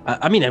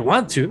I mean, I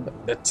want to,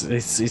 but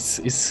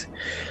it's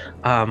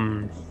I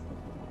don't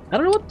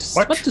know what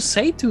to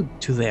say to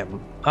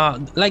them.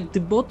 Like the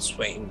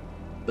boatswain,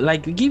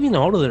 like giving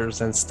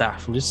orders and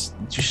stuff, and just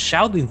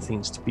shouting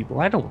things to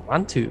people. I don't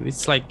want to.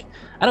 It's like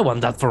I don't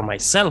want that for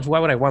myself. Why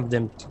would I want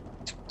them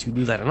to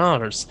do that on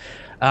others?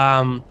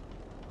 I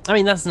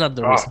mean, that's not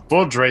the reason.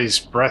 Vaudrey's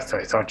breath.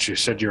 I thought you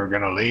said you were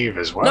going to leave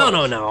as well.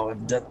 No.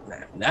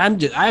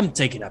 I'm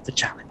taking up the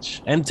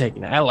challenge. I'm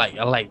taking it. I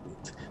like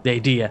the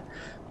idea.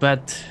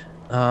 But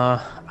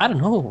I don't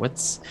know.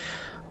 It's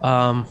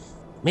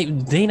maybe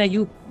Dana.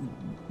 You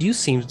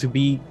seem to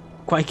be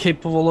quite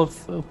capable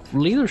of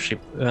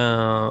leadership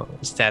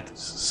status.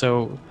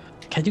 So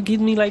can you give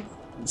me like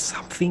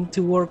something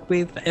to work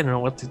with? I don't know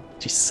what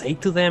to say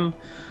to them.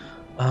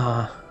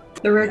 The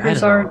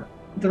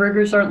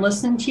riggers aren't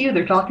listening to you.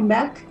 They're talking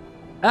back.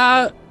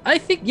 I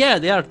think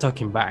they are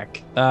talking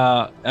back.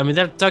 I mean,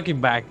 they're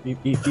talking back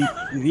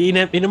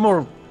in a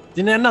more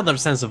in another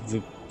sense of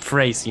the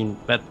phrasing,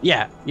 but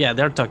yeah,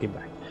 they're talking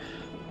back.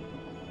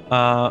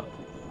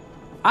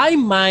 I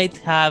might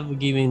have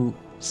given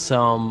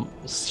some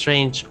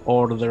strange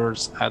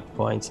orders at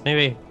points.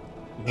 Maybe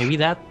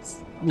that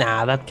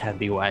can't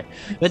be why.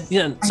 But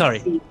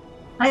sorry.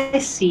 I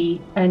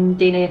see. And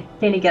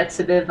Dana gets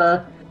a bit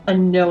of a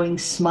knowing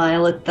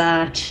smile at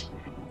that.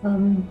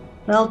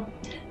 Well,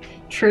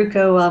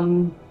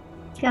 Truco,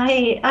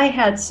 I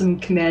had some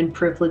command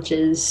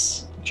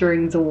privileges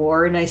during the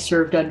war, and I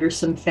served under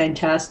some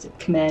fantastic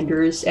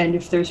commanders. And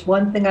if there's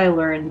one thing I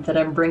learned that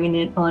I'm bringing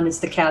it on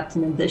as the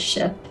captain of this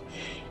ship,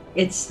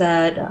 it's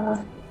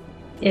that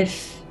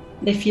if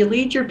you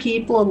lead your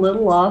people a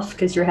little off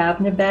because you're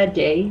having a bad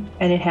day,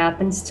 and it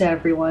happens to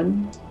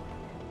everyone,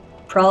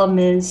 problem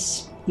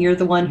is you're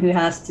the one who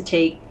has to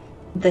take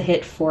the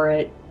hit for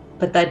it.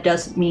 But that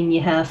doesn't mean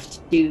you have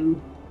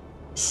to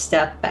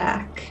step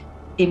back.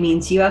 It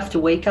means you have to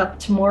wake up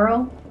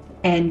tomorrow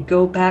and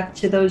go back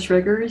to those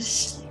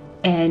riggers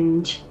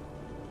and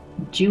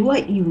do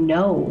what you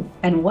know.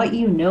 And what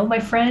you know, my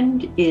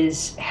friend,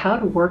 is how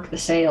to work the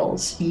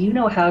sails. You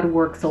know how to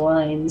work the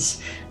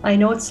lines. I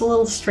know it's a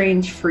little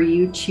strange for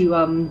you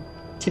to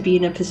be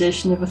in a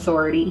position of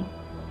authority,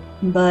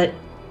 but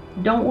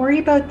don't worry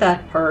about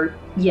that part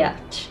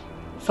yet.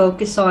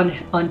 Focus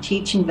on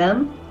teaching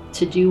them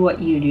to do what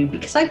you do,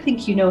 because I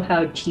think you know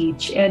how to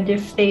teach. And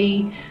if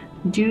they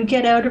do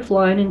get out of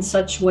line in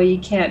such a way you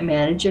can't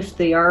manage, if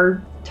they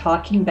are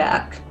talking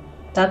back,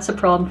 that's a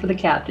problem for the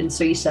captain,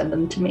 so you send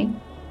them to me.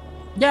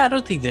 Yeah, I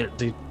don't think they're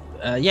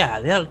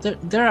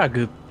a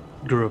good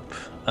group.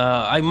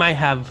 I might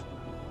have,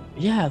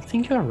 I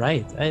think you're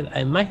right.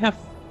 I might have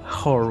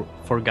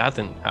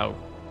forgotten how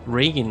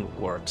rigging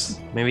works.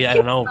 Maybe I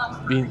don't know.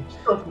 You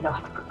have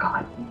not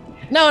forgotten.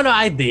 No,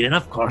 I didn't.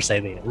 Of course I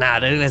didn't.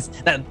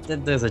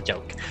 That's a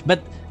joke.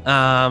 But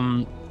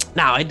now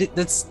I did.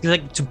 That's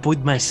like to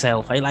put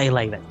myself. I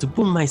like that, to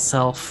put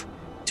myself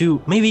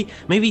to maybe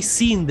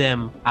seeing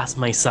them as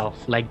myself,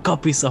 like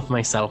copies of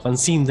myself, and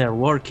seeing them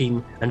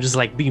working and just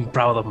like being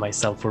proud of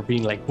myself for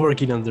being like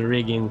working on the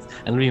rigging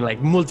and being like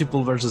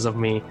multiple versions of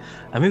me.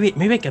 And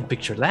maybe I can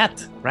picture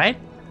that, right?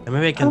 And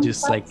maybe I can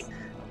just like,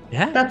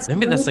 that's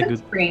maybe that's a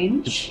good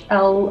range.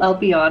 I'll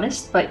be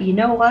honest, but you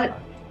know what?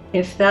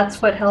 If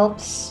that's what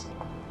helps,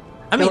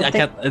 I mean,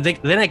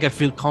 Don't then I can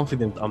feel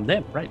confident on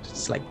them, right?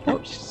 It's like, oh,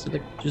 just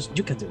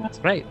you can do it,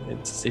 right?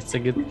 It's a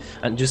good,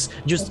 and just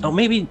oh,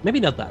 maybe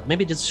not that.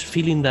 Maybe just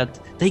feeling that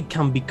they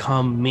can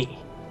become me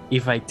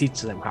if I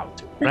teach them how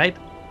to, right?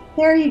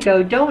 There you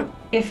go. Don't,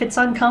 if it's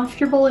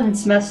uncomfortable and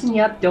it's messing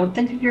you up, don't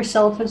think of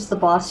yourself as the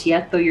boss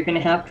yet, though you're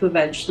going to have to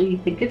eventually.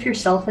 Think of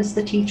yourself as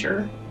the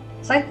teacher.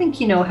 So I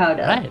think you know how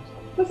to. Right.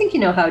 I think you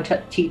know how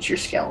to teach your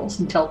skills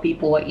and tell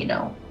people what you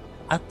know.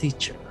 A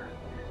teacher,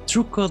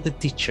 Truco the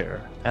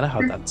teacher. I know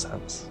how that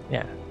sounds.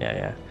 Yeah.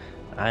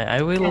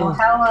 I will.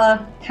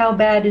 Now, how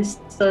bad is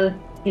the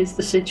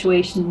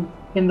situation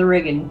in the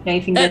rigging?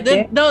 Anything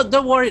that no,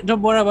 don't worry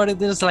about it.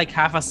 There's like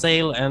half a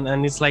sail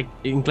and it's like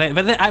inclined,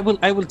 but then I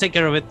will take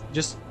care of it.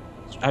 Just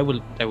I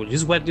will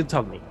use what you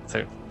told me.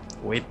 So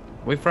wait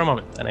for a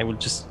moment, and I will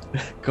just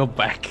go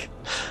back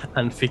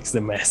and fix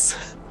the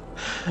mess.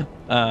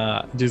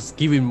 Just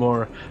giving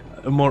more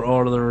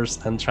orders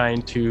and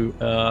trying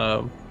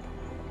to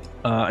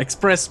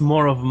express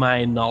more of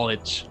my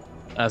knowledge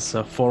as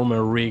a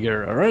former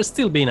rigger, or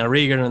still being a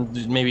rigger,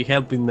 and maybe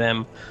helping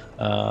them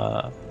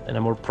in a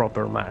more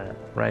proper manner,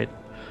 right?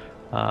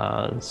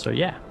 So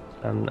yeah,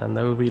 and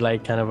that would be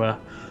like kind of a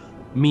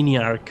mini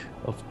arc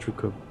of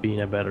Truco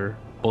being a better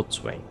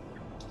boatswain.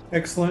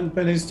 Excellent.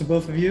 Bennies to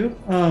both of you.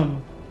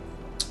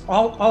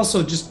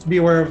 Also, just to be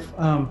aware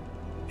of,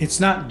 it's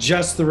not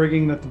just the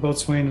rigging that the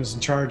boatswain is in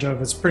charge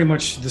of. It's pretty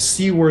much the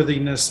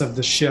seaworthiness of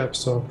the ship.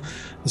 So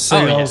the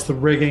sails, the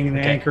rigging, and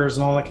the anchors,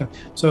 and all that kind of.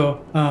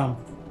 So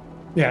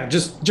yeah,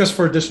 just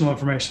for additional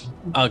information.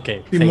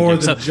 Okay, be more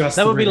than just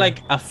that would be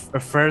rigging. like a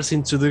first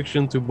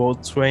introduction to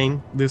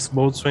boatswain, this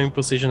boatswain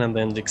position, and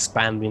then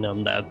expanding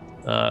on that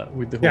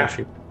with the whole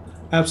ship.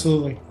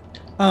 Absolutely.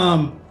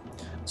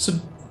 So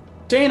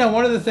Dana,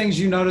 one of the things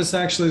you notice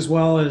actually as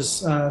well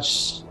is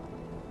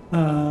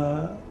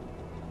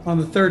on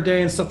the third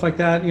day and stuff like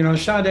that, you know,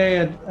 Sade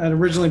had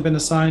originally been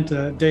assigned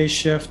to day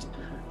shift,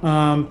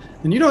 and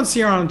you don't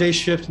see her on day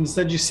shift.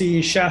 Instead, you see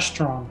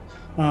Shastron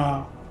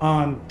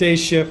on day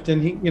shift,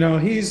 and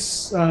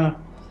he's every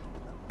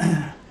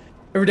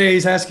day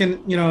he's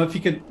asking, if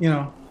you could,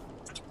 can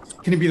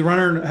he be the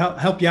runner and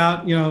help you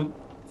out,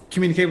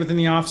 communicate with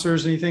any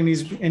officers, anything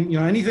needs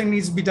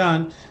to be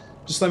done,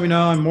 just let me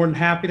know. I'm more than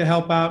happy to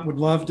help out. Would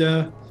love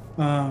to,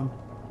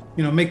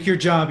 make your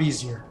job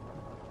easier.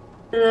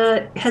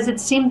 Has it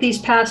seemed these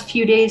past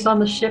few days on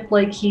the ship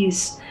like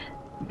he's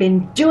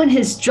been doing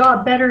his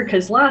job better?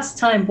 Because last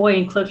time, boy,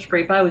 in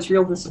Cliffscrape, I was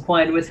real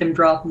disappointed with him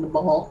dropping the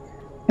ball.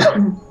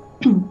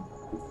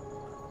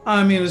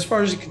 I mean, as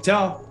far as you can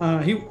tell,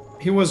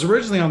 he was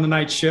originally on the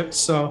night shift,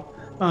 so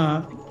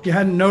you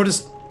hadn't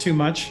noticed too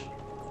much.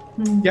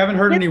 You haven't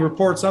heard any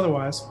reports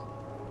otherwise.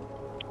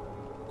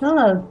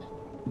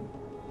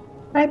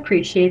 I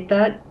appreciate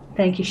that.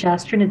 Thank you,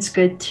 Shastron.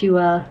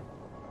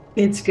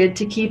 It's good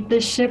to keep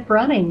this ship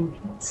running.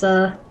 It's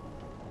a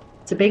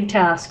big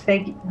task.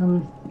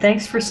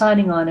 Thanks for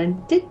signing on.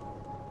 And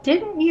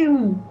didn't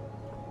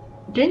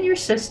your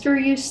sister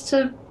used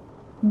to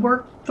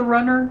work the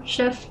runner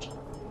shift?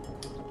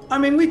 I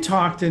mean, we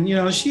talked, and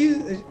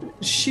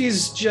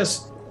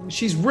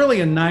she's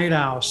really a night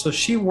owl, so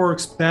she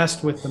works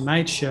best with the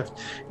night shift,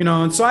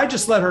 and so I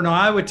just let her know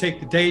I would take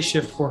the day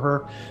shift for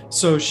her,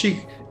 so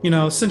she,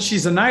 since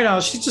she's a night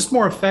owl, she's just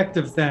more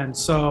effective then.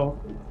 So,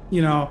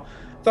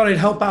 thought I'd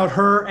help out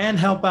her and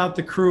help out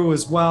the crew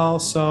as well.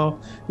 So,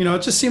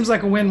 it just seems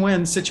like a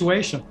win-win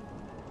situation.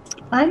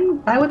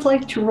 I would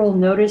like to roll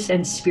notice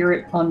and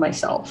spirit on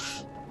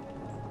myself.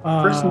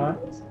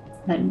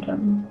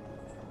 And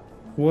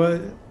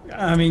what?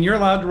 I mean, you're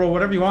allowed to roll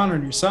whatever you want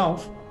on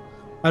yourself.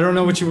 I don't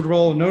know what you would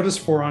roll a notice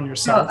for on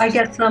yourself. I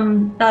guess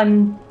I'm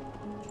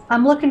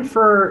looking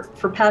for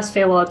pass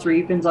fail odds or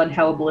evens on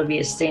how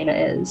oblivious Dana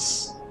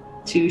is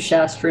to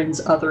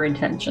Shastron's other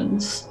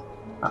intentions.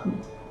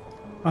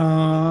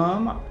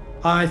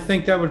 I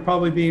think that would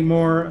probably be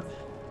more.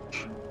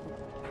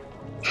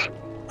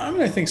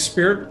 I think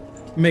spirit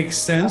makes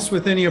sense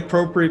with any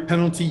appropriate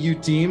penalty you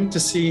deem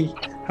to see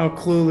how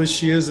clueless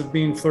she is of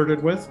being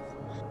flirted with.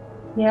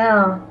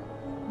 Yeah.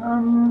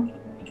 I'm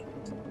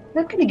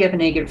going to give a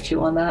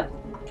 -2 on that.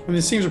 I mean,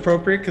 it seems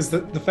appropriate because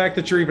the fact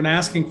that you're even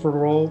asking for a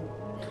roll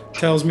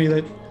tells me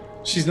that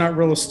she's not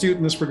real astute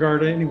in this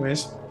regard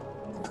anyways.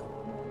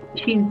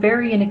 She's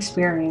very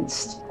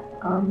inexperienced.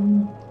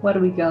 What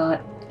do we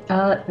got?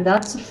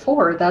 That's a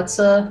 4. That's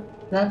a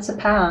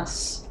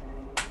pass.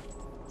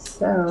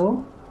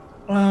 So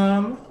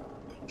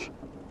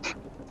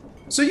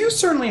you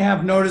certainly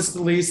have noticed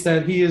at least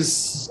that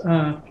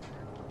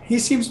he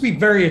seems to be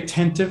very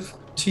attentive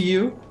to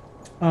you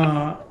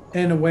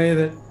in a way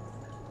that,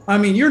 I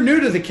mean, you're new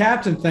to the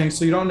captain thing,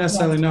 so you don't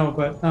necessarily know,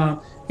 but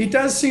he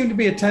does seem to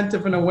be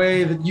attentive in a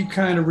way that you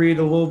kind of read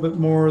a little bit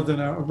more than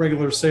a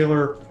regular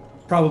sailor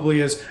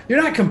probably is.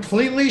 You're not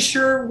completely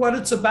sure what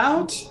it's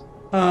about.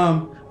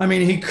 I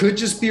mean, he could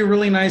just be a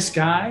really nice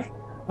guy,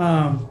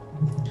 but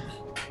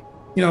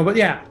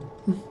yeah.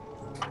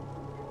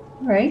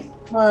 All right.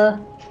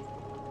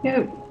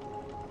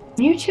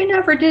 You two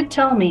never did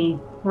tell me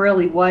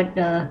really what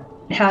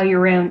how you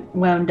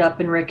wound up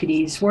in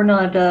Rickety's. We're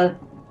not,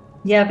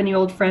 you have any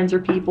old friends or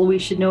people we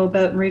should know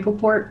about in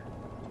Regalport?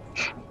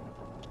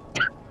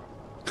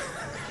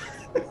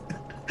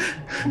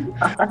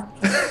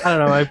 I don't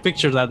know. I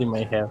pictured that in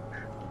my head.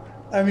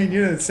 I mean,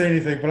 you didn't say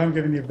anything, but I'm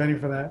giving you a Benny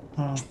for that.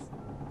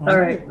 All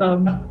right.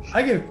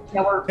 I give.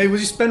 Yeah, Hey, would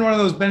you spend one of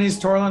those Bennies,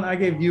 Torlin? I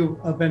gave you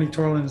a Benny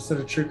Torlin instead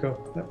of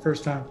Truco that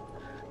first time.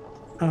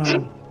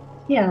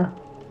 yeah.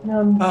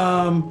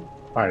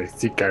 I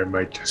think I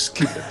might just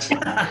keep it.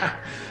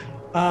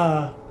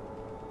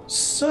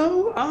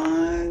 So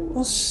I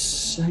will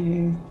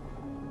say.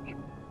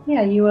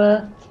 Yeah,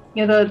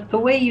 the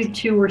way you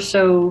two were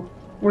so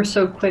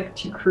quick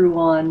to crew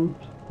on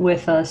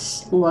with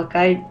us. Look,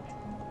 I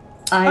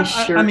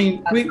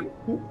mean,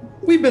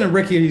 we've been at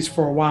Rickety's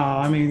for a while.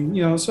 I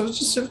mean, so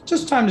it's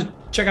just time to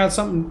check out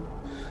something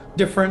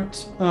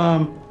different.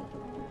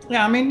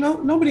 Yeah, I mean,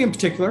 nobody in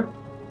particular.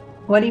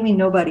 What do you mean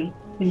nobody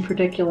in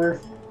particular?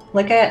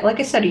 Like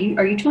I said,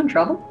 are you two in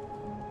trouble?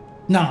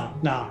 No.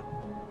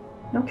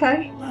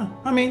 Okay.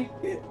 I mean,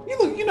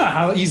 you know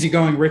how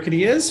easygoing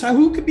Rickety is.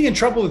 Who could be in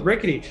trouble with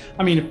Rickety?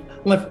 I mean,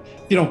 if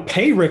you don't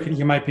pay Rickety,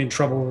 you might be in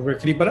trouble with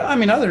Rickety. But I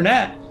mean, other than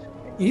that,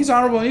 he's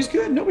honorable and he's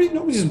good.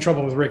 Nobody's in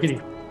trouble with Rickety.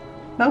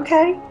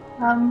 Okay.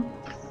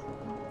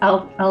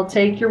 I'll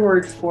take your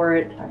word for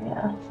it.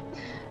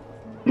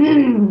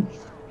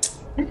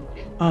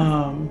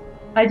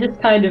 I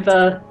just kind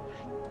of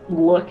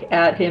look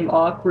at him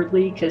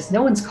awkwardly because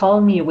no one's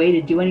calling me away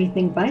to do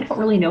anything, but I don't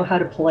really know how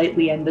to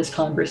politely end this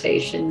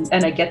conversation,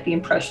 and I get the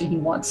impression he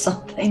wants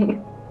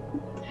something.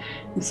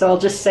 So I'll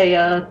just say,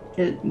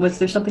 was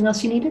there something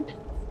else you needed?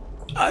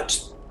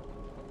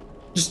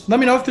 Just let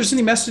me know if there's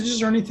any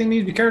messages or anything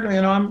need to be carried.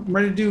 I'm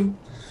ready to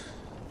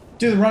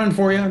do the running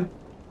for you and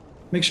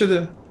make sure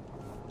the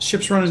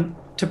ship's running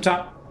tip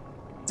top.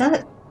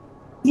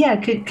 Yeah,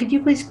 could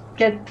you please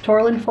get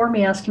Torlin for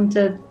me? Ask him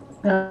to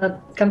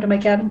come to my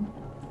cabin.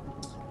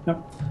 Yep.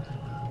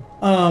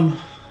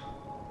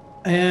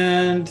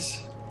 And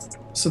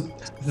so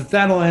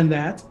that'll end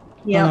that.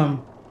 Yeah.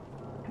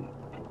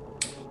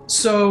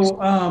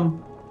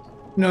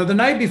 The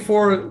night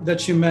before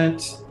that you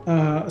met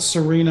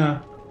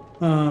Serena,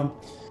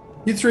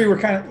 you three were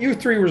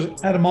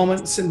at a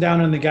moment sitting down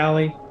in the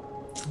galley,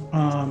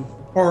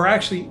 or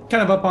actually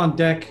kind of up on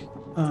deck,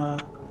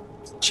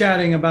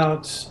 chatting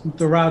about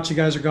the route you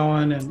guys are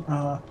going, and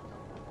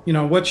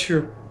what's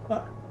your.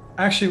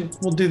 Actually,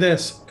 we'll do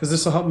this because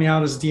this will help me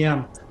out as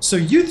DM. So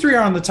you three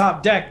are on the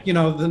top deck.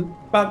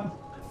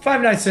 About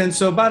 5 nights in,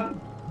 so about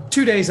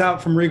 2 days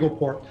out from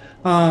Regalport.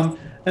 And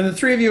the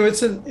three of you,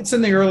 it's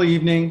in the early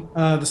evening.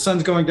 The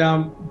sun's going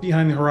down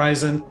behind the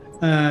horizon,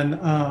 and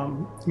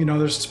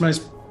there's some nice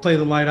play of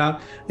the light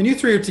out. And you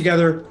three are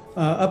together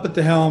up at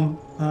the helm,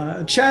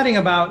 chatting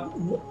about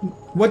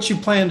what you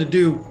plan to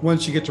do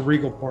once you get to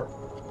Regalport.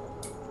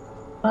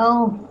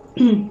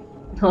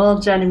 Well,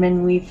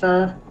 gentlemen,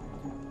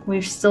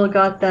 we've still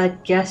got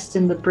that guest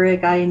in the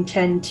brig. I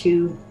intend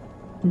to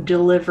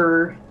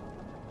deliver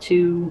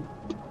to.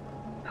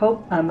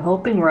 I'm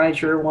hoping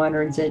Roger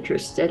Weinern's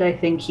interested.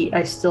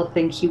 I still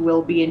think he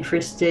will be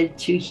interested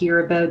to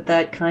hear about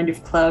that kind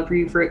of Cloud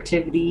Reaver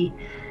activity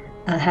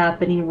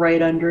happening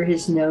right under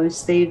his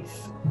nose. They've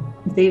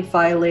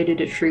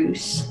violated a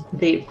truce.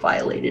 They've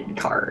violated a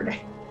card.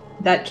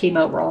 That came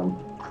out wrong.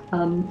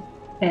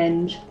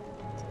 And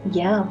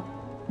yeah,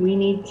 we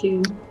need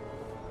to.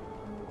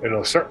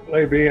 It'll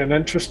certainly be an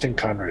interesting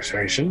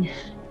conversation.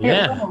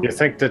 Yeah. You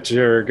think that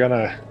you're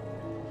gonna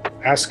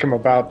ask him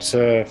about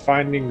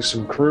finding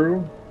some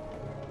crew,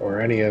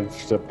 or any of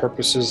the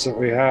purposes that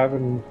we have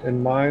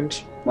in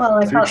mind? Well,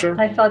 I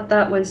thought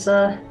that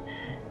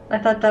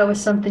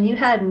was something you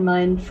had in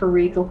mind for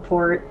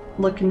Regalport,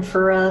 looking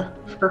for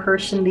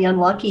Hirsch and the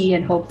Unlucky,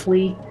 and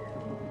hopefully.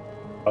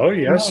 Oh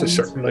yes, I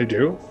certainly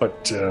do.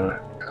 But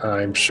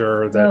I'm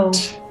sure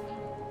that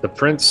the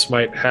prince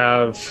might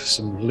have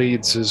some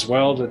leads as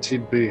well that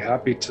he'd be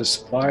happy to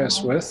supply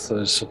us with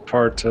as a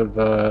part of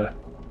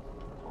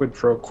quid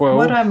pro quo.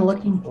 What I'm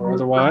looking for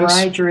otherwise.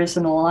 Ryger is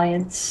an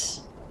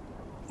alliance,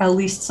 at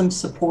least some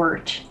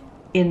support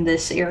in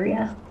this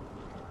area.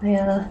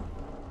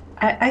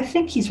 I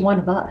think he's one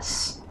of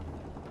us.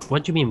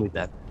 What do you mean with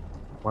that?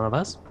 One of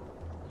us?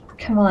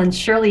 Come on,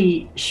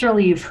 surely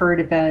you've heard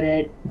about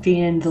it,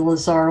 being in the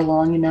Lazar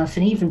long enough,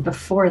 and even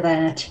before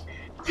that.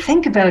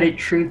 Think about it,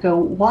 Truco.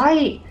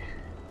 Why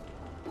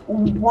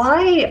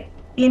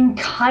in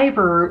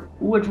Kyber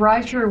would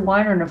Roger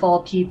Weinern, of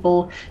all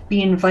people,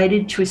 be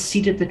invited to a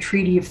seat at the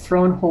Treaty of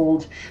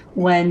Thronehold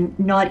when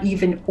not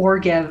even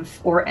Orgev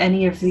or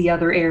any of the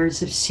other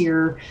heirs of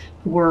Seer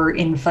were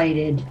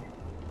invited?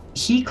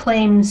 He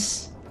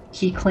claims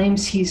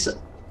he's a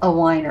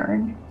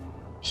Weinern.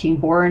 King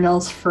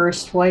Boronel's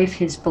first wife,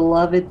 his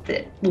beloved,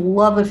 the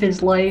love of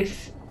his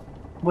life,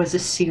 was a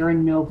Seer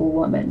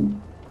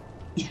noblewoman.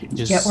 You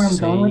get where I'm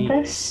going with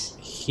this?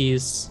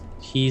 He's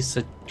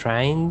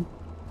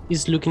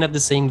looking at the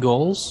same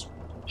goals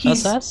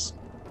as us?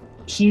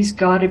 He's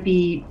got to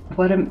be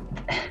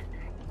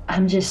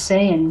I'm just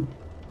saying,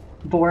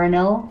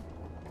 Boronel,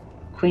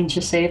 Queen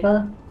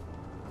Chiseva.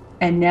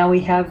 And now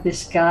we have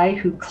this guy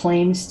who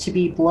claims to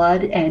be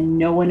blood and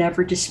no one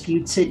ever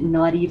disputes it,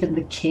 not even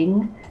the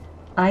king.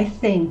 I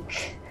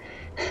think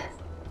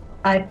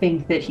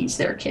that he's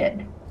their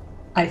kid.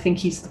 I think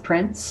he's the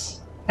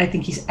prince. I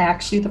think he's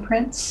actually the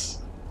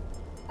prince.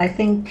 I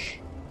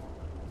think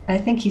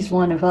he's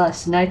one of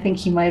us, and I think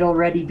he might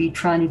already be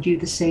trying to do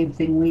the same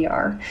thing we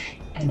are.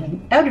 And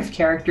I'm out of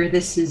character.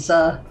 This is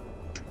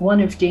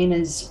one of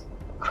Dana's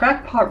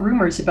crackpot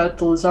rumors about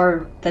the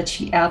Lazar that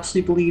she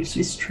absolutely believes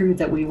is true,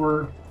 that we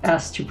were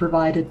asked to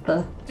provide at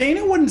the...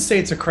 Dana wouldn't say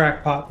it's a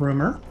crackpot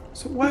rumor.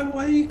 So why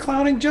are you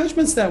clouding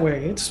judgments that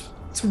way? It's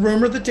a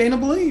rumor that Dana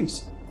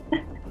believes.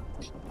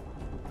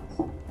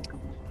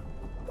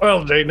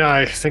 Well, Dana,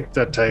 I think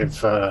that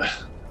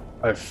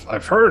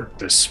I've heard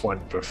this one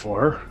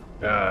before.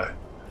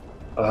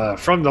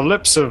 From the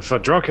lips of a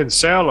drunken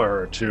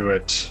sailor to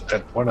it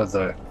at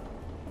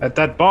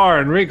that bar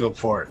in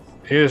Regalport.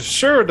 He is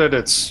sure that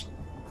it's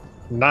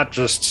not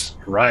just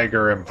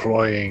Ryger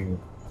employing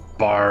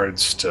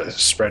bards to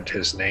spread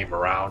his name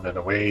around in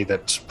a way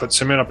that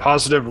puts him in a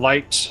positive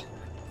light,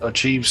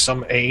 achieve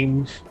some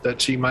aim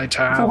that he might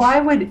have. So why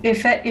would,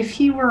 if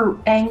he were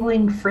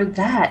angling for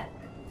that,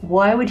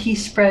 why would he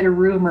spread a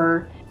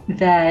rumor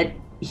that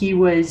he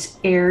was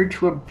heir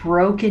to a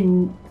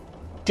broken,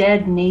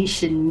 dead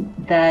nation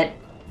that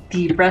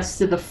the rest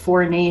of the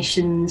four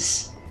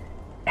nations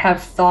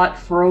have thought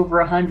for over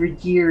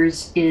 100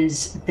 years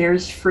is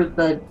theirs for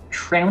the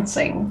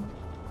trouncing?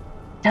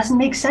 Doesn't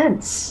make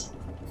sense.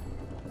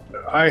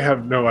 I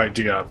have no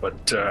idea,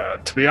 but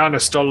to be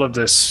honest, all of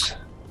this...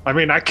 I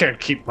mean, I can't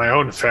keep my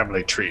own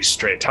family tree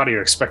straight. How do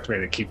you expect me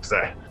to keep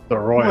the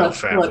royal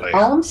family? Look,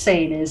 all I'm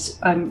saying is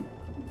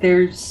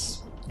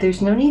there's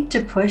no need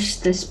to push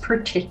this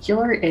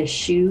particular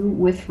issue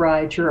with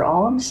Ryger.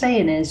 All I'm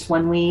saying is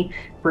when we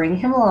bring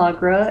him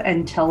Lagra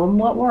and tell him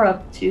what we're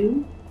up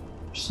to,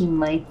 he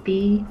might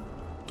be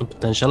A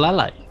potential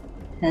ally,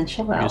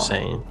 you're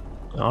saying.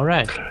 All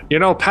right. You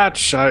know,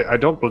 Patch, I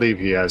don't believe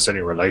he has any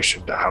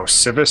relation to House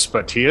Civis,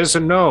 but he is a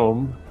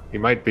gnome. He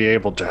might be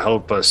able to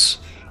help us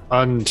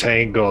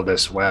untangle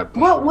this web.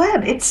 What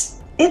web?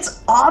 It's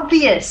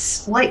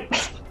obvious. Like,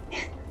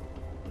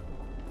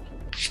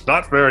 It's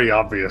not very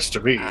obvious to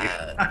me.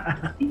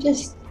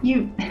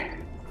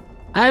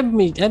 I'm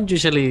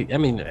usually. I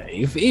mean,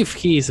 if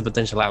he is a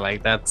potential ally,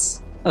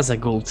 that's a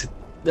good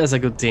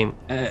thing.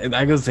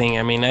 A good thing.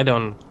 I mean,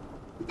 I'm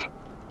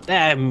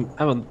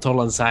on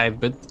Tolan's side,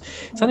 but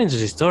it's an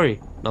interesting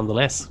story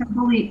nonetheless.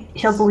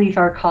 He'll believe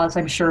our cause.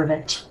 I'm sure of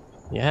it.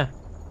 Yeah.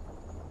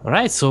 All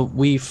right. So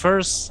we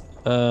first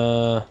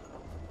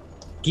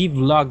give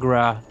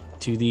Lagra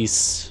to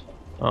this.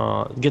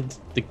 Get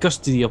the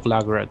custody of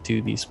Lagra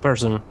to this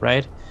person,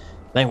 right?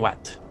 Then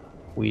what?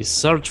 We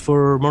search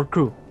for more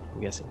crew,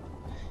 I'm guessing.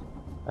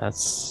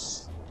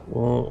 That's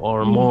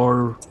or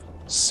more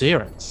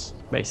Sirens,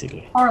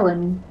 basically.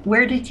 Arlen,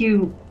 where did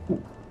you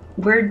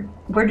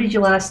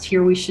last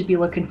hear we should be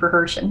looking for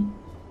Hershen?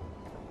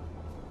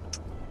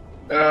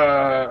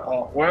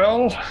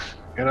 Well,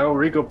 you know,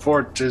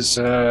 Regalport is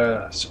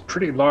it's a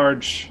pretty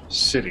large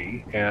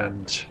city,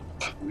 and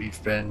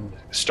we've been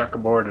stuck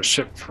aboard a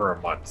ship for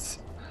a month.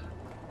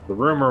 The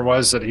rumor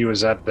was that he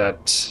was at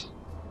that...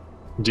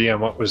 DM,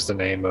 what was the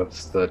name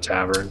of the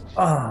tavern?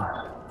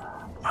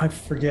 I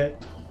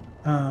forget.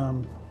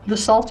 The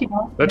Salty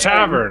Dog? The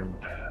tavern!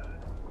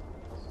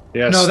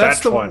 Yes, No, that's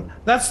the one.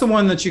 That's the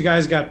one that you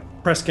guys got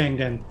press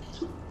ganged in.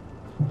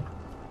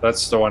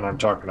 That's the one I'm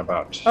talking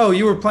about. Oh,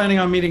 you were planning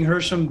on meeting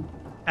Hersham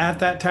at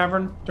that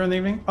tavern during the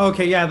evening?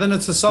 Okay, yeah, then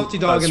it's the Salty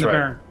Dog That's and the right.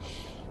 Baron.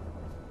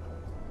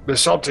 The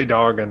Salty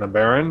Dog and the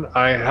Baron.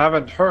 I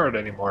haven't heard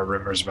any more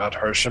rumors about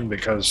Hersham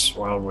because,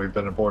 well, we've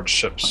been aboard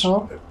ships.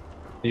 Oh.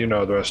 You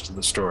know the rest of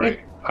the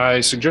story.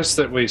 I suggest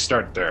that we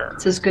start there.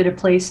 It's as good a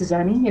place as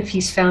any. If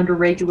he's found a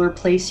regular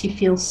place he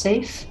feels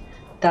safe,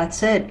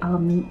 that's it.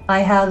 I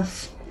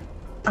have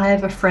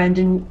a friend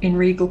in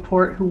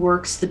Regalport who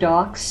works the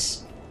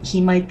docks.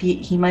 He might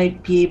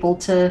be able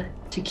to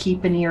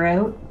keep an ear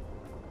out,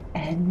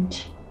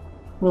 and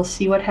we'll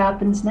see what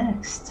happens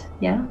next.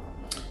 Yeah.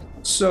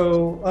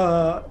 So,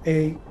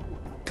 a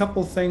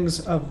couple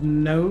things of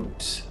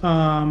note.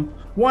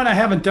 One, I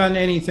haven't done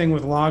anything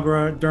with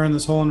Lagra during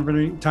this whole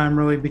time,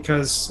 really,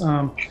 because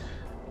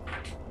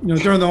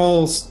during the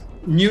whole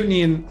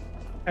mutiny and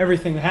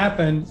everything that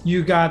happened,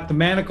 you got the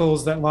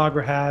manacles that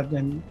Lagra had,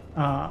 and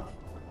I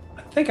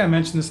think I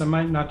mentioned this. I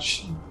might not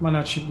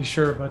be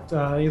sure, but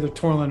either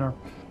Torlin or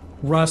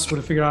Russ would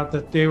have figured out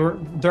that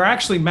they're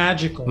actually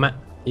magical.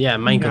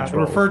 Mind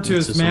control. Referred to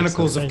as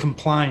manacles of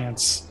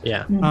compliance.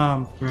 Yeah.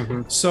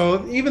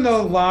 So even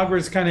though Lagra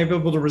is kind of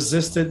able to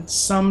resist it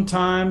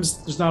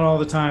sometimes, there's not all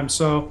the time.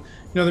 So,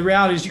 the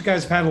reality is you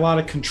guys have had a lot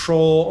of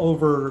control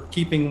over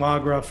keeping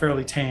Lagra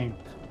fairly tame.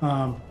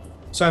 So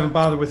I haven't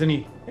bothered with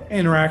any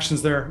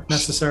interactions there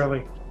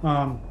necessarily.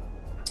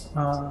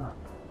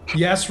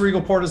 Yes,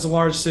 Regalport is a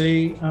large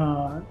city.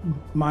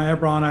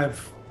 Maebron,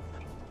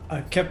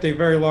 I've kept a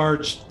very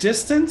large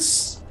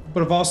distance, but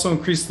have also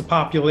increased the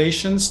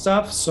population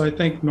stuff. So I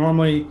think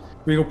normally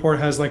Regalport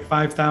has like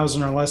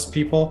 5,000 or less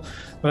people,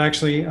 but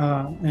actually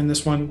in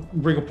this one,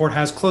 Regalport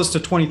has close to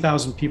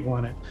 20,000 people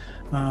in it.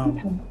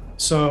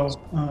 So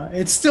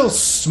it's still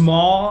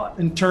small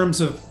in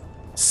terms of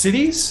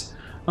cities,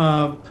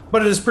 but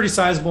it is pretty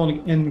sizable,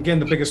 and again,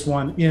 the biggest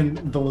one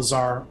in the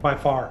Lazar by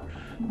far,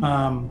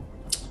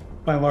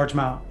 by a large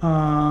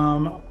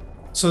amount.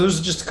 So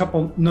there's just a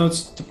couple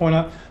notes to point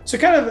out. So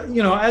kind of,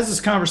 as this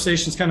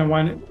conversation is kind of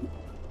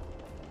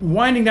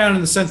winding down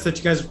in the sense that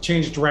you guys have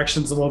changed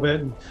directions a little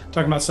bit and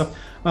talking about stuff,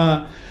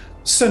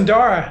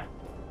 Sandara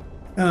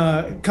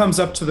comes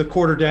up to the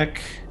quarterdeck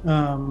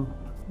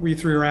where you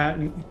three are at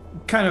and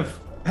kind of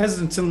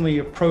hesitantly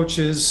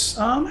approaches.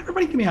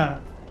 Everybody give me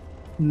a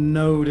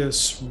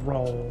notice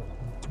roll.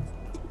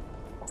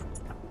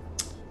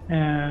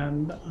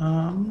 And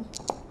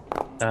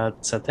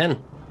That's a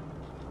 10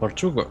 for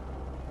Trugo.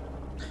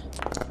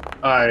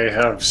 I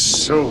have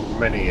so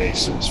many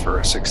aces for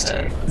a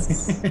 16.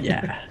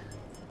 Yeah.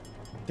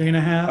 Dana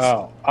has.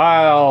 Oh,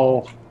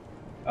 I'll.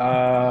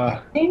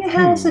 Dana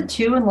has a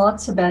 2 and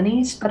lots of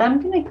bennies, but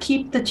I'm going to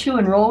keep the 2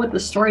 and roll with the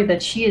story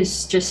that she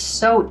is just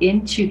so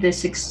into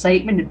this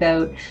excitement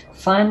about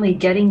finally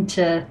getting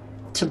to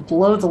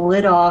blow the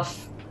lid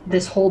off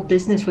this whole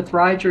business with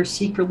Roger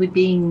secretly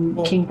being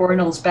King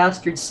Bornel's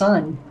bastard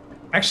son.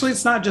 Actually,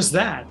 it's not just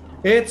that.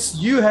 It's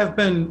you have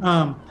been,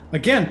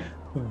 again,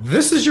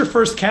 this is your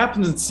first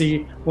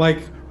captaincy, like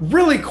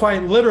really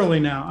quite literally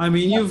now. I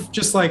mean, you've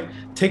just like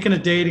taken a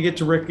day to get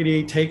to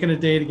Rickety, taken a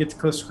day to get to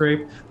Cliff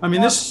Scrape. I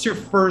mean, this is your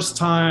first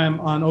time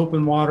on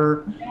open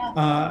water.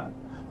 I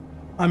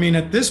mean,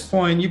 at this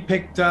point, you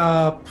picked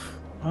up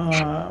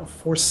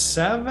for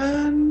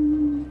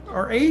 7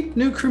 or 8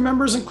 new crew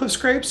members in Cliff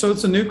Scrape. So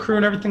it's a new crew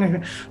and everything like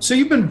that. So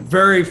you've been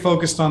very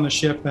focused on the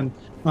ship and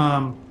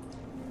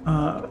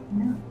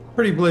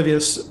pretty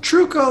oblivious.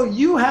 Truco,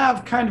 you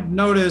have kind of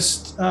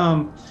noticed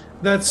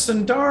that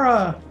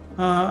Sandara,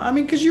 I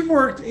mean, because you've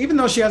worked, even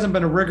though she hasn't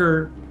been a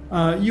rigger,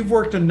 you've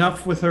worked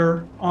enough with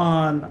her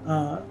on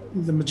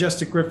the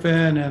Majestic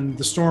Griffin and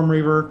the Storm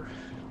Reaver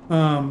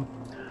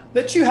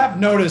that you have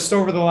noticed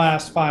over the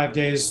last 5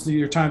 days,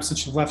 your time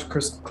since you left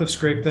Cliff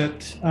Scrape,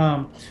 that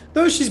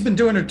though she's been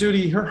doing her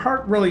duty, her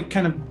heart really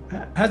kind of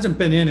hasn't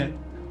been in it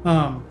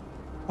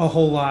a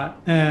whole lot.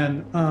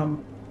 And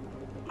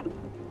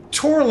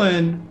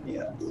Torlin,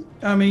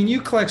 I mean, you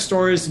collect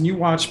stories and you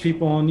watch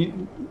people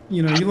and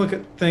you look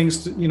at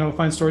things to,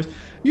 find stories.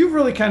 You've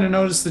really kind of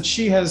noticed that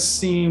she has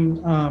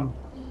seemed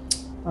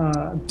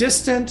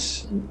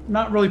distant,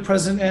 not really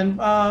present, and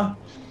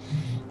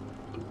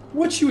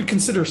what you would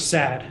consider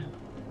sad.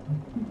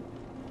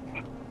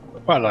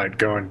 Well, I'd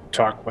go and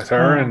talk with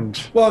her and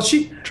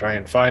try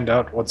and find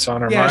out what's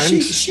on her mind. Yeah,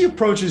 she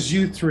approaches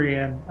you three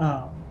and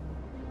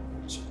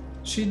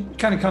she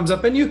kind of comes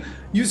up, and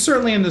you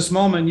certainly in this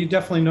moment you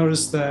definitely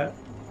notice that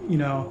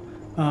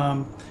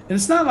and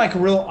it's not like a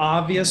real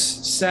obvious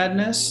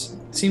sadness.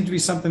 It seemed to be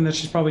something that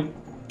she's probably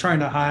trying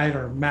to hide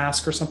or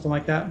mask or something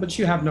like that, but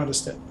you have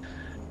noticed it.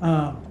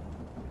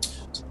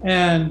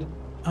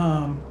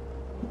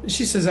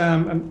 She says,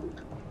 I'm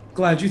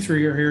glad you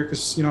three are here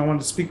because I wanted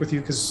to speak with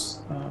you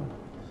because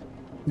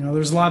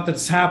there's a lot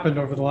that's happened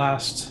over the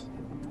last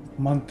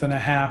month and a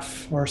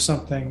half or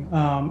something,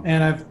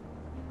 and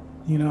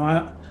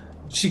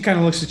she kind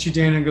of looks at you,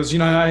 Dana, and goes,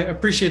 I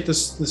appreciate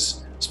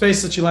this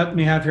space that you let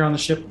me have here on the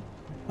ship.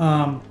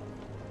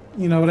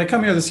 But I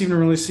come here this evening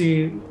to really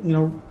see,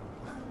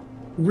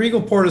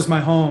 Regalport is my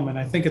home, and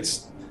I think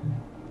it's,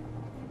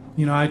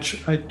 I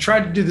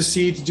tried to do the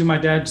seed to do my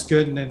dad's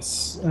good, and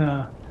it's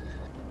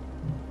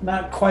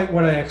not quite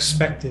what I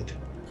expected,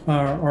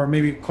 or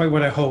maybe quite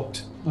what I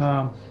hoped.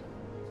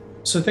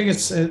 So I think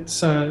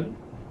it's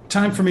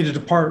time for me to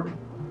depart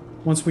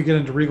once we get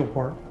into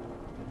Regalport.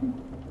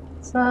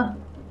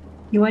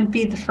 You wouldn't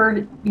be the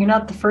first. You're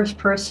not the first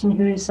person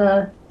who's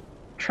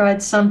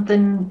tried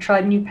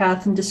a new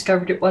path and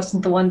discovered it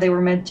wasn't the one they were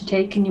meant to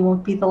take, and you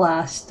won't be the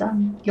last.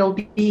 You'll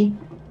be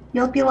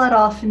let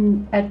off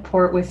at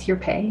port with your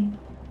pay,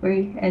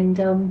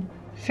 and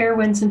fair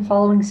winds and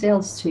following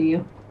sails to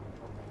you.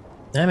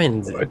 I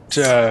mean,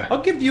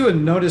 I'll give you a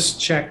notice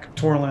check,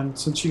 Torlin,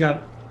 since you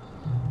got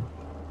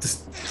the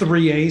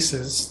 3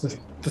 aces,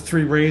 the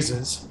 3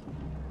 raises.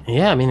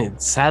 Yeah, I mean,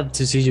 it's sad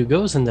to see you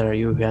go, Sandara.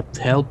 You have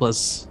to help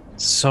us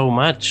so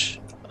much.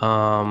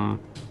 I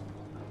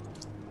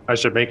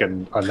should make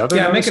another.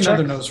 Yeah, make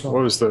another check? notice roll.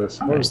 What was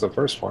the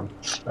first one?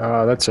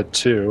 That's a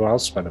 2. I'll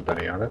spend a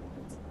penny on it.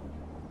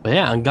 But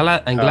yeah, I'm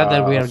glad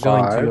that we are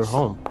going to 5. your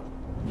home.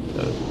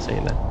 So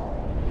saying that.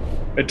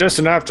 It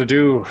doesn't have to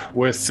do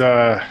with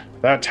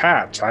that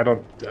hat.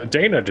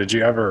 Dana, did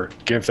you ever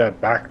give that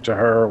back to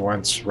her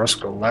once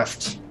Ruskell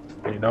left?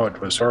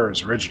 It was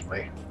hers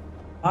originally.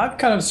 I've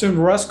kind of assumed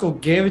Ruskell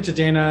gave it to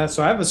Dana,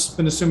 so I've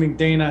been assuming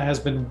Dana has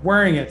been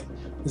wearing it.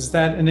 Is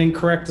that an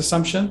incorrect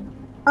assumption?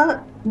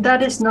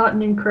 That is not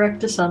an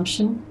incorrect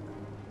assumption.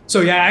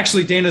 So yeah,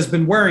 actually Dana's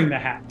been wearing the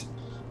hat.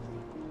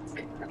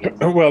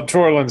 Well,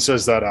 Torlin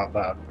says that out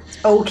loud.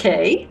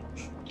 Okay.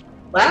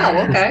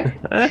 Wow,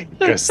 okay.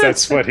 Because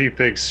that's what he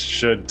thinks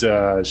should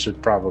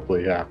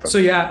probably happen. So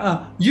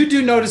yeah, you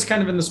do notice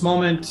kind of in this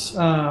moment,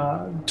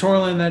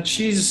 Torlin, that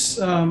she's.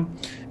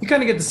 You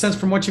kind of get the sense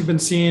from what you've been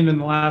seeing in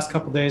the last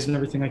couple of days and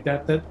everything like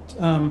that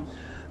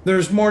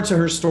there's more to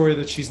her story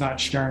that she's not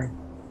sharing.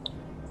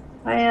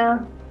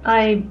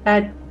 I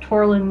at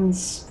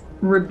Torlin's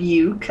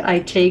rebuke, I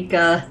take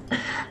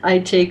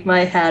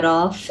my hat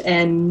off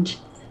and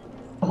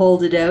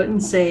hold it out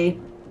and say,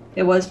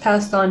 it was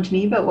passed on to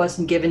me, but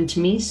wasn't given to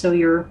me, so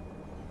you're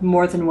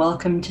more than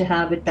welcome to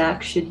have it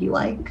back should you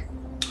like.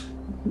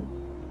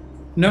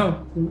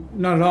 No,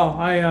 not at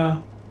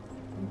all.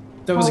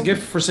 That was a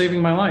gift for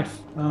saving my life.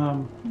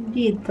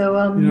 Indeed,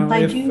 though,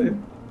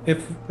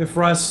 if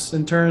Russ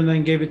in turn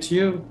then gave it to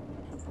you,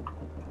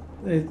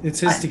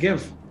 it's his to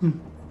give.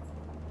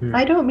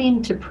 I don't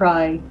mean to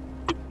pry,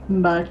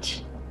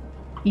 but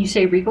you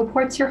say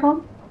Regalport's your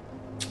home?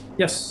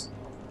 Yes.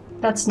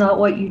 That's not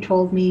what you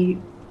told me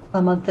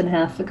a month and a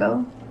half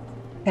ago,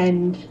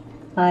 and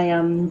I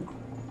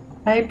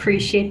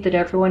appreciate that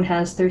everyone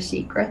has their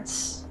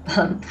secrets.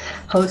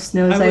 Host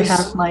knows I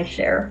have my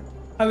share.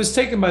 I was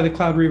taken by the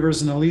Cloud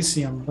Reavers in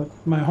Elysium, but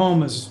my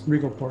home is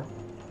Regalport.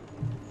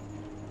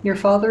 Your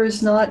father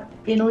is not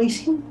in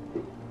Elysium?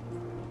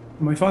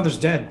 My father's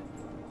dead.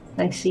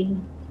 I see.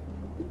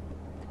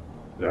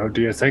 So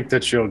do you think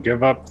that you'll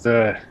give up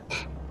the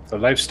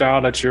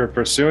lifestyle that you're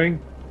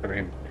pursuing? I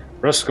mean,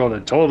 Ruskell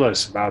had told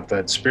us about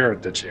that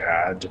spirit that you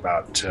had,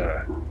 about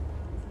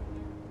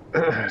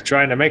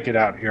trying to make it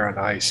out here on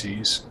the high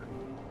seas.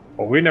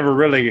 Well, we never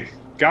really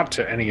got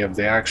to any of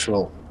the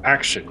actual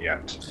action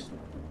yet.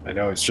 I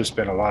know it's just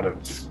been a lot of...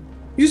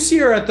 You see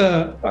her at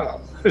the...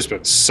 there's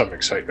been some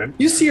excitement.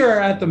 You see her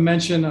at the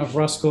mention of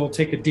Ruskell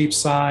take a deep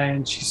sigh,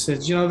 and she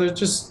says, they're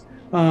just...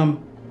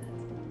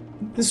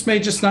 this may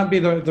just not be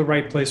the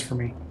right place for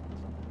me.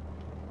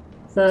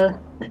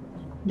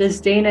 Does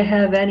Dana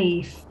have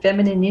any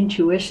feminine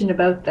intuition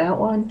about that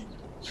one?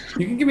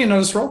 You can give me a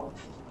notice roll.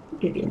 I'll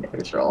give you a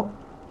notice roll.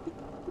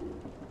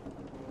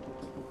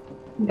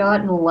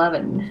 Got an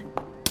 11.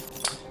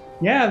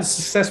 Yeah, the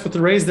success with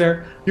the raise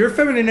there. Your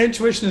feminine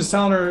intuition is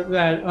telling her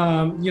that,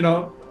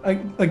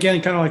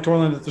 again, kind of like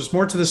Torlin, that there's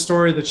more to the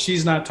story that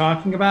she's not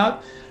talking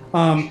about.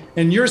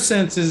 And your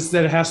sense is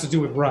that it has to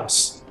do with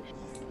Russ.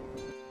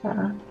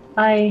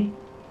 I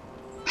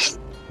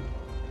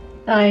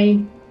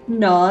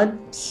nod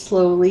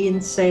slowly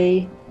and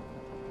say,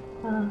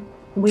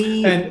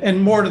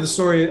 And more to the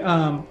story,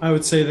 I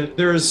would say that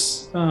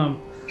there's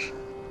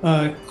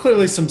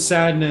clearly some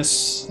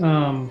sadness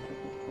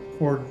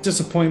or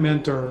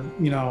disappointment or,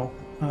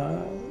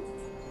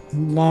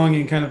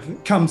 longing kind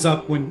of comes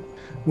up when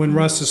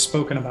Russ is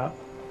spoken about.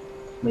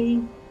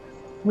 We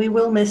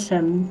will miss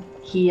him.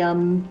 He,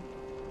 I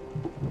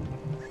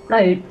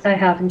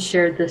haven't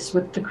shared this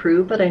with the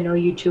crew, but I know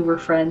you two were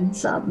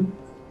friends.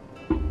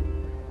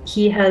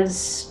 He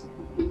has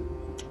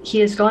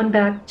gone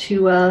back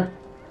to,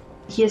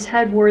 he has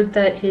had word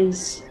that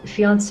his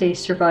fiancée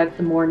survived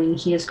the morning.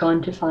 He has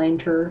gone to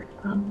find her.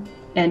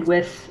 And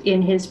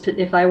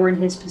if I were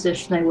in his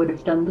position, I would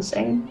have done the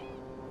same.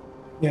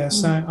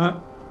 Yes,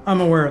 I'm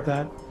aware of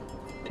that.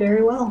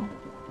 Very well.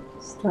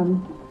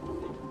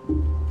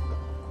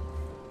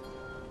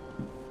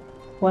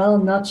 Well,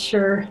 I'm not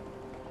sure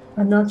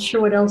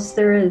what else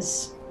there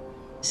is,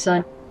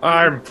 son.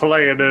 I'm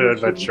playing an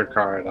adventure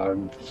card.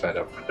 I'm fed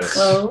up with this.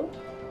 Well,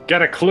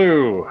 Get a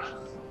clue.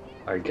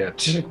 I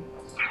get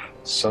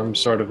some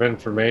sort of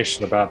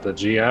information about the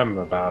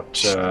GM about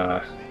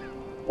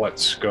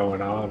what's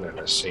going on in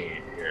the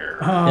scene here.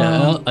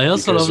 I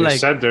also because love you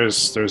said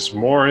there's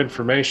more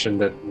information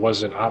that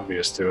wasn't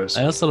obvious to us.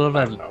 I also love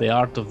that the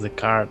art of the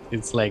card.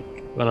 It's like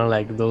one of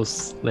like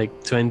those like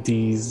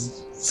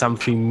 20s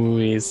something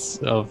movies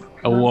of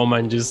a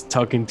woman just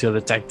talking to a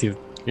detective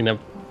in a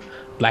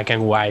black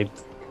and white.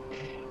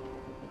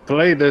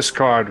 Play this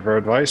card for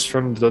advice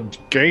from the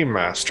game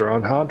master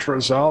on how to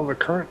resolve a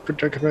current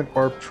predicament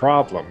or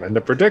problem. And the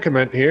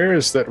predicament here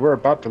is that we're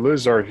about to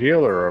lose our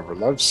healer over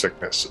love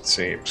sickness, it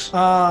seems.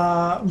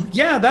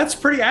 Yeah, that's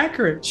pretty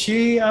accurate.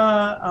 She,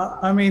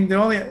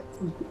 to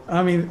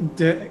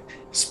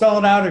spell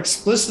it out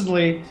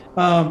explicitly,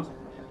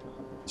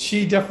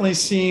 she definitely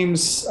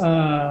seems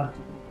a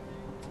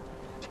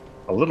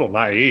little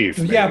naive.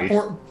 Maybe.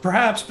 Yeah,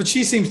 perhaps, but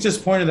she seems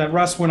disappointed that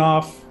Russ went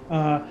off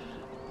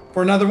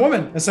for another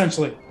woman,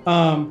 essentially.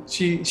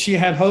 She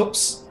had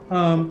hopes,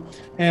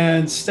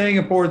 and staying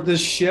aboard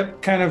this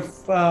ship kind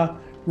of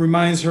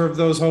reminds her of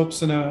those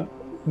hopes in a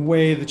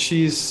way that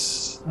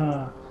she's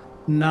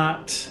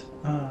not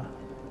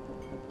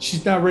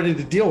ready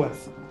to deal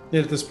with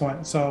at this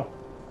point. So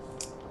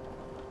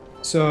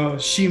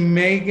she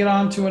may get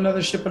onto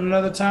another ship at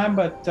another time,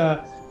 but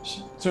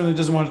she certainly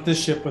doesn't want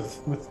this ship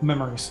with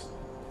memories.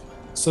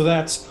 So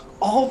that's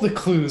all the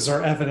clues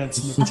are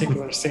evidence in the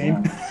particular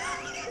scene.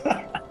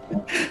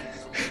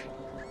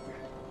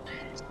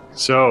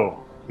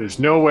 So, there's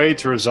no way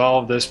to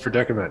resolve this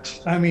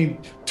predicament. I mean,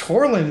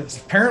 Torlin is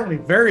apparently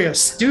very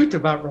astute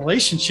about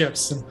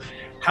relationships, and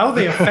how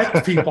they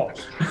affect people.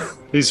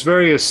 He's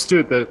very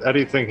astute that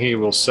anything he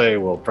will say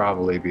will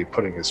probably be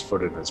putting his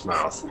foot in his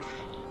mouth.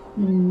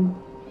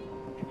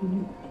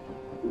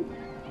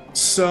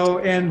 So,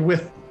 and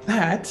with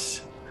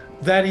that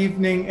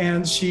evening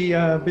ends. She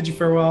bids you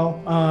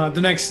farewell.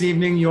 The next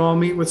evening, you all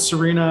meet with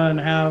Serena and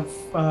have,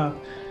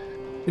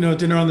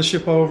 dinner on the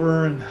ship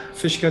over, and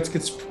Fish Guts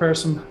gets to prepare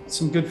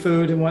some good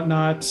food and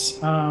whatnot.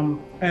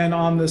 And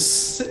on in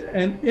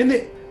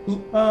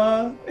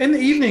the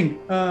evening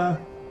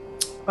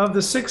of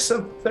the 6th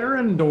of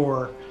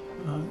Therendor,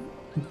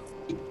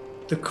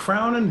 the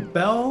Crown and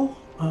Bell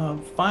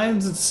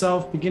finds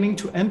itself beginning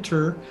to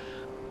enter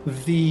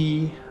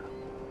the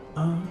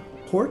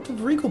port of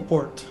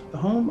Regalport, the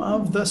home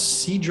of the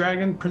Sea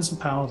Dragon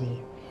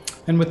Principality.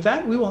 And with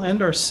that, we will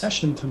end our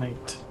session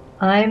tonight.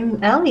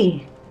 I'm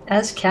Ellie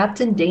as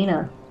Captain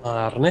Dana.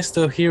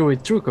 Ernesto here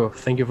with Truco.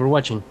 Thank you for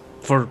watching,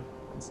 for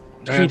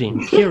reading,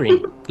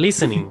 hearing,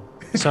 listening.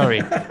 Sorry.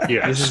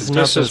 Yes,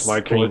 this is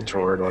Michael and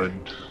Torlin.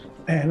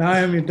 And I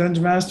am your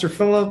Dungeon Master,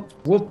 Philip.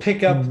 We'll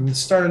pick up and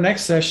start our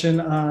next session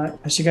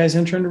as you guys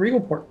enter into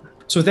Regalport.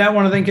 So with that, I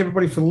want to thank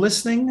everybody for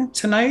listening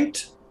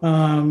tonight.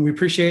 We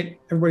appreciate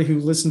everybody who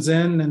listens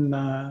in and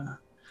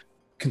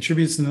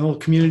contributes in the little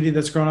community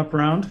that's grown up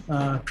around.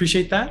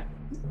 Appreciate that.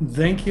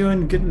 Thank you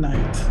and good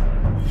night.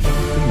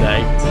 Good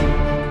night.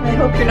 I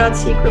hope you're not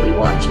secretly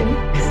watching.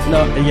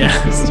 No,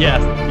 yes.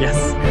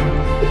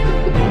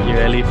 Thank you,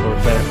 Ellie, for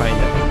verifying